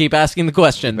 Yeah. You keep asking the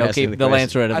question. Keep asking the They'll question.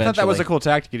 answer it eventually. I thought that was a cool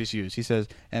tactic he just used. He says,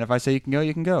 and if I say you can go,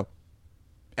 you can go.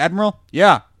 Admiral?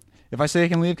 Yeah. If I say you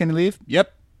can he leave?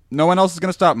 Yep. No one else is going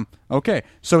to stop him. Okay.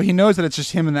 So he knows that it's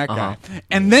just him and that guy.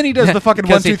 And then he does the fucking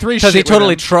 1, 2, 3 shit. Because he with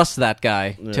totally him. trusts that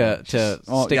guy to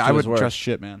Oh, stick yeah, to I his wouldn't word. trust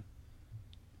shit, man.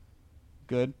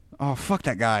 Good. Oh, fuck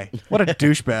that guy. What a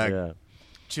douchebag. Yeah.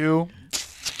 2.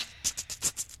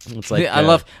 It's like I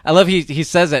love he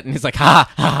says it and he's like ha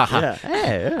ha ha ha. Yeah.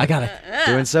 Hey, yeah. I got it.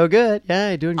 Doing so good. Yeah,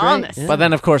 you're doing great. Honest. Yeah. But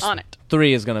then of course On it.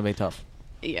 3 is gonna be tough.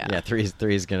 Yeah. yeah, three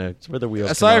is gonna. It's where the wheels.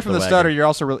 come Aside off from the wagon. stutter, you're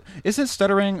also really. Isn't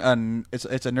stuttering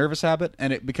it's a nervous habit,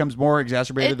 and it becomes more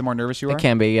exacerbated It- the more nervous you are? It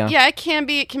can be, yeah. Yeah, it can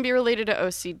be. It can be related to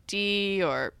OCD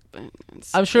or.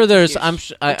 I'm sure there's.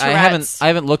 huge. I Tourette's.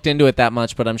 haven't looked into it that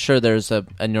much, but I'm sure there's a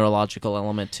neurological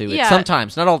element to it. Yeah.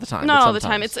 Sometimes, not all the time. Not but all the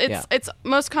time. sometimes, It's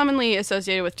most commonly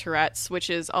associated with Tourette's,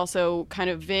 which is also kind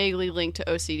of vaguely linked to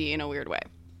OCD in a weird way.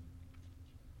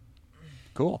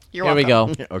 Cool. You're Here we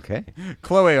welcome. go. Okay.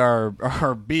 Chloe, our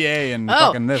BA and Oh,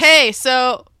 fucking this. hey.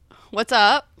 So, what's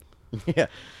up? Yeah.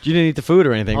 You didn't eat the food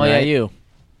or anything, Oh right? yeah, you.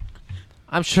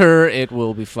 I'm sure it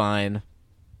will be fine.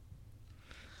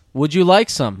 Would you like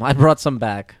some? I brought some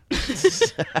back.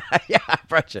 Yeah, I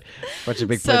brought you a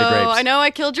big So plate of grapes. I know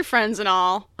I killed your friends and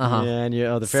all. Uh-huh. Yeah, and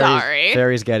the Sorry.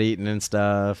 fairies got eaten and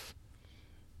stuff.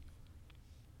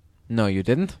 No, you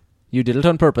didn't. You did it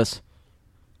on purpose.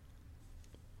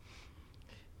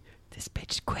 This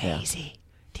bitch crazy.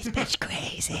 This bitch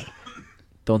crazy.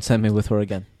 Don't send me with her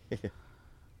again.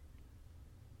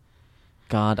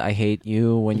 God, I hate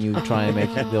you when you try and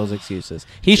make those excuses.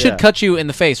 He should cut you in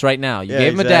the face right now. You Yeah,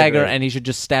 gave him a exactly. dagger, and he should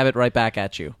just stab it right back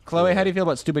at you. Chloe, how do you feel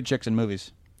about stupid chicks in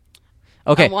movies?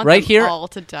 Okay, I want right them here. all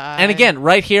to die. And again,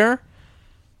 right here.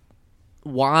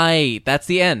 Why? That's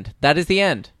the end. That is the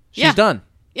end. She's Yeah. done.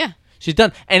 Yeah. She's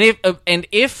done. And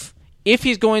if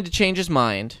he's going to change his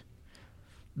mind,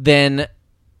 then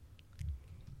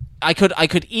I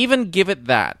could even give it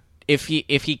that if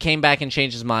he came back and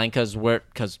changed his mind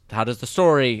because how does the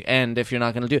story end if you're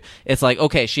not going to do it's like,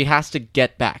 okay, she has to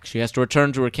get back, she has to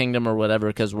return to her kingdom or whatever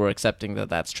because we're accepting that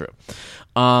that's true.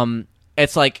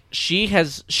 It's like she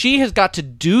has got to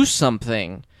do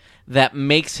something that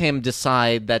makes him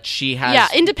decide that she has Yeah,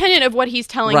 independent of what he's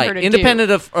telling her to independent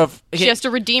do. of She has to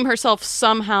redeem herself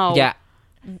somehow yeah.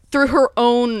 through her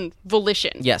own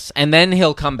volition. Yes, and then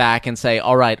he'll come back and say,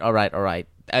 all right,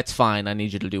 that's fine, I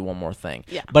need you to do one more thing.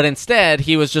 Yeah. But instead,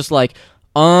 he was just like,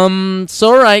 so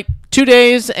all right, 2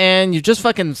 days, and you just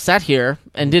fucking sat here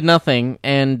and did nothing,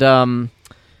 and,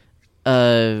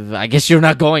 I guess you're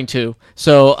not going to.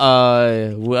 So,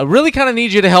 I really kind of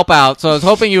need you to help out, so I was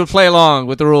hoping you would play along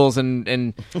with the rules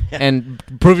and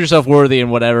prove yourself worthy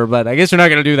and whatever, but I guess you're not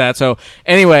going to do that. So,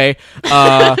 anyway,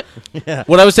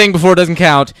 what I was saying before doesn't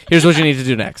count. Here's what you need to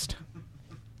do next.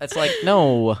 It's like,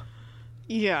 no.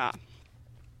 Yeah.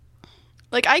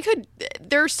 Like,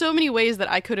 there are so many ways that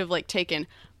I could have, like, taken.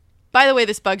 By the way,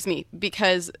 this bugs me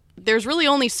because there's really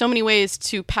only so many ways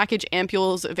to package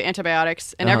ampules of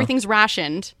antibiotics, and everything's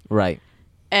rationed. Right.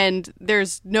 And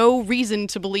there's no reason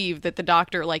to believe that the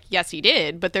doctor, like, yes, he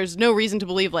did, but there's no reason to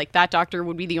believe, like, that doctor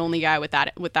would be the only guy with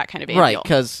that kind of ampule. Right,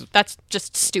 because that's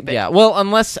just stupid. yeah, well,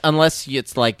 unless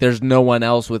it's like there's no one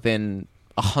else within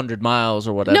 100 miles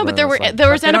or whatever. No, but there and were it's like-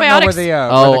 there was They don't know where antibiotics. the,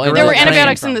 Oh, where the and There were gorilla came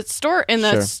antibiotics from. in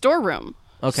the Sure. storeroom.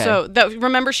 Okay. So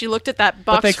remember, she looked at that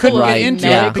box But they full couldn't of get Right, into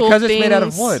yeah. it medical because it's made out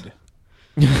of things. wood.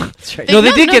 That's right. No,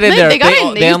 they did get in there. They got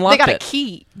in. They unlocked got a it.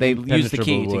 key. They used the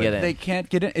key Impenetrable to get wood. in. They can't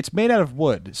get in. It's made out of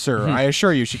wood, sir. I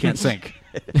assure you, she can't sink.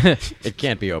 It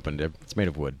can't be opened. It's made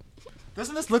of wood.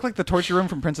 Doesn't this look like the torture room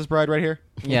from Princess Bride right here?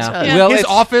 Yeah. Yeah. Well, His it's,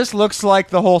 office looks like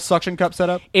the whole suction cup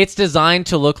setup. it's designed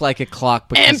to look like a clock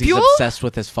because he's Ampule? obsessed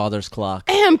with his father's clock.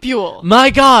 Ampule. My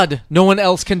God, no one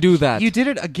else can do that. You did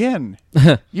it again.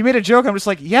 You made a joke. I'm just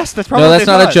like, yes, that's probably No, what that's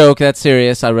they not a thought. joke. That's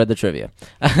serious. I read the trivia.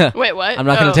 Wait, what? I'm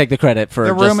not going Oh. to take the credit for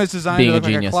The room just is designed being to look a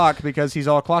like genius. a clock because he's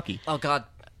all clocky. Oh God,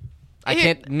 I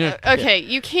Here- can't. Okay,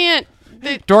 you can't.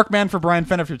 Dorkman for Brian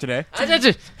Fennifer today.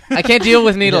 I can't deal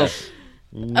with needles.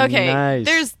 Okay,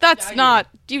 Nice. that's not.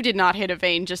 You did not hit a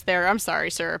vein just there. I'm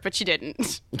sorry, sir, but you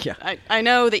didn't. Yeah. I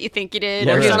know that you think you did.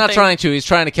 Yeah, or right. He's something. not trying to. He's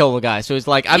trying to kill the guy. So he's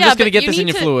like, I'm Yeah, just going to but get this in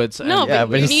need your to- fluids. No, And- Yeah,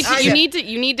 but but you he's-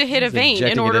 you need to hit a vein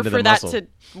injecting in it order into for the that muscle.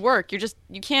 to work.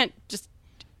 You can't just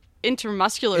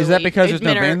intermuscularly. Is that because there's no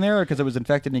administer- vein there, or because it was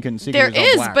infected and you couldn't see? 'cause There it was all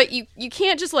is, black? but you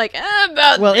can't just like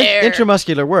about Well, there.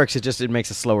 intramuscular works. It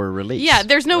makes a slower release. Yeah,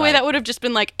 there's no way Right. that would have just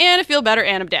been like, and I feel better,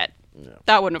 and I'm dead.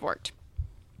 That wouldn't have worked.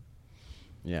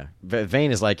 Yeah.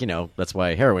 Vein is like, that's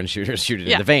why heroin shooters shoot it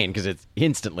Yeah. in the vein because it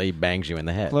instantly bangs you in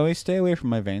the head. Chloe, stay away from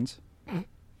my veins.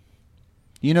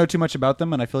 You know too much about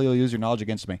them, and I feel you'll use your knowledge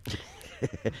against me.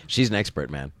 She's an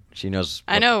expert, man. She knows.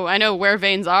 I know where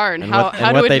veins are and, And how what- how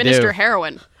and to what they administer do.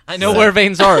 heroin. I know where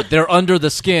veins are. They're under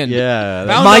the skin. Yeah.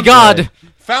 Found My them. God.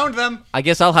 Found them. I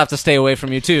guess I'll have to stay away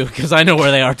from you too, because I know where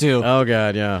they are too. Oh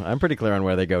God, yeah. I'm pretty clear on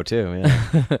where they go too.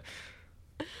 Yeah.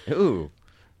 Ooh,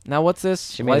 Now what's this?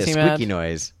 she Why made is a he squeaky mad?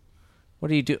 noise What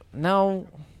do you do? No.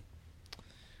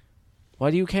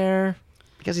 Why do you care?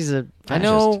 because he's a. I Fascist.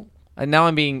 know. And now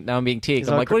I'm being teaked. He's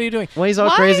I'm all like, cra- what are you doing? Well, he's all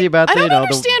Why? crazy about I the. don't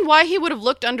understand why he would have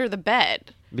looked under the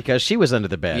bed. Because she was under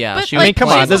the bed. Yeah, But, she like, I mean, come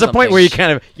on. she's There's a something. point where you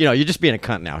kind of, you're just being a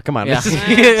cunt now. Come on. Yeah.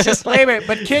 This is- Wait a minute,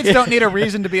 but kids don't need a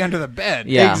reason to be under the bed.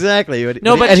 Yeah. Exactly.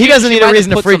 No, but and he she- doesn't she need might a have reason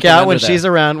to put freak something out when under she's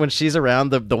there. around. When she's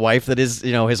around the wife that is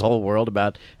his whole world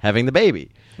about having the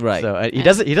baby. Right. So he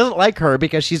doesn't like her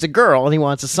because she's a girl and he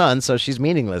wants a son. So she's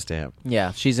meaningless to him.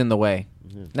 Yeah, she's in the way.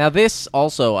 Now this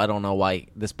also, I don't know why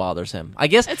this bothers him. I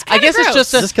guess It's I kinda guess it's gross.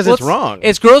 just Just 'cause it's wrong.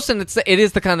 It's gross, and it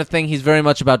is the kind of thing he's very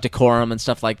much about decorum and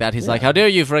stuff like that. He's like, "How dare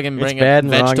you friggin' It's bring bad a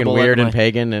and wrong and vegetable weird in and my-"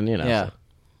 pagan and Yeah. so.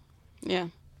 Yeah.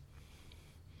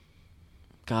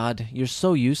 God, you're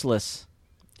so useless.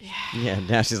 Yeah.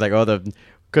 Now she's like,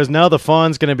 because now the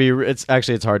fawn's gonna be. It's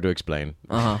hard to explain.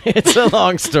 Uh-huh. It's a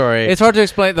long story. It's hard to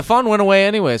explain. The fun went away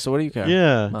anyway, so what do you care?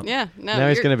 yeah. Well, Yeah. No. Now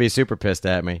he's you're- gonna be super pissed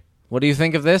at me. What do you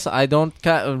think of this? I don't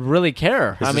really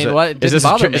care. I mean, what? It Is didn't this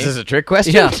bother me. Is this a trick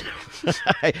question? Yeah.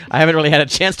 I haven't really had a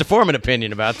chance to form an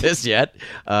opinion about this yet.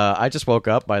 I just woke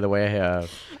up, by the way.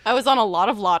 I was on a lot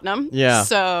of laudanum. Yeah.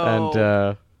 So.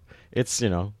 And it's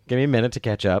give me a minute to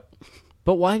catch up.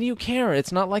 But why do you care?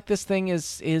 It's not like this thing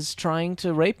is trying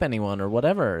to rape anyone or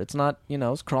whatever. It's not,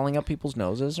 it's crawling up people's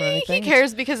noses or anything. He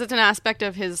cares because it's an aspect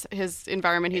of his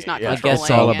environment he's not Yeah,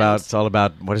 controlling. it's all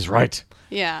about what is right.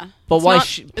 Yeah. But It's why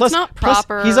not- it's not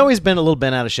proper. Plus, he's always been a little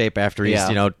bent out of shape after he's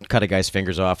Yeah. cut a guy's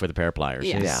fingers off with a pair of pliers.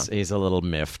 Yeah. He's a little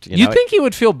miffed. You'd think he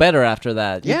would feel better after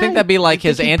that. You'd think that'd be like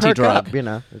his you'd think he'd perk anti-drug.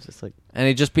 up, It's just like, And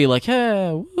he'd just be like,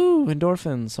 hey, woo,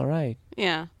 endorphins, all right.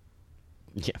 Yeah.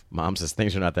 yeah, Mom says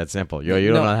things are not that simple. You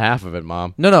don't No. know half of it,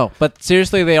 Mom. No, but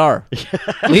seriously, they are.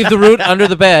 Leave the root under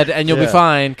the bed, and you'll be Yeah.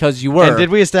 fine, because you were. And did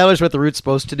we establish what the root's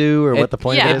supposed to do, or what the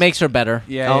point yeah. is? It makes her better.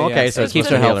 Yeah. Oh, yeah, okay, yeah. so it keeps keeps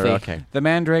her her healer. healthy. Okay. The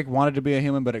mandrake wanted to be a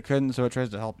human, but it couldn't, so it tries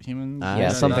to help humans. Yeah,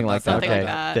 something like that. Something like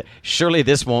that. Surely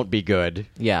this won't be good.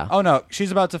 Yeah. Oh no,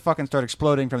 she's about to fucking start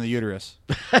exploding from the uterus.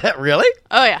 Really?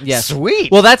 Oh yeah. Yes.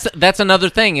 Sweet. Well, that's another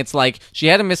thing. It's like she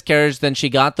had a miscarriage, then she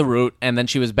got the root, and then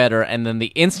she was better, and then the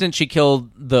instant she killed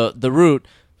the root,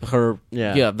 her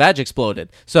vag exploded.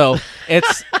 So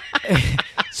it's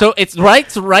it's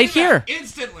right here.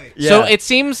 Instantly. So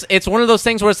it's one of those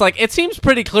things where it's like it seems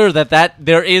pretty clear that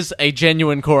there is a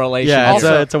genuine correlation. Yeah,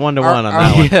 Also, it's a 1-to-1 on Are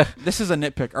that we- one. This is a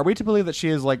nitpick. Are we to believe that she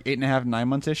is like 8.5, 9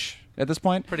 months ish at this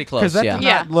point? Pretty close, Because that yeah. did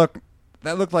Yeah. not look.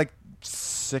 That looked like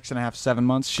 6.5, 7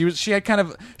 months. She had kind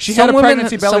of some had a women,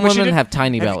 pregnancy belly. some but she women didn't- have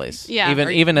tiny have you- bellies. Yeah.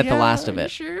 Even at the Yeah, last of are you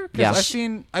it. Sure. 'Cause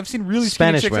Yeah. I've seen really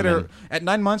Spanish skinny chicks that women. are at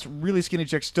 9 months. Really skinny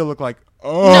chicks still look like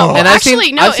No, And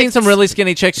actually, I've seen some it's- really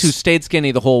skinny chicks who stayed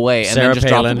skinny the whole way and Sarah then just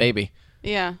dropped Palin. the baby.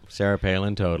 Yeah. Sarah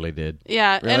Palin totally did.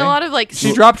 Yeah. Really? And a lot of like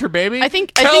She dropped her baby. I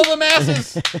think Tell the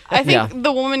masses. I think Yeah.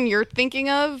 the woman you're thinking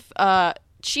of,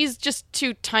 she's just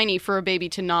too tiny for a baby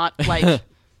to not like be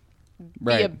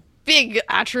Right. a big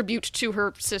attribute to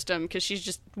her system because she's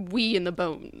just wee in the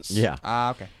bones. Yeah.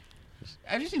 Okay.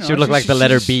 I just, She would look like the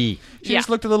letter just- B. She just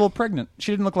Yeah. looked a little pregnant.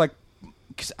 She didn't look like.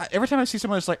 Cause every time I see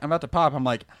someone that's like, I'm about to pop, I'm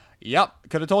like, yep,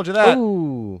 could have told you that.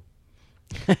 Ooh.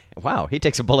 Wow, he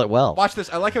takes a bullet well. Watch this.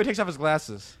 I like how he takes off his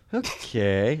glasses.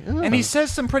 Okay. And he says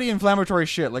some pretty inflammatory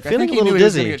shit. Like, I Feeling think a he knew little he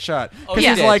was dizzy. going to get shot. Oh, Because he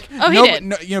he's did. like, Oh, he no,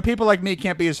 did. no, people like me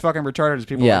can't be as fucking retarded as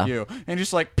people Yeah. like you. And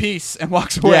just like, peace, and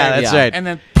walks away. Yeah, that's Yeah. right. And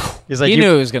then, He's like, He you-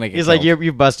 knew he was gonna get He's like, killed.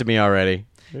 you've busted me already.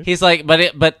 He's like, but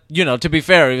to be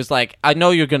fair, he was like, I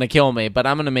know you're gonna kill me, but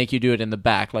I'm gonna make you do it in the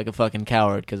back like a fucking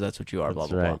coward because that's what you are. Blah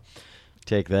That's blah right. blah.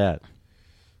 Take that.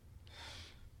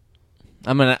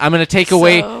 I'm gonna take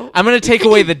away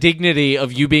the dignity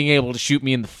of you being able to shoot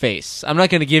me in the face. I'm not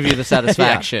gonna give you the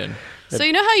satisfaction. So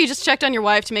you know how you just checked on your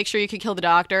wife to make sure you could kill the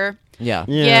doctor? Yeah.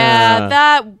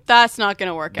 Yeah, that's not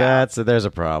gonna work out. There's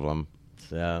a problem.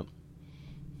 So.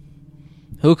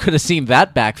 Who could have seen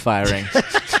that backfiring?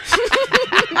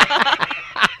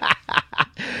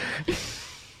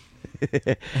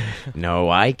 No,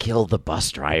 I killed the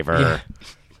bus driver.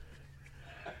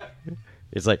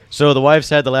 It's like, so the wife's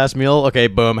had the last meal? Okay,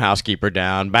 boom, housekeeper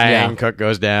down. Bang, Yeah. cook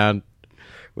goes down.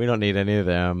 We don't need any of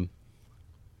them.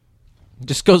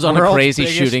 Just goes on a world's crazy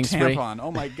biggest shooting spree. tampon.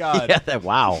 Oh my god.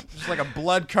 Wow. Just like a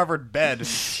blood-covered bed.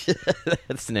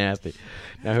 That's nasty.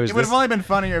 Now, who's It would this? have only been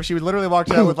funnier if she would literally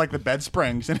walked out with like the bed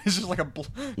springs and it's just like a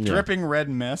dripping red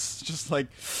mess. Just like,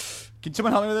 can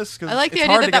someone help me with this? 'Cause I like the it's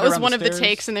idea hard that to that get was around one of the stairs.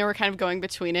 takes and they were kind of going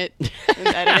between it and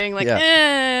editing. Like,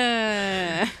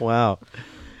 Wow.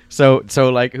 So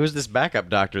like, who's this backup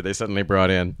doctor they suddenly brought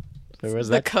in? Who was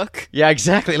the that? cook. Yeah,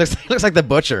 exactly. It looks like the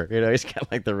butcher. He's got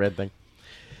like the red thing.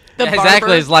 The Yeah, exactly.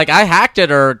 barber. It's like I hacked at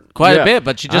her quite Yeah. a bit,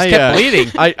 but she just I, kept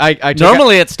bleeding. I took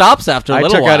Normally, it stops after a I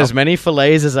little took while. out as many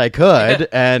fillets as I could,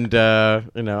 and I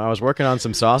was working on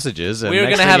some sausages. And We were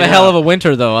next gonna thing have you a hell know- of a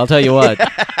winter, though. I'll tell you what.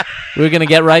 We were gonna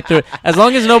get right through it. As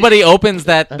long as nobody opens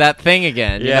that thing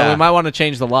again. You know, Yeah. we might want to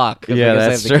change the lock. if Yeah, we can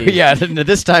that's save the true. keys. Yeah,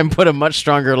 this time put a much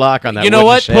stronger lock on that. You know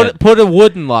wooden what? shed. Put a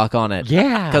wooden lock on it.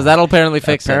 Yeah. because that'll apparently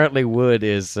fix Apparently, wood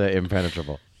is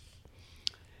impenetrable.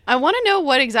 I want to know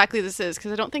what exactly this is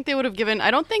because I don't think they would have given. I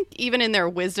don't think even in their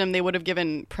wisdom they would have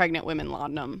given pregnant women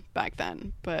laudanum back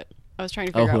then. But I was trying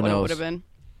to figure who out what it knows? would have been.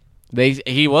 it.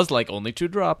 He was like only 2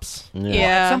 drops. Yeah.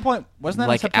 At some point, wasn't that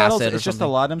Like in subtitles? acid or It's just the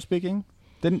something. laudanum speaking.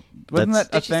 Wasn't That's- that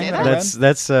a Did you say thing? that? I read?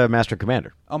 That's Master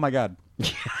Commander. Oh my god.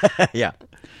 Yeah,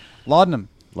 Laudanum.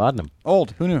 laudanum,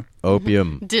 Old. Who knew?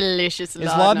 opium. Delicious Is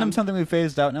laudanum something we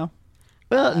phased out now?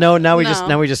 Well, no, now we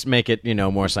No. just make it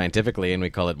more scientifically, and we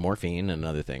call it morphine and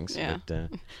other things. Yeah. But,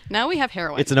 Now we have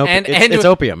heroin. it's an opium. And- It's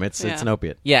opium. It's Yeah. an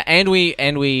opiate. Yeah, and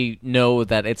we know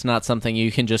that it's not something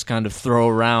you can just kind of throw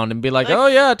around and be like, oh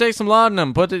yeah, take some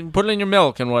laudanum, put it in your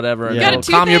milk and whatever, and Yeah. it'll Got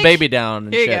a calm your toothache? baby down.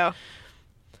 And Here you shit. go.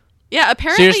 Yeah,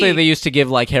 apparently. Seriously, they used to give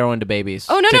like heroin to babies.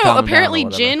 Oh to no! calm them down or Apparently,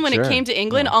 whatever. gin when Sure. it came to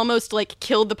England almost like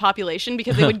killed the population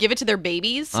because they would give it to their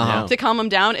babies Uh-huh. to calm them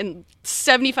down, and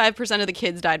 75% of the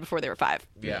kids died before they were 5.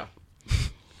 Yeah.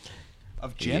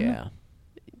 Of gin? Yeah.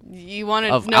 You want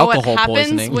to Of know what alcohol happens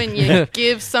poisoning. when you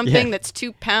give something Yeah. that's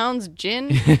 2 pounds gin?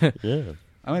 Yeah.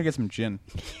 I'm gonna get some gin.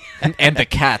 And the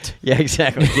cat. Yeah,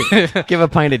 exactly. Give a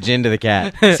pint of gin to the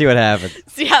cat. See what happens.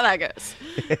 See how that goes.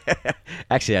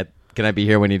 Actually, can I be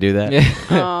here when you do that?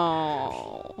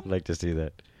 Oh. I'd like to see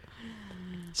that.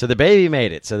 So the baby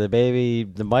made it. So the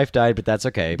wife died, but that's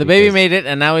okay. The baby made it,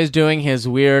 and now he's doing his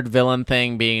weird villain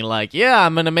thing, being like, "Yeah,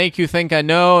 I'm gonna make you think I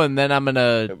know, and then I'm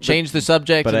gonna change the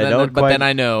subject, but and I then, don't but quite, then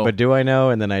I know, But do I know?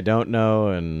 And then I don't know,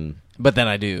 and but then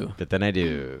I do." but then I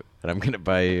do. And I'm gonna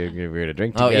buy you. We're gonna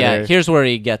drink Oh together. yeah, here's where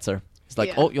he gets her. He's like,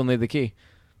 Yeah. "Oh, you'll need the key."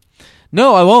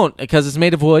 No, I won't, because it's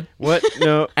made of wood, What?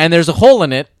 No, and there's a hole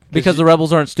in it because the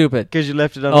rebels aren't stupid. because you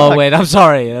left it unlocked. Oh wait, I'm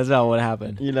sorry. That's not what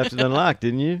happened. You left it unlocked,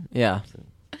 didn't you? Yeah.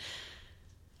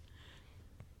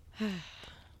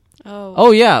 Oh.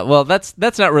 Oh yeah. Well, that's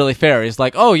not really fair. He's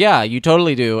like, "Oh yeah, you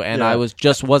totally do," and Yeah. I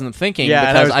wasn't thinking and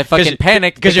because I fucking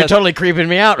panicked because you're totally creeping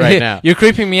me out right now. You're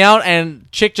creeping me out, and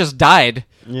chick just died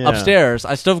Yeah. upstairs.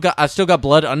 I still got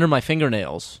blood under my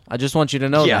fingernails. I just want you to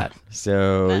know that.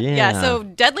 So yeah. Yeah, so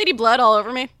dead lady blood all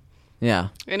over me. Yeah.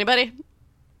 Anybody?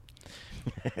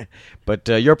 But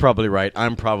you're probably right.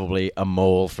 I'm probably a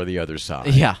mole for the other side.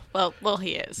 Yeah. Well,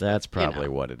 he is. That's You know. probably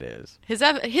what it is. His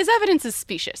evidence is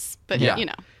specious, but Yeah. you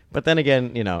know. But then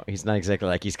again, he's not exactly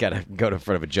like he's got to go to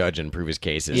front of a judge and prove his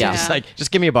cases. Yeah. He's like, just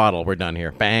give me a bottle. We're done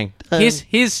here. Bang.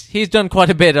 He's done quite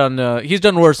a bit on. He's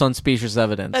done worse on specious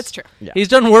evidence. That's true. Yeah. He's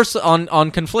done worse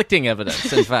on conflicting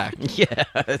evidence. In fact, Yeah,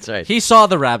 that's right. he saw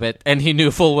the rabbit and he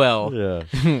knew full well.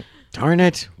 Yeah. Darn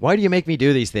it. Why do you make me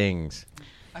do these things?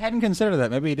 I hadn't considered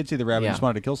that. Maybe he did see the rabbit Yeah. and just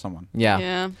wanted to kill someone. Yeah.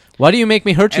 Yeah. Why do you make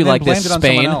me hurt you And then like blamed this, it on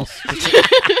Spain? someone else.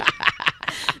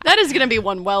 That is going to be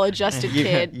one well-adjusted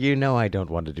kid. You know I don't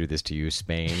want to do this to you,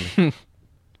 Spain.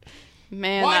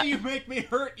 Man, that- you make me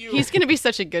hurt you? he's going to be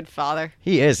such a good father.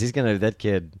 He is. He's gonna. That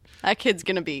kid. That kid's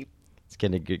going to be He's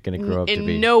gonna grow up to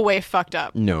be. in no way fucked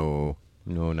up. No,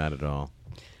 not at all.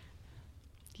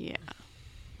 Yeah.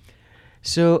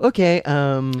 So okay.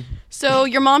 So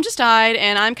your mom just died,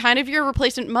 and I'm kind of your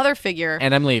replacement mother figure,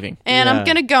 And I'm leaving. and Yeah. I'm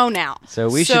gonna go now. So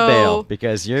we should bail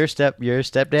because your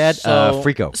stepdad, So-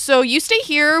 freako, So you stay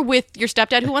here with your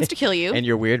stepdad who wants to kill you. and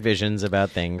your weird visions about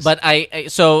things. But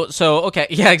so okay,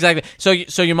 yeah, exactly.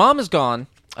 So your mom is gone,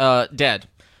 dead.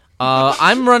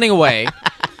 I'm running away.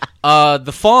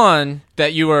 The fawn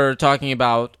that you were talking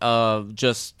about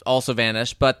just also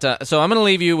vanished. But so I'm gonna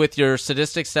leave you with your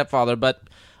sadistic stepfather. But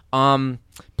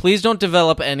please don't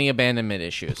develop any abandonment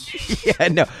issues. yeah,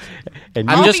 no. And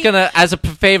I'm you, just gonna, as a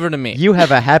favor to me. you have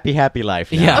a happy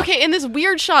life. Now. Yeah. Okay, and this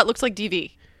weird shot looks like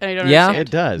DV, and I don't Yeah, understand.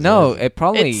 It does. No, it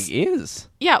probably It's- is.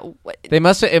 Yeah, It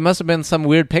must have been some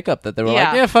weird pickup that they were Yeah.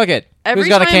 like, yeah, fuck it. Every Who's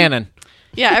got a time- cannon?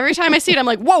 yeah. Every time I see it, I'm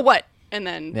like, whoa, what? And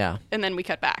then Yeah. and then we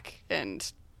cut back, and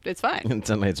it's fine. And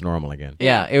suddenly it's normal again.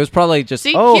 Yeah, it was probably just.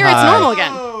 See, Oh, here it's hi. normal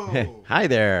again. Hi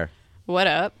there. What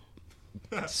up?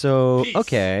 So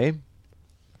okay,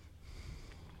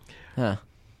 Huh.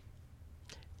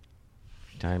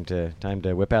 time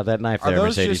to whip out that knife Are there,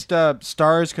 those Mercedes. just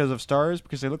stars because of stars?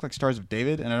 Because they look like stars of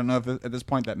David, and I don't know if at this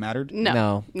point that mattered.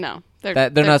 No, No. They're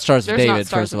They're not stars of there's not David,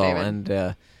 stars first of of all, David. and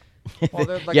Well,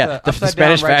 they're like Yeah, the, the upside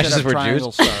Spanish down right fascists side were of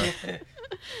triangle Jews. star.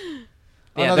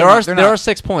 Oh, yeah, no, there they're are not- they're there not. are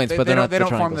 6 points, They but they're not. they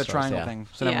don't the form the stars, triangle yeah. thing.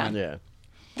 So never Yeah. mind. Yeah,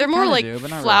 They're more kinda like do, but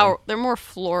not flower. really. They're more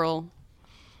floral.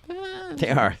 they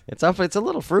are. It's a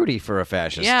little fruity for a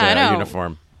fascist Yeah, I know.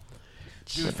 uniform.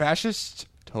 Dude, fascists,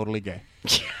 totally gay.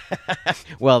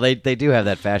 Well, they do have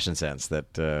that fashion sense that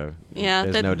Yeah,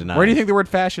 there's that- no denying. Where do you think the word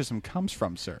fascism comes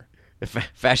from, sir?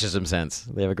 Fascism sense?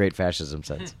 They have a great fascism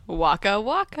sense. Waka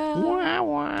waka.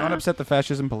 Don't upset the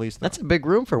fascism police. Though. That's a big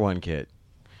room for one kid.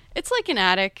 It's like an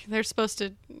attic. They're supposed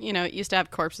to, it used to have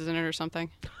corpses in it or something.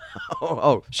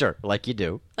 Oh, sure, like you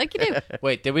do. Like you do.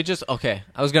 Wait, did we just? Okay,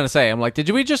 I was gonna say. I'm like, did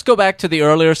we just go back to the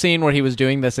earlier scene where he was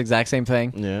doing this exact same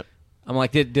thing? Yeah. I'm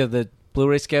like, did the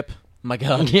Blu-ray skip? My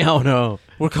God, Yeah, oh no.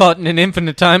 we're caught in an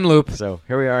infinite time loop. So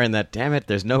here we are in that. Damn it!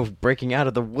 There's no breaking out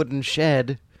of the wooden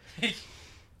shed.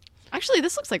 Actually,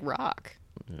 this looks like rock.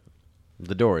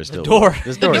 The door is still door. wood.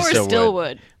 This The door, door is still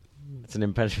wood. wood. It's an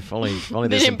impenetrable. Only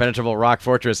this The imp- impenetrable rock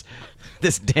fortress.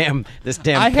 This damn I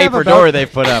have paper about- door they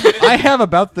put up. I have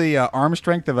about the arm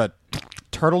strength of a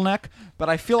turtleneck, but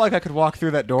I feel like I could walk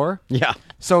through that door. Yeah.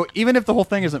 So even if the whole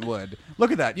thing isn't wood,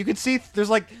 look at that. You can see it's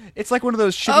like one of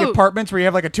those shitty Oh. apartments where you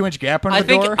have like a 2-inch gap under I the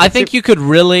think door. I think you could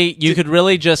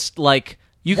really just like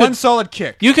you One could solid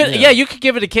kick. you could you could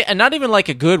give it a kick, and not even like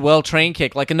a good, well trained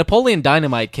kick, like a Napoleon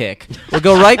Dynamite kick. Would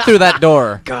go right through that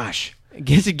door. Gosh.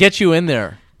 Get you in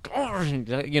there.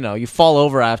 You fall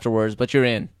over afterwards, but you're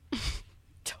in.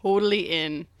 totally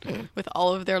in with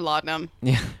all of their laudanum.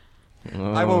 Yeah.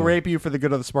 I will rape you for the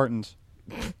good of the Spartans.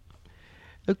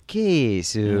 Okay,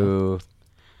 so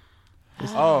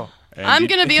Oh. I'm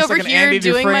gonna be It's just over like an here Andy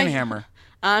doing Dufresne my. hammer.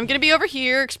 I'm gonna be over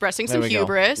here expressing some we go.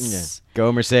 hubris.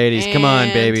 go Mercedes. Come on,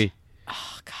 And- baby.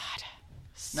 Oh God.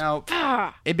 Now,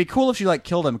 Ah. it'd be cool if she like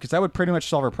killed him because that would pretty much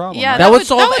solve her problem. Yeah, right? That would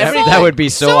solve everything. That would be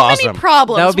so awesome. many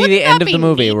problems. That would be Wouldn't the end that of the be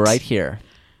movie neat? right here.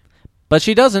 But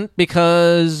she doesn't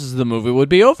because the movie would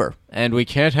be over. And we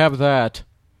can't have that.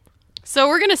 So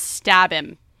we're gonna stab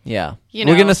him. Yeah. You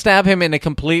We're know. going to stab him in a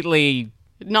completely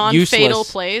Non-fatal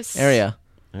useless place. area.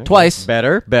 Twice.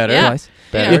 Better. Yeah. Twice.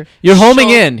 Better. You You're homing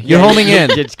Sure. in. You're homing in.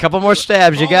 Get a couple more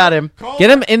stabs. You got him.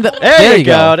 Get him in the... There you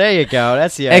go. There you go.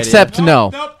 That's the idea. Except no.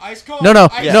 Nope, ice cold. No, no,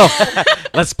 Ice no. cold.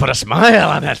 Let's put a smile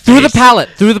on that face. Through the palate.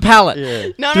 Through the palate.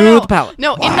 No, Through no, no. the palate.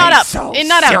 No, in, not up. so In,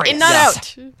 not out. In, not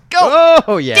out. Go.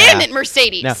 Oh yeah. Damn it,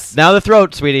 Mercedes. Now the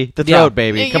throat, sweetie. The Yeah. throat,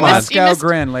 baby. Yeah, you Come missed- on. Moscow missed-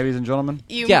 grin, ladies and gentlemen.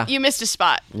 Yeah. You missed a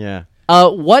spot. Yeah.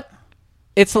 What?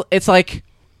 It's like...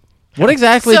 What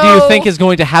exactly do you So- think is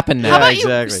going to happen now? How about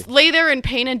exactly. you lay there in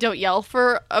pain and don't yell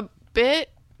for a bit?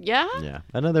 Yeah? Yeah.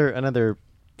 Another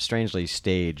strangely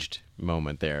staged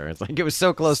moment there. It's like it was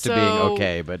so close to being So,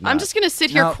 okay, but I'm not. just going to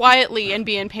sit here Now- quietly and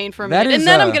be in pain for a That minute, is, and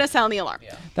then I'm uh, going to sound the alarm.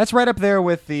 That's right up there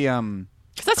with the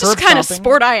Because that's curb just kind of stomping.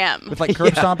 sport I am. with like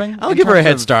curb stomping. I'll in give her a terms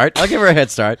head of- start. I'll give her a head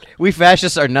start. We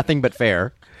fascists are nothing but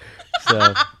fair.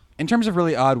 So In terms of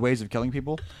really odd ways of killing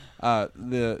people,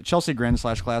 the Chelsea grin /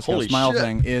 Glasgow Holy smile shit.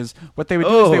 thing is what they would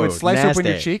do is they would Oh, slice open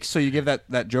your nasty. cheeks so you give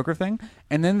that Joker thing,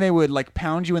 and then they would like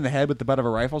pound you in the head with the butt of a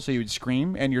rifle so you would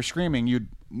scream, and you're screaming, you'd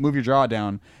move your jaw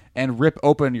down and rip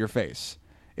open your face.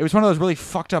 It was one of those really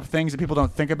fucked up things that people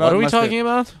don't think about. What are we unless they- talking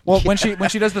about? Well, when she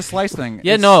does the slice thing.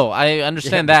 Yeah, it's- no, I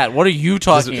understand that. What are you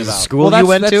talking is it about? school you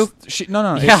went to?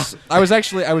 No. Yeah. I was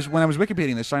when I was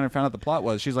Wikipediaing this, trying to find out the plot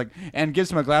was. She's like, and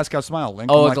gives him a Glasgow smile. Link.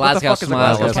 Oh, I'm a like, what the Glasgow fuck is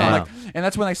smile, a Glasgow okay. smile? Like, and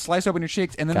that's when they slice open your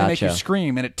cheeks, and then they make you Gotcha.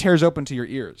 scream, and it tears open to your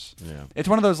ears. Yeah. It's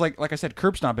one of those like I said,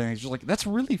 curb stomping. It's just like that's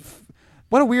really,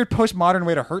 what a weird postmodern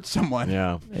way to hurt someone.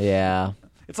 yeah. Yeah.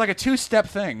 It's like a 2-step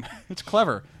thing. It's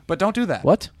clever, but don't do that.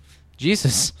 What?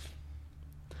 Jesus.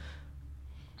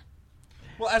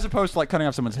 Well, as opposed to like cutting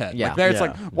off someone's head. Yeah. Like there, it's Yeah.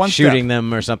 like one shooting step.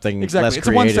 them or something. Exactly. Less It's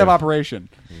a one-step creative. operation.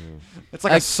 It's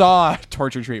like a saw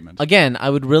torture treatment. Again, I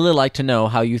would really like to know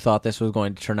how you thought this was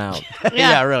going to turn out.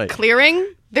 Yeah, really.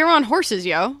 Clearing? They're on horses,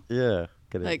 yo. Yeah.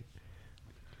 Like,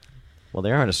 Well,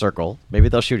 they are in a circle. Maybe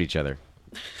they'll shoot each other.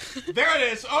 There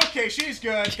it is. Okay, she's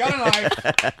good. Got a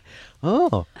knife.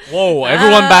 Oh. Whoa,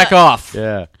 everyone back off.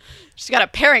 Yeah. she's got a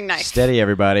paring knife. Steady,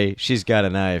 everybody. She's got a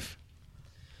knife.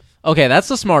 Okay, that's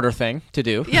the smarter thing to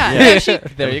do. Yeah, no, she,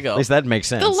 There you go. At least that makes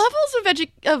sense. the levels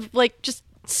of like just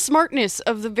smartness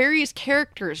of the various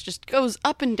characters just goes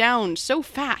up and down so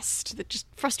fast that just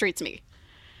frustrates me.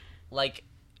 Like,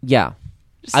 yeah.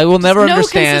 I will never no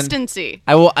understand. consistency.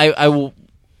 I will.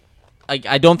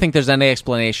 I don't think there's any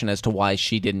explanation as to why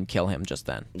she didn't kill him just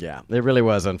then. Yeah, it really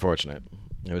was unfortunate.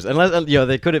 It was unless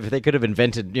they could have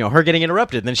invented her getting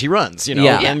interrupted, and then she runs.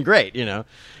 Yeah. And great. Do you One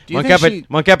think cup she- of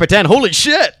 1 cup of 10. Holy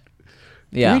shit!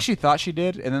 Do you Yeah. think she thought she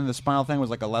did, and then the smile thing was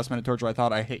like a last-minute torture? I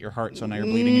thought I hit your heart, so now you're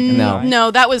bleeding. You No. can die. No,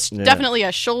 that was definitely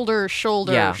a shoulder.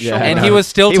 Yeah. Yeah. And no. he was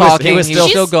still He was- talking. he was still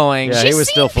still- going. Yeah, She's he was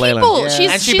seen still flailing. people. Yeah.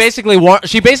 She's, And she she's-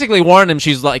 basically warned him.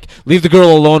 She's like, "Leave the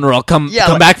girl alone, or I'll come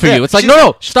Yeah, back for yeah, you." It's like, she's-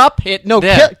 no, stop it. No,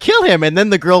 there. kill him, and then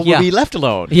the girl Yeah. will be left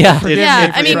alone. Yeah. Forgive Yeah,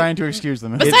 me for I mean- trying to excuse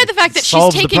them. Beside the fact that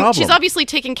solves the problem. she's obviously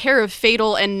taking care of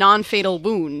fatal and non-fatal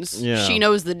wounds. Yeah. She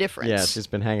knows the difference. Yeah, she's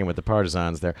been hanging with the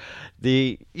partisans there.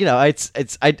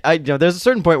 There's a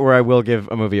certain point where I will give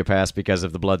a movie a pass because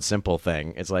of the blood simple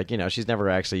thing. It's like, she's never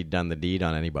actually done the deed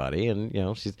on anybody, and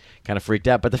she's kind of freaked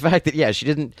out. But the fact that she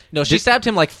didn't. No, she stabbed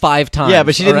him like 5 times. Yeah,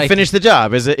 but she didn't alright? finish the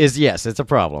job. Is yes, it's a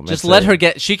problem. Just It's let a- her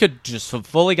get. She could just have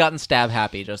fully gotten stab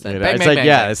happy just then. Bang, it's bang, like bang,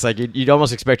 yeah, bang. it's like you'd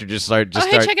almost expect her to just start. Oh,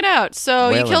 hey, check it out. So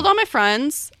you wailing. killed all my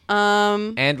friends.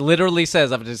 And literally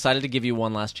says, "I've decided to give you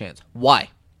one last chance." Why?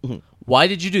 Mm-hmm. Why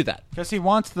did you do that? Because he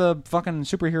wants the fucking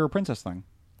superhero princess thing.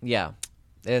 Yeah,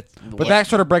 it's But that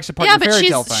sort of breaks apart yeah, your but fairy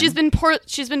tale thing.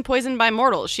 she's been poisoned by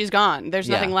mortals. She's gone. There's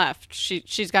Yeah. nothing left.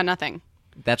 She's got nothing.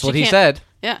 that's she what he can't- said.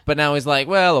 Yeah. But now he's like,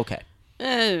 well, okay.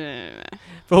 Uh,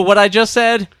 But what I just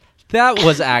said, that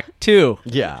was Act 2.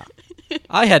 Yeah.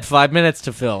 I had 5 minutes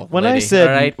to fill. When lady, I said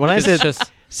all right? when I It's said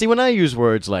just See, when I use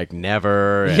words like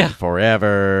never and Yeah.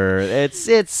 forever, it's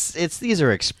these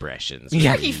are expressions.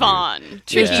 Yeah. Tricky fawn.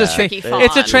 It's Tricky, just tricky fawn.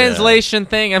 it's a translation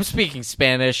thing. I'm speaking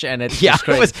Spanish, and it's Yeah, just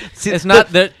crazy. it was- see, it's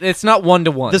not it's not one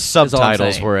to one. The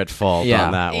subtitles were at fault Yeah.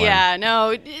 on that one. Yeah,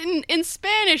 no. In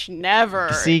Spanish,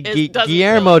 never. See, Doesn't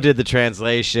Guillermo really- did the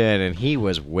translation, and he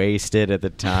was wasted at the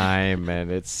time,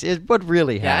 and it's what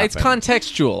really Yeah, happened. it's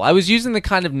contextual. I was using the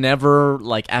kind of never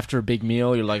like after a big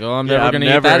meal. You're like, oh, I'm Yeah, never I'm going to eat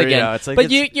never- that again. yeah, it's like but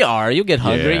it's- you get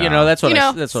hungry. Yeah. You know, that's what You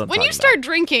know, that's what I'm when you talking start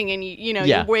drinking and you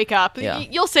Yeah. wake up, Yeah.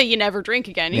 you'll say you never drink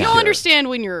again. Yeah. You'll Sure. understand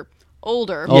when you're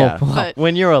older. Yeah, but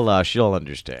when you're a lush, you'll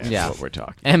understand Yeah. what we're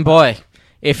talking. about. And boy,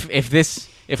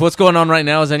 if what's going on right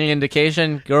now is any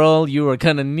indication, girl, you are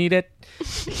gonna need it.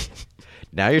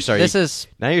 Now you're sorry. This is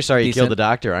now you're sorry you decent. killed the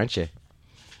doctor, aren't you?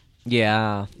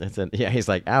 yeah. Yeah, he's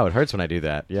like, ow, it hurts when I do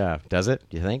that. Yeah, does it?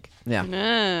 You think?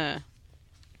 Yeah.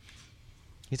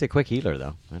 He's a quick healer,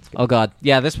 though. That's good. Oh God.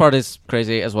 Yeah, this part is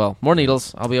crazy as well. More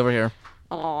needles. I'll be over here.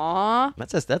 Aw.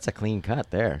 That's a clean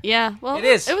cut there. Yeah. Well, It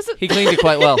is. It was. He cleaned it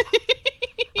quite well.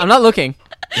 I'm not looking.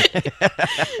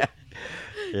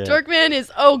 Yeah. Dorkman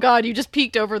is. Oh God! You just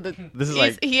peeked over the. This is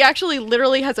he's- like- he actually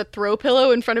literally has a throw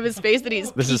pillow in front of his face that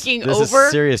he's This is peeking this over.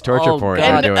 is serious torture Oh, porn God.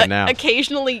 we're and doing now.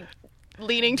 occasionally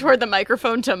leaning toward the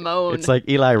microphone to moan. It's like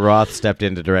Eli Roth stepped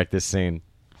in to direct this scene.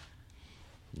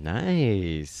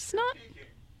 Nice. It's not.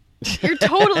 You're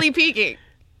totally peeking.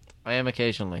 I am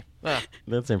occasionally. Ah,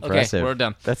 That's impressive. we're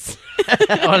done. That's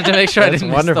I wanted to make sure I That's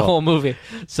didn't miss the wonderful. whole movie,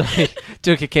 so I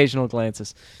took occasional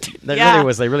glances. that Yeah. really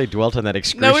was. They really dwelt on that No,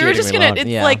 excruciatingly we were just gonna. long. It's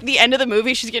Yeah. like the end of the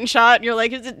movie. She's getting shot, and you're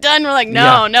like, "Is it done?" We're like,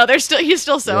 "No, Yeah. no, there's still. He's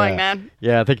still sewing, Yeah. man."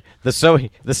 Yeah, I think the sewing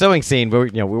scene.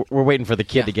 We're waiting for the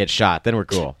kid Yeah. to get shot. Then we're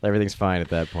cool. Everything's fine at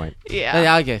that point.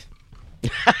 Yeah. Okay.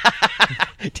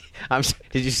 Did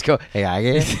you just go? Hey, I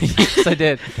get it? Yes, I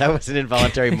did. That was an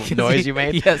involuntary noise you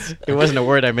made. Yes. It wasn't a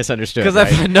word I misunderstood. Because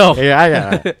right? no, Yeah, I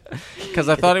got it. because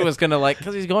I thought it was gonna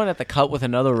because he's going at the cut with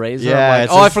another razor. Yeah, I'm like,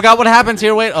 it's oh, I just- forgot what happens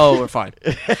here. Wait, oh, we're fine.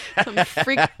 Some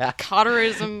freak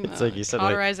cauterism. It's like you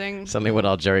suddenly cauterizing. suddenly went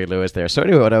all Jerry Lewis there. So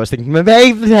anyway, what I was thinking, my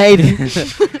Beyblade.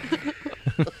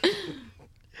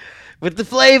 With the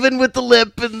flavin', with the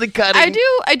lip, and the cutting.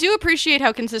 I do appreciate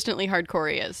how consistently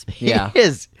hardcore he is. Yeah. He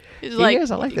is. He's He like,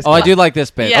 is. I like this. Oh, I guy. do like this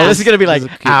bit. Yeah. Oh, this is gonna be like This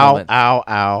is a cute ow, moment. ow,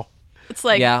 ow. it's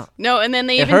like, Yeah. no, and then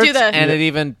they It even hurts, do the. and it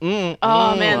even.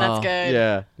 Oh man, that's Oh. good.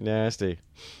 Yeah, nasty.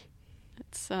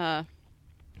 It's Okay.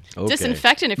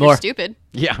 disinfectant if More. you're stupid.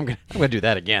 Yeah, I'm gonna do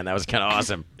that again. That was kind of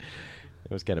awesome.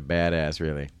 It was kind of badass,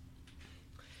 really.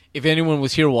 If anyone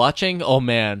was here watching, oh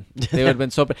man, they would have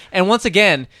been so. And once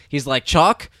again, he's like,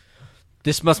 Chalk,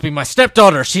 this must be my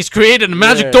stepdaughter. She's created a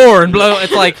magic Yeah. door, and blah.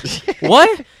 It's like,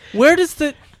 what? Where does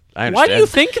the? I Why do you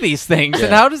understand. think these things,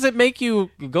 and Yeah. how does it make you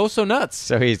go so nuts?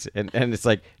 So he's and it's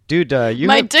like, dude, you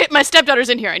My have- my stepdaughter's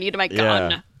in here. I need my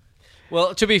gun. Yeah.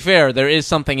 Well, to be fair, there is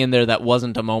something in there that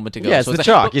wasn't a moment ago. Yeah, it's So the like-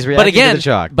 chalk. He's but reacting to again, the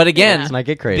chalk. But again, Yeah. Let's not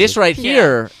get crazy. this right Yeah.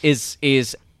 here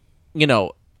is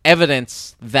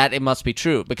evidence that it must be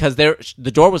true because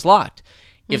the door was locked.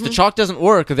 If the chalk doesn't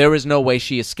work, there is no way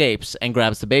she escapes and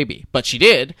grabs the baby. But she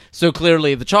did, so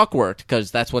clearly the chalk worked because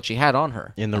that's what she had on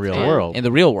her in the real fair. world. in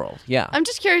the real world. Yeah. I'm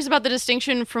just curious about the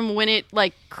distinction from when it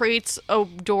like creates a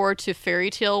door to fairy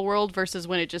tale world versus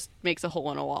when it just makes a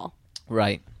hole in a wall.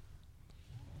 Right.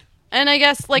 And I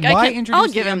guess like Why I'll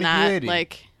introduce give the him that. ambiguity?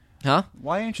 Like Huh?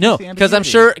 Why introduce No, the because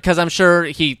ambiguity? I'm sure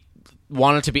he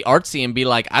wanted to be artsy and be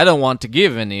like, I don't want to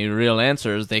give any real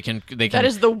answers. They can. that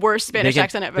is the worst Spanish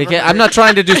accent I've ever heard. I'm not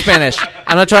trying to do Spanish.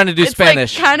 I'm not trying to do It's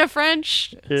Spanish. like kind of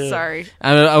French. Sorry.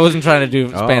 I wasn't trying to do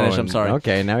Spanish. I'm and- sorry.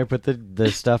 Okay, now we put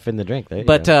the stuff in the drink. There you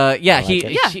But go. yeah, I like he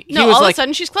it. Yeah. he no, was all like, of a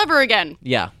sudden she's clever again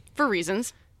yeah. for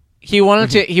reasons. He wanted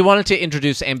to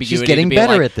introduce ambiguity. She's getting to be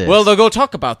better like, at this. Well, they'll go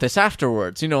talk about this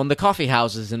afterwards, in the coffee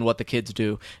houses and what the kids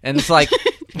do. And it's like,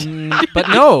 but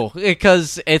no,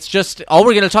 because it's just all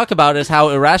we're going to talk about is how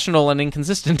irrational and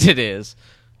inconsistent it is.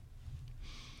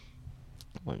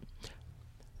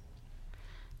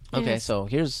 Okay, Yes. so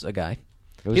here's a guy.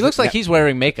 Who's He looks the- like he's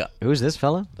wearing makeup. Who's this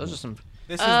fella? Those are some.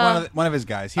 This is one of his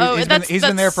guys. oh, He's that's- been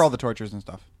there that's- for all the tortures and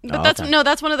stuff. But Oh, that's okay.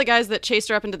 that's one of the guys that chased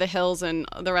her up into the hills, and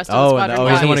the rest of Oh, the and- squadron. oh,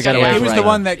 he's the one who got away Yeah, He from was right. the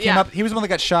one that came Yeah. up. He was the one that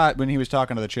got shot when he was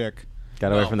talking to the chick.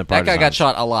 Got away from the That guy got partisans.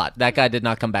 shot a lot. That guy did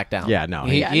not come back down. Yeah, no,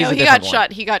 He, Yeah, he's no, a he different got one.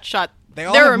 shot. He got shot. They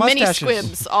all There have were many mustaches.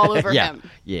 squibs all over Yeah. him.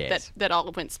 Yes. That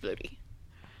all went splooty.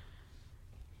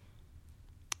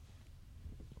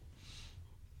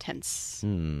 Tense.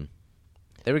 Hmm.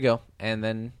 There we go. And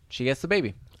then she gets the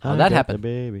baby. How I that got happened? The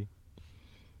baby.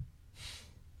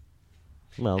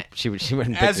 Well, she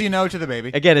wouldn't. pick As the- you know, to the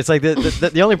baby. Again, it's like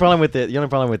the only problem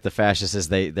with the fascists is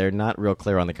they're not real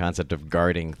clear on the concept of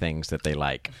guarding things that they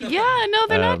like. Yeah, no,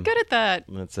 they're not good at that.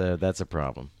 That's a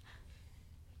problem.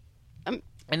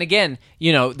 And again,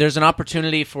 there's an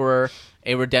opportunity for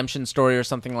a redemption story or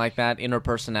something like that in her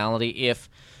personality if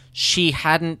she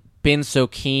hadn't been so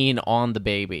keen on the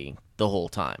baby the whole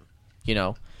time. He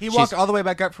She's- walked all the way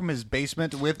back up from his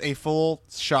basement with a full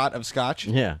shot of scotch.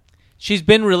 Yeah. She's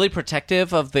been really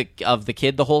protective of the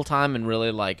kid the whole time, and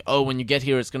really like, oh, when you get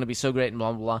here, it's going to be so great, and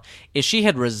blah blah blah. If she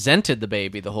had resented the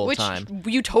baby the whole Which time,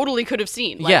 you totally could have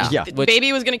seen. Like, Yeah. Yeah. the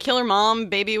baby was going to kill her mom.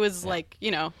 Baby was like,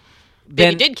 baby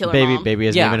Then did kill her Baby mom.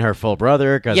 isn't Yeah. even her full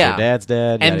brother because Yeah. her dad's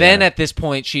dead. and yada, then yada. at this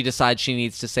point, she decides she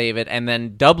needs to save it, and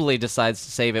then doubly decides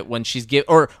to save it when she's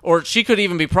or she could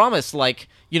even be promised like.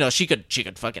 She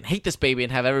could fucking hate this baby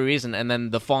and have every reason, and then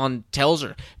the fawn tells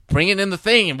her, "Bring it in the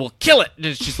thing, and we'll kill it."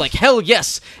 And she's like, "Hell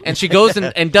yes!" And she goes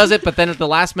and does it, but then at the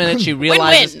last minute, she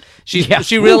realizes Win-win.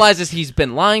 she realizes he's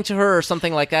been lying to her or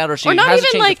something like that, or she or not has a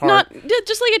even change like of heart.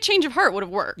 just like a change of heart would have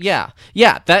worked. Yeah.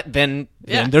 Then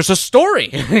Yeah. there's a story,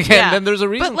 and Yeah. then there's a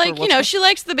reason. But like for what's she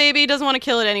likes the baby, doesn't want to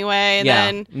kill it anyway, and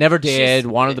then never did, she's-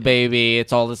 wanted the baby.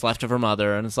 It's all that's left of her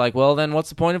mother, and it's like, well, then what's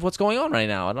the point of what's going on right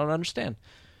now? I don't understand.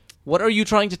 What are you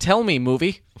trying to tell me,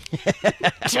 movie?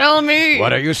 Tell me.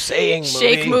 What are you saying,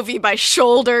 Shake movie by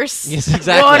shoulders. Yes,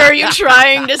 exactly. What are you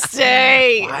trying to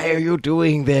say? Why are you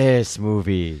doing this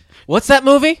movie? What's that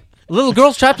movie? Little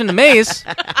girl's trapped in a maze.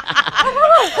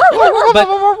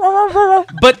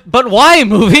 but why,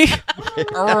 movie?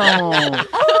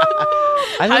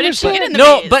 How did she get in the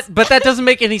No, maze? but that doesn't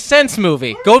make any sense,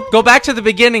 movie. Go back to the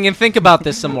beginning and think about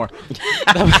this some more.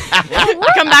 Come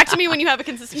back to me when you have a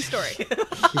consistent story.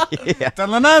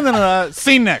 Da-la-la-la-la.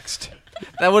 Scene next.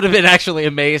 That would have been actually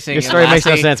amazing. Your story and makes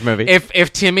no Lassie, sense, movie.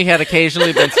 If Timmy had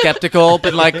occasionally been skeptical,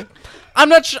 but like, I'm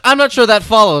not sure that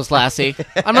follows, Lassie.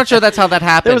 I'm not sure that's how that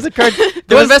happened. There was a card.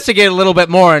 Go investigate a little bit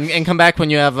more and come back when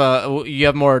you have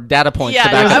more data points Yeah, to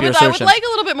back I up your would assertion. like a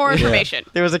little bit more information.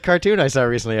 There was a cartoon I saw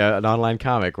recently, an online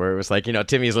comic, where it was like,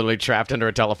 Timmy's literally trapped under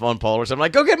a telephone pole or something.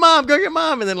 Like, go get mom,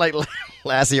 and then like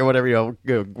Lassie or whatever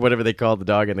whatever they called the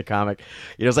dog in the comic,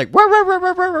 it's like, "Wah, wah, wah,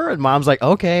 wah, wah, wah," and mom's like,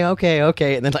 okay,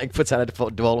 and then like puts out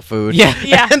a bowl of food. Yeah.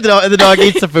 Yeah. and the dog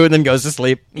eats the food and then goes to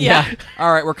sleep. Yeah.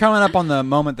 All right, we're coming up on the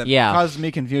moment that Yeah. causes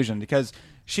me confusion because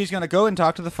she's going to go and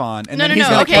talk to the fawn, and No, then no, he's no.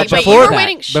 going Okay, to catch but up you with were her.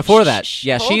 waiting. Before that,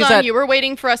 yeah, hold she's on. at- You were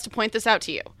waiting for us to point this out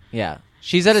to you. Yeah,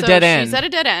 she's at a So dead end. she's at a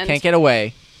dead end. Can't get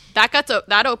away.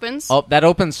 That opens. Oh, that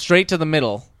opens straight to the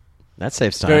middle, That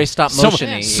saves time. very stop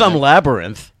motion-y. Some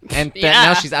labyrinth. and Yeah.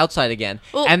 now she's outside again.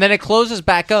 Well- And then it closes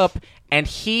back up, and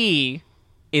he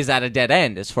is at a dead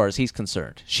end as far as he's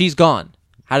concerned. She's gone.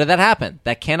 How did that happen?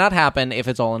 That cannot happen if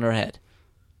it's all in her head.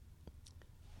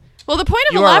 Well, the point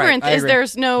of You a are right. labyrinth I is agree.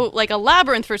 there's no like a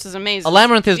labyrinth versus a maze. A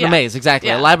labyrinth is Yeah. the maze, exactly.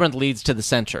 Yeah. A labyrinth leads to the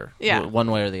center, Yeah. one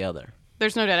way or the other.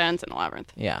 There's no dead ends in a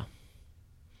labyrinth. Yeah.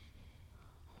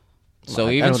 So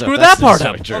I even don't know screw if that that's part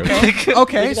up. necessarily true.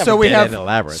 Okay, We could so have a we dead have end in a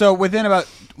labyrinth. so within about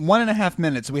 1.5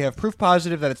 minutes, we have proof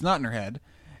positive that it's not in her head,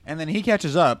 and then he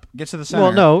catches up, gets to the center.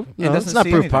 Well, no, and no, doesn't it's not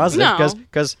see proof anything. positive No.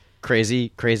 because crazy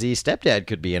stepdad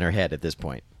could be in her head at this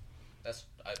point.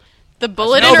 The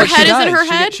bullet No, in her but she head is in dies. her She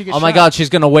head. gets- she gets Oh my shot. God, she's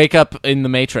gonna wake up in the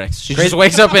Matrix. She just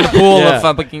wakes up in a pool Yeah. of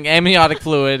fucking amniotic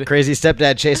fluid. Crazy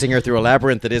stepdad chasing her through a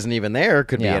labyrinth that isn't even there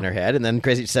could Yeah. be in her head, and then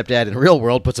crazy stepdad in the real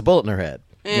world puts a bullet in her head.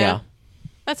 Yeah.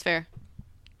 That's fair.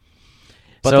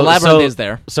 But the labyrinth is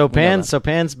there. So We know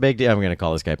Pan's big deal. I'm going to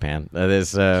call this guy Pan.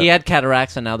 He had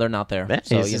cataracts and now they're not there.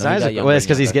 So, his he eyes got are, younger well, it's and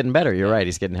because he's younger. getting better. You're right.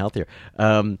 He's getting healthier.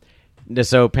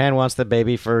 So Pan wants the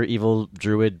baby for evil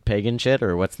druid pagan shit,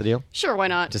 or what's the deal? Sure, why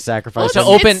not? To sacrifice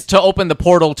Well, him? it's- to open the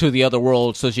portal to the other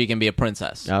world so she can be a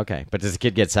princess. Okay, but does the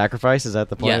kid get sacrificed? Is that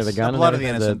the point Yes. of the The gun? and blood of the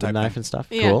everything? innocent the type knife thing. and stuff.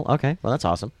 Yeah. Cool. Okay, well that's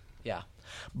awesome. Yeah.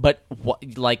 But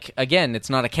again, it's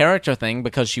not a character thing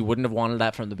because she wouldn't have wanted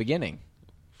that from the beginning.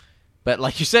 But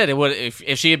like you said, it would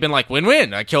if she had been like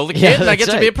win-win. I kill the kid Yeah, and I get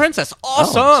that's to be a right. princess. Oh,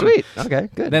 Awesome. sweet. Okay,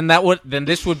 good. Then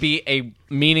this would be a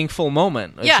meaningful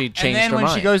moment if Yeah. she And changed And then her when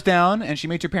mind. she goes down and she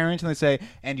meets her parents and they say,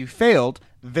 "And you failed,"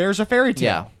 there's a fairy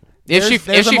tale. yeah. If she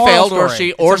There's a if she moral failed or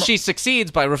story. she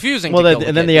succeeds by refusing well, to kill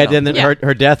and then kid, the you idea, know. then Yeah.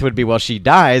 her death would be, well, she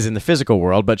dies in the physical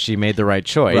world, but she made the right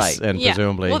choice, Right. and Yeah.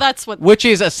 presumably, Well, that's what. Which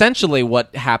is essentially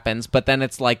what happens, but then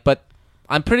it's like, but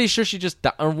I'm pretty sure she just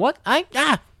or what?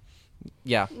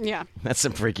 Yeah. Yeah. That's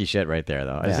some freaky shit right there,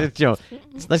 though. Yeah.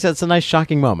 It's a nice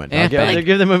shocking moment. Yeah, I'll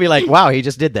give the movie like, wow, he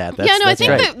just did that. That's, yeah, no, I that's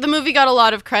think great. the movie got a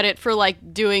lot of credit for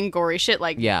like doing gory shit,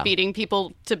 like Yeah. beating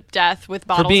people to death with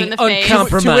bottles being in the face.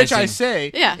 uncompromising. To which I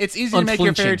say, Yeah. it's easy to make your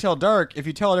Unflinching. fairy tale dark if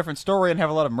you tell a different story and have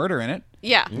a lot of murder in it.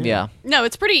 Yeah. Yeah. No,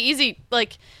 it's pretty easy.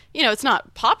 Like, it's not a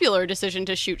popular decision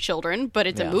to shoot children, but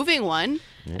it's Yeah. a moving one,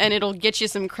 and it'll get you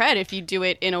some cred if you do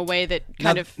it in a way that Now,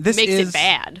 kind of this makes is it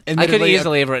bad. I could admittedly a-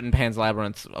 easily have written Pan's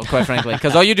Labyrinth, quite frankly,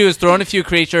 because all you do is throw in a few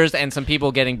creatures and some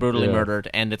people getting brutally Yeah. murdered,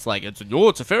 and it's like it's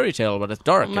a fairy tale, but it's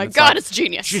dark. Oh my and god, like, it's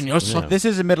genius. genius. This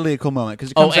is admittedly a cool moment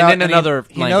because Oh, and then another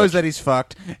he language. knows that he's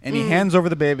fucked, and he hands over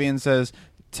the baby and says,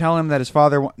 "Tell him that his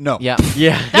father." No, Yeah.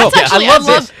 Yeah. That's actually, I love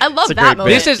this. I love It's a that great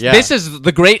moment. bit. This is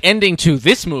the great ending to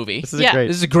this movie. This is Yeah. a great.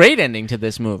 This is a great ending to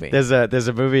this movie. There's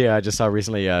a movie I just saw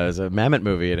recently. There's a Mammoth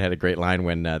movie. It had a great line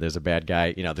when there's a bad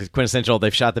guy. The quintessential.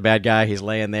 They've shot the bad guy. He's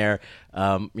laying there,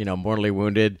 mortally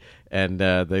wounded, and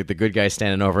the good guy's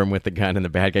standing over him with the gun, and the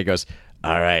bad guy goes,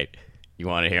 "All right, you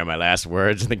want to hear my last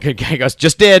words?" And the good guy goes,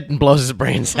 "Just did," and blows his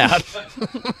brains out.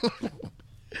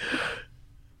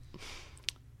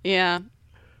 Yeah.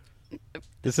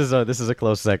 This is a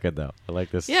close second though. I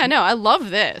like this. Yeah, no, I love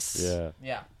this. Yeah.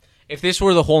 Yeah. If this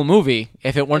were the whole movie,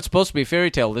 if it weren't supposed to be a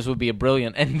fairy tale, this would be a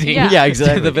brilliant ending. Yeah. Yeah,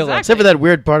 exactly. To the villain. Except for that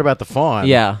weird part about the fawn.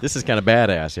 Yeah. This is kind of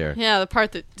badass here. Yeah, the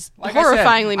part that's Like I said,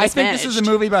 horrifyingly I think this is a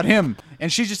mismanaged. movie about him,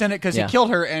 and she's just in it because Yeah. he killed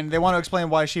her, and they want to explain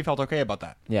why she felt okay about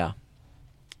that. Yeah.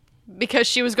 Because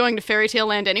she was going to Fairy Tale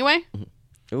Land anyway.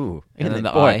 Ooh. And then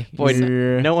the boy, eye. boy,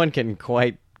 no one can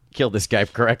quite kill this guy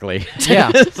correctly.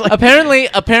 Yeah. It's like, apparently,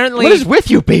 what is with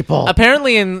you people?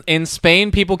 apparently in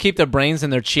Spain, people keep their brains in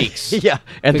their cheeks. Yeah,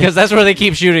 and Because that's where they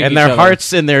keep shooting and each their other.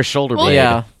 hearts in their shoulder Well, blade.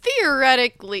 Yeah.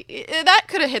 Theoretically, that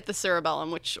could have hit the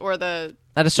cerebellum, or the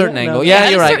At a certain Yeah, no. angle. Yeah, Yeah,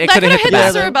 you're right. It that could have hit the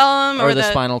that. cerebellum Or or the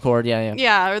spinal cord. Yeah, yeah.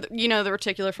 Yeah, or the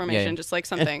reticular formation, Yeah. just like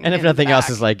something. And if in the nothing else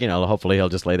back. is like, hopefully he'll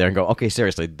just lay there and go, okay,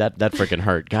 seriously, that freaking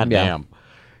hurt. God Yeah. damn.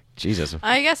 Jesus.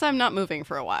 I guess I'm not moving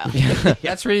for a while.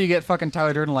 That's where you get fucking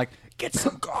Tyler Durden like, get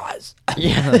some gauze.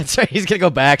 Yeah, that's right. He's going to go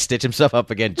back, stitch himself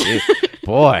up again. Gee,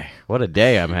 boy, what a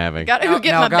day I'm having. Gotta go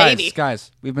get now, my guys, baby.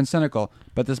 guys, we've been cynical,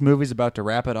 but this movie's about to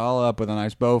wrap it all up with a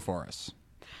nice bow for us.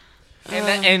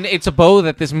 And it's a bow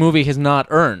that this movie has not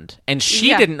earned, and she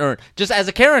Yeah. didn't earn. Just as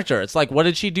a character, it's like, what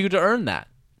did she do to earn that?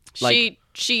 Like,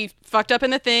 She fucked up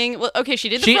in the thing. Well, okay, she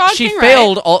did the she frog she thing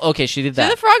failed. right. Okay, she did She did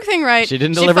that. the frog thing right. She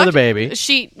didn't deliver the fucked- baby.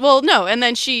 No, and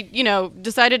then she,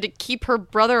 decided to keep her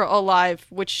brother alive,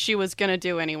 which she was gonna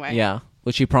do anyway. Yeah,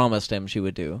 which she promised him she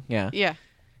would do. Yeah, Yeah.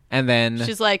 and then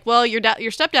She's like, well, your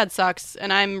stepdad sucks,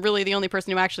 and I'm really the only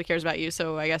person who actually cares about you.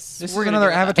 So I guess This we're is gonna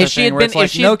another do that. Avatar If she thing had where been- it's like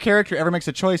if she no had- character ever makes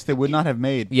a choice they would not have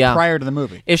made Yeah. prior to the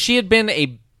movie. if she had been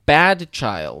a bad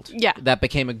child, Yeah. that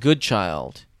became a good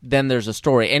child, then there's a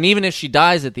story. And even if she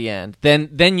dies at the end,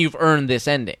 then you've earned this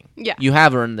ending. Yeah. You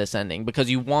have earned this ending because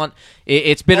you want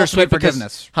it's bittersweet Ultimate because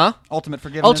forgiveness. huh? Ultimate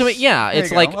forgiveness. Ultimate- yeah, There it's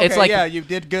you like- go. it's Okay, like- yeah, you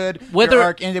did good. Whether- Your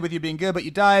arc ended with you being good, but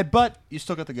you died, but you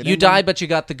still got the good You ending. died, but you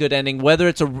got the good ending. Whether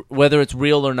it's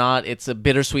real or not, it's a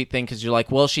bittersweet thing because you're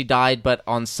like, well, she died, but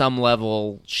on some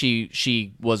level,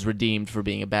 she was redeemed for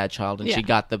being a bad child, and Yeah. she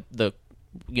got the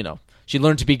she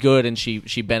learned to be good, and she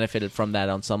benefited from that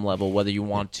on some level. Whether you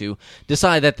want to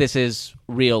decide that this is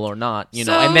real or not, and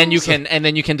then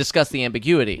you can discuss the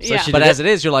ambiguity. So she But did as it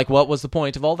is, you're like, what was the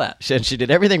point of all that? And she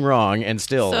did everything wrong and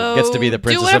still So gets to be the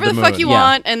princess do whatever of the the moon. fuck you Yeah.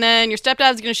 want, and then your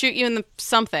stepdad's gonna shoot you in the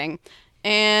something,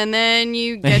 and then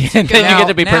you get to And go. then you get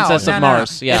to be Princess of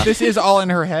Mars. Yeah. If this is all in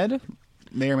her head,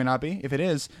 may or may not be. If it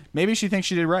is, maybe she thinks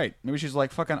she did right. Maybe she's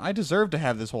like, fucking, I deserve to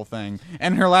have this whole thing.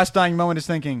 And her last dying moment is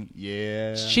thinking,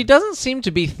 yeah. She doesn't seem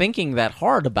to be thinking that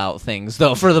hard about things,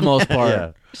 though, for the most part.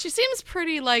 Yeah. She seems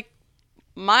pretty like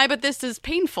but this is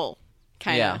painful.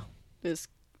 Kind Yeah. of is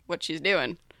what she's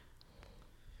doing.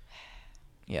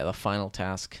 Yeah, the final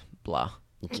task, blah.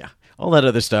 Yeah. All that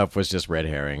other stuff was just red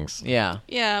herrings. Yeah.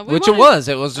 Yeah, Which it was.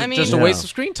 It was I mean- just a Yeah. waste of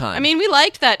screen time. I mean, we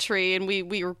liked that tree, and we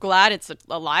were glad it's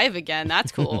alive again.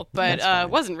 That's cool, but it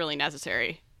wasn't really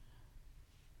necessary.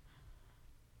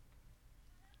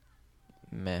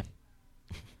 meh.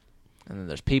 And then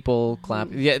there's people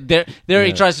clapping. Yeah, there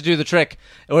he tries to do the trick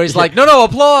where he's like, no,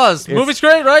 applause. Movie's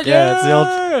great, right? Yeah, it's the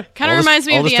old- Kind of Oldest- reminds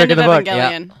me of oldest the trick end in of the book.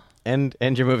 Evangelion.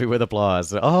 End your movie with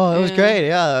applause. Oh, it was great.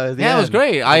 Yeah. the Yeah, it was end.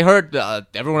 great. I heard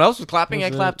everyone else was clapping. I It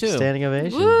was a clapped too. Standing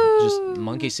ovation. Just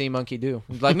monkey see, monkey do.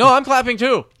 He's like, no, I'm clapping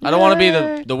too. I don't want to be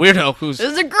the weirdo who's.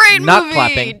 This is a great Not movie.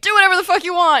 clapping. Do whatever the fuck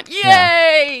you want.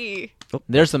 Yay!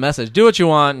 There's the message. Do what you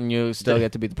want, and you still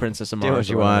get to be the princess of Mars. Do what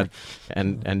or you whatever.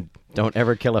 want, and don't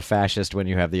ever kill a fascist when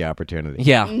you have the opportunity.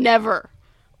 Yeah. Never.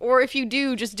 Or if you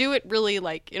do, just do it really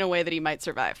like in a way that he might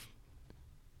survive.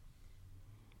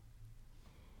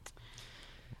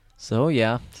 So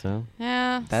yeah. So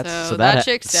Yeah, That's- so that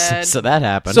chick's dead. So that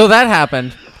happened. So that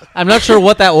happened. I'm not sure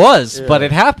what that was, but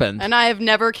it happened. And I have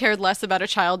never cared less about a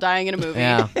child dying in a movie.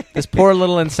 Yeah. This poor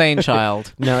little insane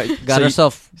child no, got so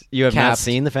herself You have not capped.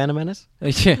 seen The Phantom Menace?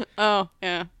 Yeah. Oh,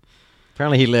 yeah.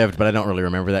 Apparently he lived, but I don't really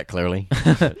remember that clearly.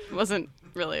 It wasn't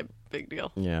really a big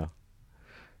deal. Yeah.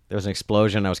 There was an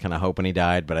explosion. I was kind of hoping he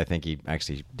died, but I think he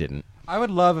actually didn't. I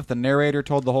would love if the narrator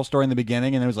told the whole story in the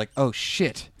beginning and it was like, oh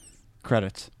shit,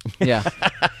 credits. Yeah.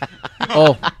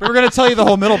 Oh, We were gonna tell you the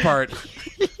whole middle part.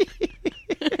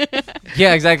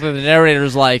 yeah, exactly. The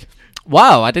narrator's like,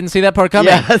 wow, I didn't see that part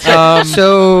coming.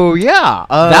 So, yeah.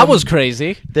 That was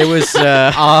crazy. There was...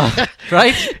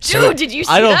 Right? Dude, did you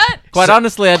see I don't. that? Quite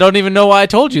honestly, I don't even know why I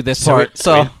told you this part.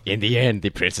 So in the end, the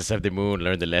Princess of the Moon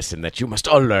learned the lesson that you must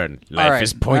all learn. Life All right,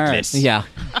 is pointless. yeah,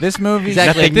 This movie,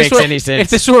 exactly. Nothing If this makes were- any sense. If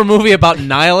this were a movie about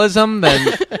nihilism,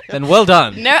 then well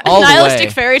done. All the Nihilistic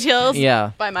way. Fairy Tales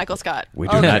Yeah. by Michael Scott. We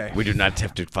do Okay. not. We do not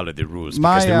have to follow the rules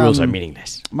My, because the rules are um,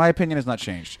 meaningless. my opinion has not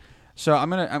changed. So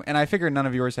and I figure none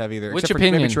of yours have either. Which except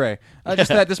opinion? For maybe Trey. Just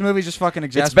that this movie's just fucking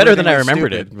It's exasperating. better than I and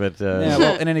remembered stupid. it, but Yeah,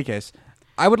 well, in any case,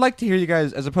 I would like to hear you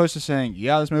guys, as opposed to saying,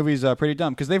 yeah, this movie's pretty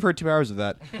dumb, because they've heard 2 hours of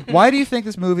that. Why do you think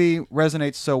this movie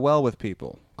resonates so well with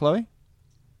people? Chloe?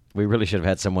 we really should have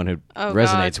had someone who Oh,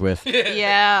 resonates God. with.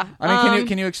 Yeah. I mean,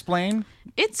 can you explain?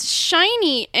 It's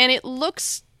shiny and it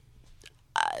looks,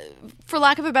 for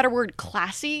lack of a better word,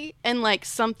 classy and like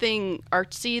something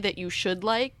artsy that you should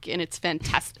like, and it's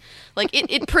fantastic. Like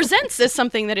it presents as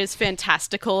something that is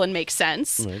fantastical and makes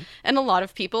sense. Right. And a lot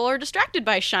of people are distracted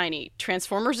by shiny.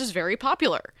 Transformers is very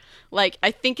popular. Like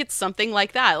I think it's something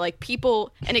like that. Like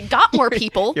people, and it got more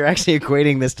people. You're actually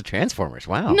equating this to Transformers.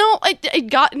 Wow. No, it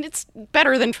got, and it's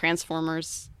better than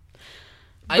Transformers.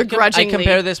 I Begrudgingly.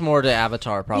 compare this more to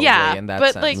Avatar, probably. Yeah, in that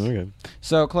but, sense. like- Okay.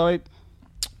 So, Chloe,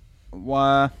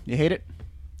 you hate it?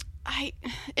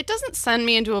 It doesn't send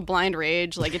me into a blind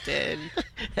rage like it did.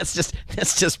 That's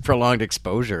just prolonged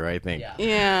exposure, I think.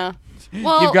 Yeah.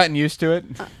 Well, You've gotten used to it?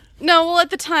 no, well, at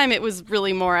the time it was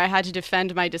really more I had to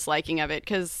defend my disliking of it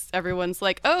because everyone's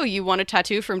like, oh, you want a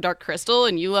tattoo from Dark Crystal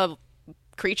and you love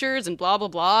creatures and blah, blah,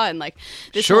 blah. And like,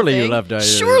 this whole Surely you thing. loved,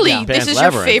 Surely yeah. this Pan's is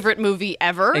Labyrinth. your favorite movie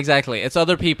ever. Exactly. It's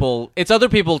other people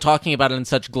talking about it in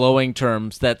such glowing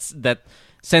terms that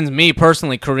sends me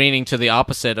personally careening to the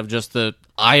opposite of just the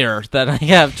ire that I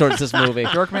have towards this movie.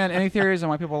 Dorkman, any theories on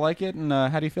why people like it, and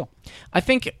how do you feel? I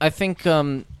think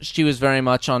she was very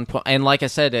much on point, and like I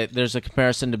said, there's a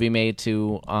comparison to be made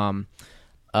to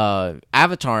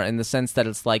Avatar in the sense that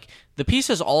it's like the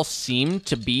pieces all seem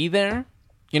to be there.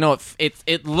 You know,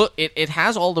 it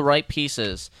has all the right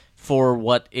pieces for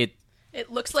what it.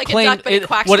 It looks like claim- a duck, but it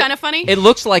quacks what kind of funny. It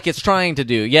looks like it's trying to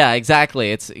do. Yeah,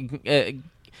 exactly.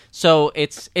 So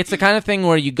it's the kind of thing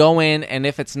where you go in, and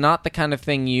if it's not the kind of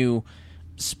thing you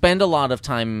spend a lot of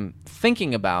time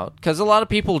thinking about, because a lot of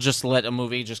people just let a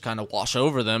movie just kind of wash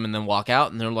over them and then walk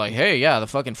out, and they're like, "Hey, yeah, the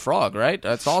fucking frog, right?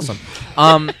 That's awesome."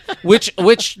 Which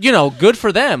good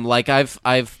for them. Like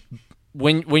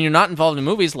when you're not involved in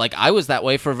movies, like I was that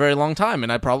way for a very long time,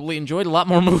 and I probably enjoyed a lot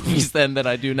more movies than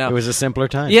I do now. It was a simpler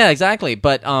time. Yeah, exactly.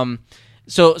 But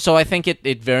so I think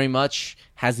it very much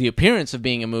has the appearance of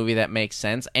being a movie that makes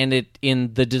sense, and it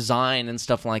in the design and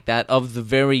stuff like that of the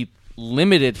very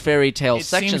limited fairy tale It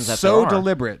sections seems that so there are.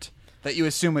 deliberate that you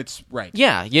assume it's right.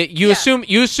 Yeah, you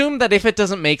assume that if it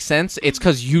doesn't make sense, it's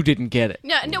because you didn't get it.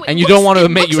 no, it and you looks- don't want to it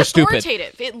admit looks you were stupid.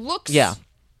 authoritative. It looks. Yeah.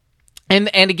 And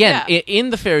again, Yeah. in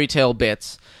the fairy tale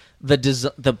bits,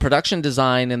 the production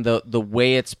design and the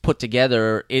way it's put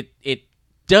together, it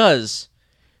does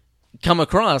come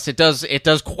across. It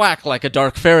does quack like a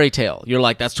dark fairy tale. You're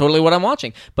like, that's totally what I'm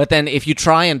watching. But then if you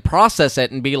try and process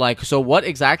it and be like, so what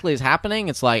exactly is happening?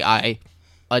 It's like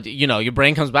your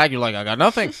brain comes back. You're like, I got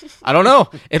nothing. I don't know.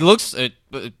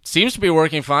 It seems to be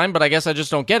working fine, but I guess I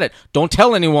just don't get it. Don't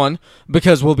tell anyone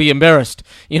because we'll be embarrassed.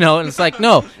 And it's like,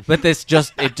 no, but it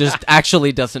just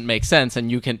actually doesn't make sense, and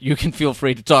you can feel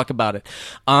free to talk about it.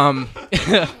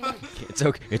 It's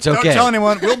okay. It's Don't okay. tell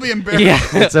anyone. We'll be embarrassed. Yeah,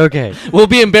 It's okay. we'll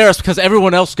be embarrassed because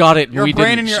everyone else got it. And Your we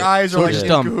brain didn't. and your eyes are like Just in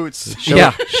dumb. cahoots.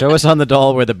 Yeah. Show us on the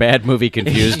doll where the bad movie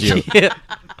confused you. Yeah.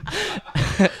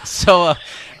 So,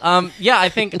 I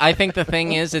think the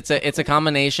thing is, it's a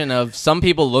combination of some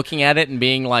people looking at it and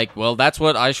being like, well, that's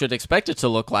what I should expect it to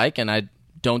look like, and I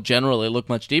don't generally look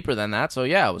much deeper than that. So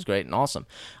yeah, it was great and awesome.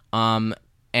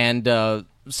 And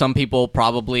some people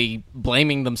probably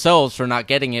blaming themselves for not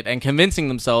getting it and convincing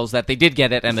themselves that they did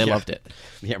get it and they loved it.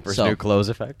 The Emperor's So- New Clothes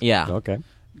effect. Yeah. Okay.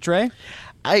 Trey?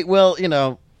 Well,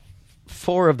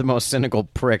 4 of the most cynical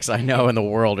pricks I know in the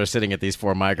world are sitting at these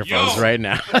 4 microphones right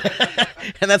now.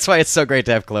 And that's why it's so great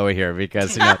to have Chloe here,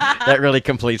 because that really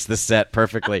completes the set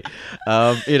perfectly.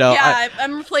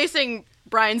 I'm replacing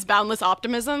Brian's boundless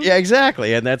optimism. Yeah,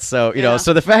 exactly. And that's so,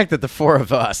 so the fact that the 4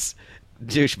 of us,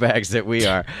 douchebags that we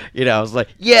are, it's like,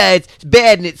 yeah, it's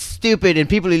bad and it's stupid, and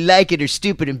people who like it are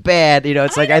stupid and bad.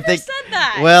 It's like, I think. Said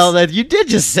that. Well, that you did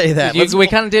just say that. We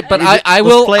kind of did, but Let's I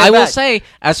will play it I will back. say,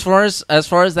 as far as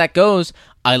that goes,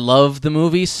 I love the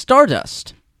movie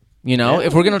Stardust.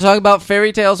 If we're going to talk about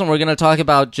fairy tales and we're going to talk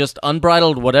about just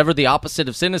unbridled whatever the opposite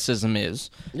of cynicism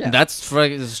is, that's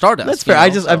for Stardust. That's fair.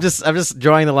 I'm just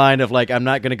drawing the line of, like, I'm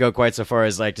not going to go quite so far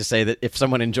as, like, to say that if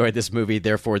someone enjoyed this movie,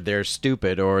 therefore they're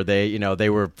stupid, or they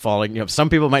were falling.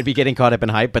 Some people might be getting caught up in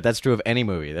hype, but that's true of any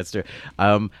movie. That's true.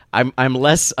 I'm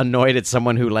less annoyed at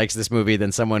someone who likes this movie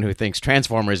than someone who thinks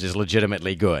Transformers is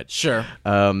legitimately good. Sure.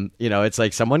 It's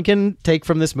like someone can take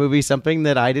from this movie something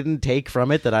that I didn't take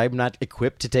from it, that I'm not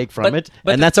equipped to take from it,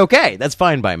 and that's okay. That's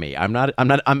fine by me. I'm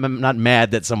not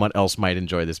mad that someone else might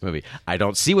enjoy this movie. I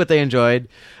don't see what they enjoyed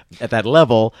at that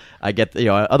level. I get,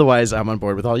 otherwise I'm on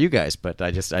board with all you guys, but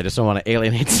I just don't want to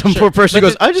alienate some poor person who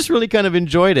goes, I just really kind of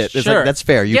enjoyed it. It's Sure. like, that's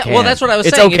fair. You can. Well, that's what I was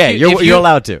it's saying. Okay. If You're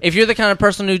allowed to. If you're the kind of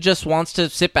person who just wants to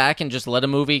sit back and just let a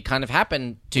movie kind of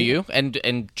happen to you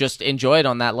and just enjoy it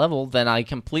on that level, then I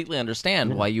completely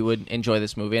understand why you would enjoy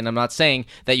this movie. And I'm not saying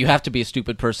that you have to be a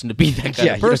stupid person to be that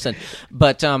kind of person.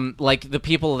 But like the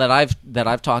people that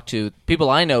I've talked to, people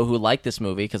I know who like this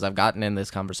movie, because I've gotten in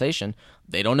this conversation,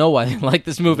 they don't know why they like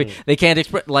this movie. They can't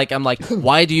express. Like, I'm like,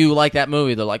 why do you like that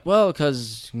movie? They're like, well,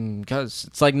 because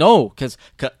it's like, no, because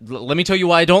let me tell you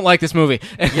why I don't like this movie.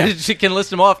 And she can list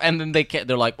them off, and then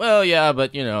they're like, well, yeah,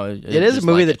 but it is a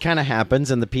movie that kind of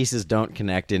happens, and the pieces don't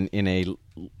connect in a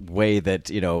way that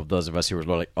those of us who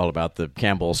are all about the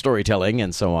Campbell storytelling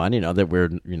and so on, that we're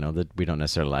that we don't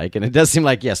necessarily like. And it does seem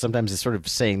like, sometimes it's sort of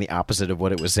saying the opposite of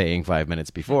what it was saying 5 minutes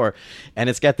before, and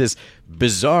it's got this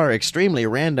bizarre, extremely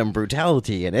random brutality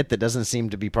in it that doesn't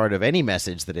seem to be part of any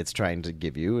message that it's trying to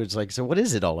give you. It's like, so what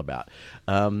is it all about?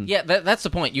 That's the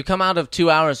point. You come out of 2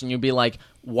 hours and you'll be like,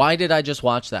 why did I just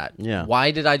watch that? Yeah.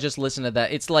 Why did I just listen to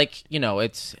that? It's like,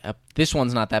 it's this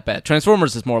one's not that bad.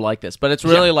 Transformers is more like this, but it's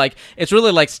really like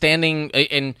standing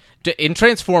in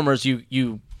Transformers.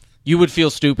 You would feel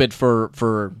stupid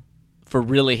for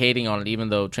really hating on it, even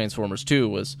though Transformers 2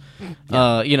 was,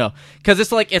 because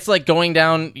it's like going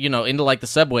down, into like the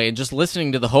subway and just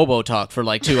listening to the hobo talk for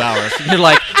like 2 hours. And you're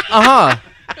like, wow.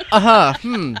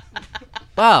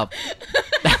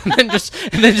 and then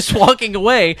just walking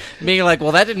away, being like,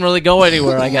 well, that didn't really go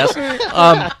anywhere, I guess.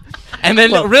 And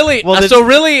then in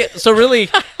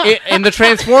the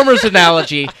Transformers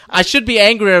analogy, I should be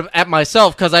angry at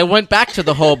myself because I went back to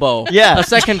the hobo a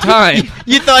second time.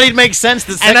 You thought he'd make sense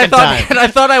the second time. And I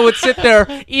thought I would sit there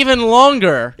even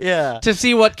longer Yeah. to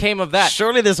see what came of that.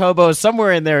 Surely this hobo,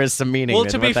 somewhere in there is some meaning. Well,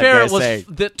 in to what be that fair, guy's it was saying.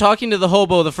 talking to the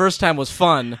hobo the first time was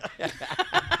fun.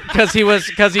 Because he was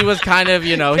kind of,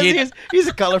 he's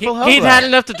a colorful hobo. He'd had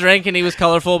enough to drink and he was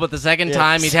colorful, but the second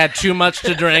time he'd had too much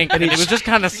to drink and he was just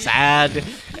kind of sad,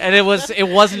 and it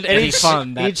wasn't any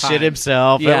fun. He'd shit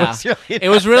himself. Yeah, it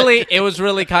was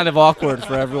really kind of awkward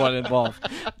for everyone involved.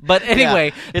 But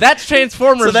anyway, that's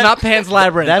Transformers, not Pan's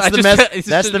Labyrinth. That's the message.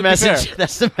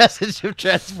 That's the message of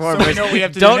Transformers. So we know what we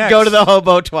have to do Don't next. go to the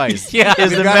hobo twice. Yeah.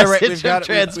 is We've the got it message we've got of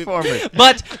it. Transformers.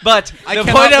 But the cannot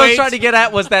point I was wait. trying to get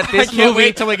at was that I this can't movie.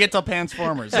 wait till we get to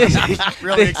Transformers. I'm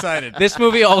really excited. This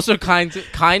movie also kind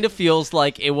of feels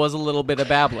like it was a little bit of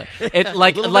babbling. It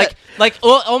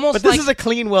almost. But this like, is a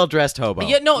clean, well-dressed hobo.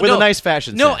 Yeah, no, with no. a nice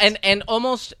fashion No, sense. and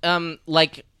almost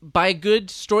like by a good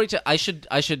story. I should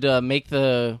make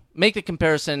the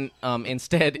comparison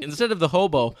instead of the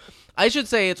hobo. I should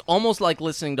say it's almost like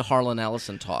listening to Harlan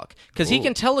Ellison talk, because he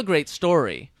can tell a great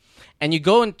story. And you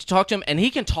go and talk to him, and he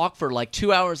can talk for like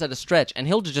 2 hours at a stretch, and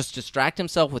he'll just distract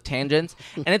himself with tangents.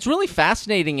 And it's really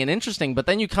fascinating and interesting, but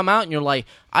then you come out and you're like,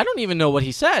 I don't even know what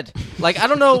he said. Like, I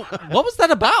don't know, what was that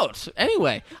about?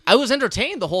 Anyway, I was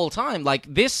entertained the whole time. Like,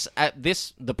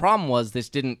 the problem was this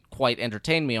didn't quite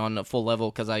entertain me on a full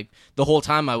level, because the whole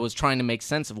time I was trying to make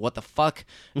sense of what the fuck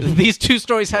these two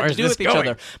stories had to do with each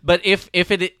other. But if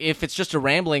it's just a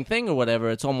rambling thing or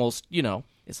whatever, it's almost,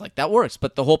 it's like, that works.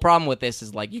 But the whole problem with this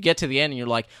is, like, you get to the end and you're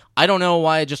like, I don't know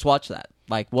why I just watched that.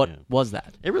 Like, what was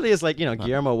that? It really is like,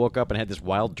 Guillermo woke up and had this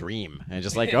wild dream, and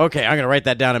just like, okay, I'm gonna write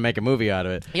that down and make a movie out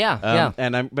of it. Yeah.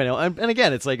 And and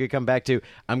again, it's like you come back to,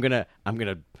 I'm gonna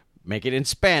make it in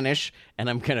Spanish, and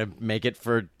I'm gonna make it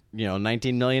for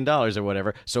 $19 million or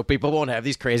whatever, so people won't have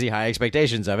these crazy high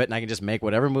expectations of it, and I can just make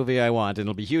whatever movie I want, and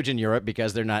it'll be huge in Europe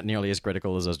because they're not nearly as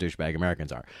critical as those douchebag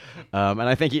Americans are. And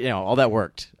I think all that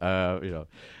worked.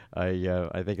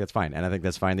 I think that's fine, and I think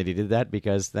that's fine that he did that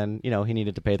because then he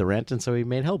needed to pay the rent, and so he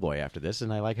made Hellboy after this,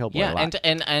 and I like Hellboy a lot.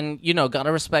 and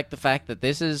gotta respect the fact that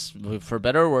this is, for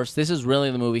better or worse, this is really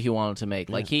the movie he wanted to make.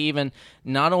 Like he even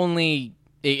not only.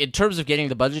 In terms of getting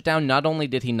the budget down, not only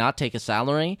did he not take a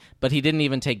salary, but he didn't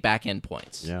even take back-end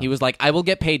points. Yeah. He was like, I will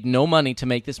get paid no money to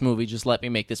make this movie, just let me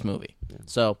make this movie. Yeah.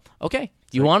 So, okay,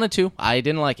 you wanted to. I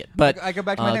didn't like it. But I go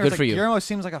back to my good for you. Guillermo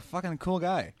seems like a fucking cool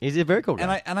guy. He's a very cool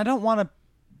guy. And I don't want to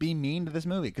be mean to this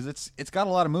movie, because it's got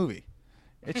a lot of movie.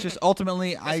 It's just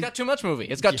ultimately... It's got too much movie.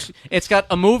 It's got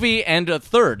a movie and a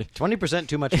third. 20%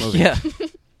 too much movie.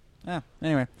 Yeah.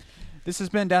 Anyway... This has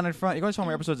been Down in Front. You can always find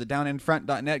more episodes at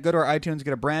downinfront.net. Go to our iTunes,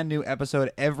 get a brand new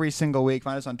episode every single week.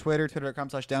 Find us on Twitter,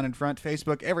 twitter.com/downinfront,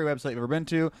 Facebook, every website you've ever been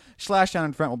to,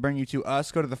 /downinfront will bring you to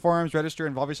us. Go to the forums, register,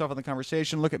 involve yourself in the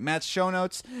conversation. Look at Matt's show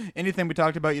notes. Anything we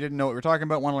talked about you didn't know what we were talking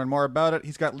about, want to learn more about it,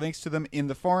 he's got links to them in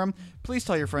the forum. Please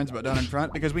tell your friends about Down in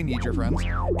Front, because we need your friends.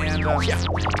 And because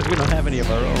we don't have any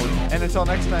of our own. And until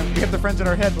next time, we have the friends in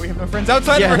our head, but we have no friends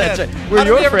outside of our head. Right.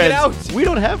 We're your friends. We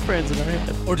don't have friends in our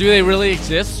head. Or do they really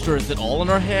exist, or is it all in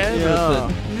our head? Yeah.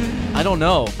 I don't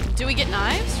know. Do we get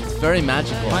knives? It's very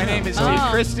magical. My name is Steve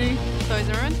Christie. So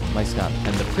Zimmerman. Mike Scott.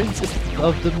 And the Princess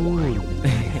of the Moon.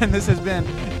 And this has been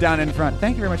Down in Front.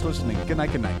 Thank you very much for listening. Good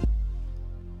night, good night.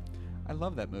 I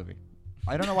love that movie.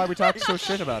 I don't know why we talk so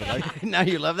shit about it. Now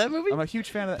you love that movie? I'm a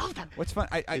huge fan of that. What's fun?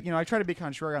 I try to be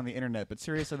contrary on the internet, but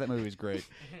seriously, that movie is great.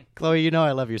 Chloe,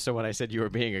 I love you. So when I said you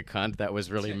were being a cunt, that was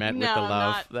really meant with the love.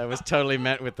 Not. That was totally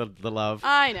meant with the love.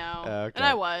 I know, Okay. and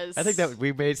I was. I think that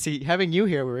we made having you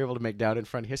here, we were able to make Down in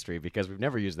Front history because we've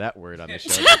never used that word on the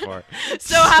show before.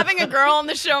 So having a girl on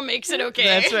the show makes it okay.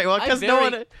 That's right. Well, because no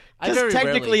one. Because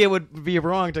technically, rarely. it would be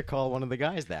wrong to call one of the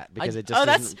guys that because it just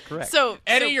isn't correct. So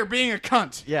Eddie, you're being a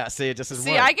cunt. Yeah, see, it just isn't.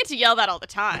 See, I get to yell that all the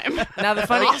time. Now the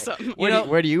funny, awesome.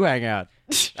 Where do you hang out?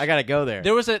 I gotta go there.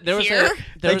 There was a Here?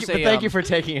 Thank you for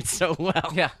taking it so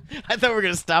well. Yeah, I thought we were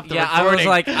gonna stop the I recording. was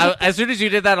like, as soon as you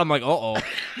did that, I'm like, uh-oh.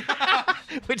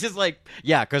 Which is like,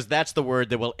 because that's the word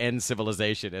that will end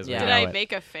civilization. As we Yeah. Did know I it.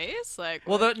 make a face? Like,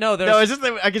 Well, what? no, there's No, it's just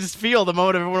that I could just feel the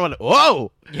moment everyone went,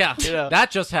 "Whoa!" yeah, that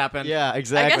just happened. Yeah, I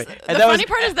exactly. guess And the that funny was,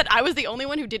 part is that I was the only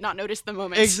one who did not notice the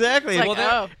moment. Exactly. It's like,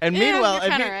 Well, and meanwhile, you're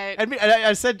kinda right. and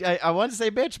I said I wanted to say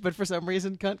bitch, but for some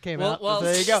reason cunt came out. Well, so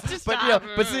there you go. just But stop.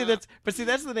 see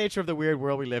that's the nature of the weird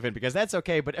world we live in because that's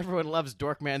okay. But everyone loves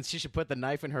Dorkman. She should put the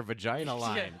knife in her vagina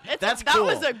line. That's that cool.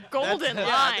 was a golden Yeah,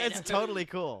 line. that's totally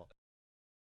cool.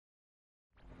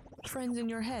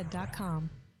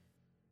 Friendsinyourhead.com.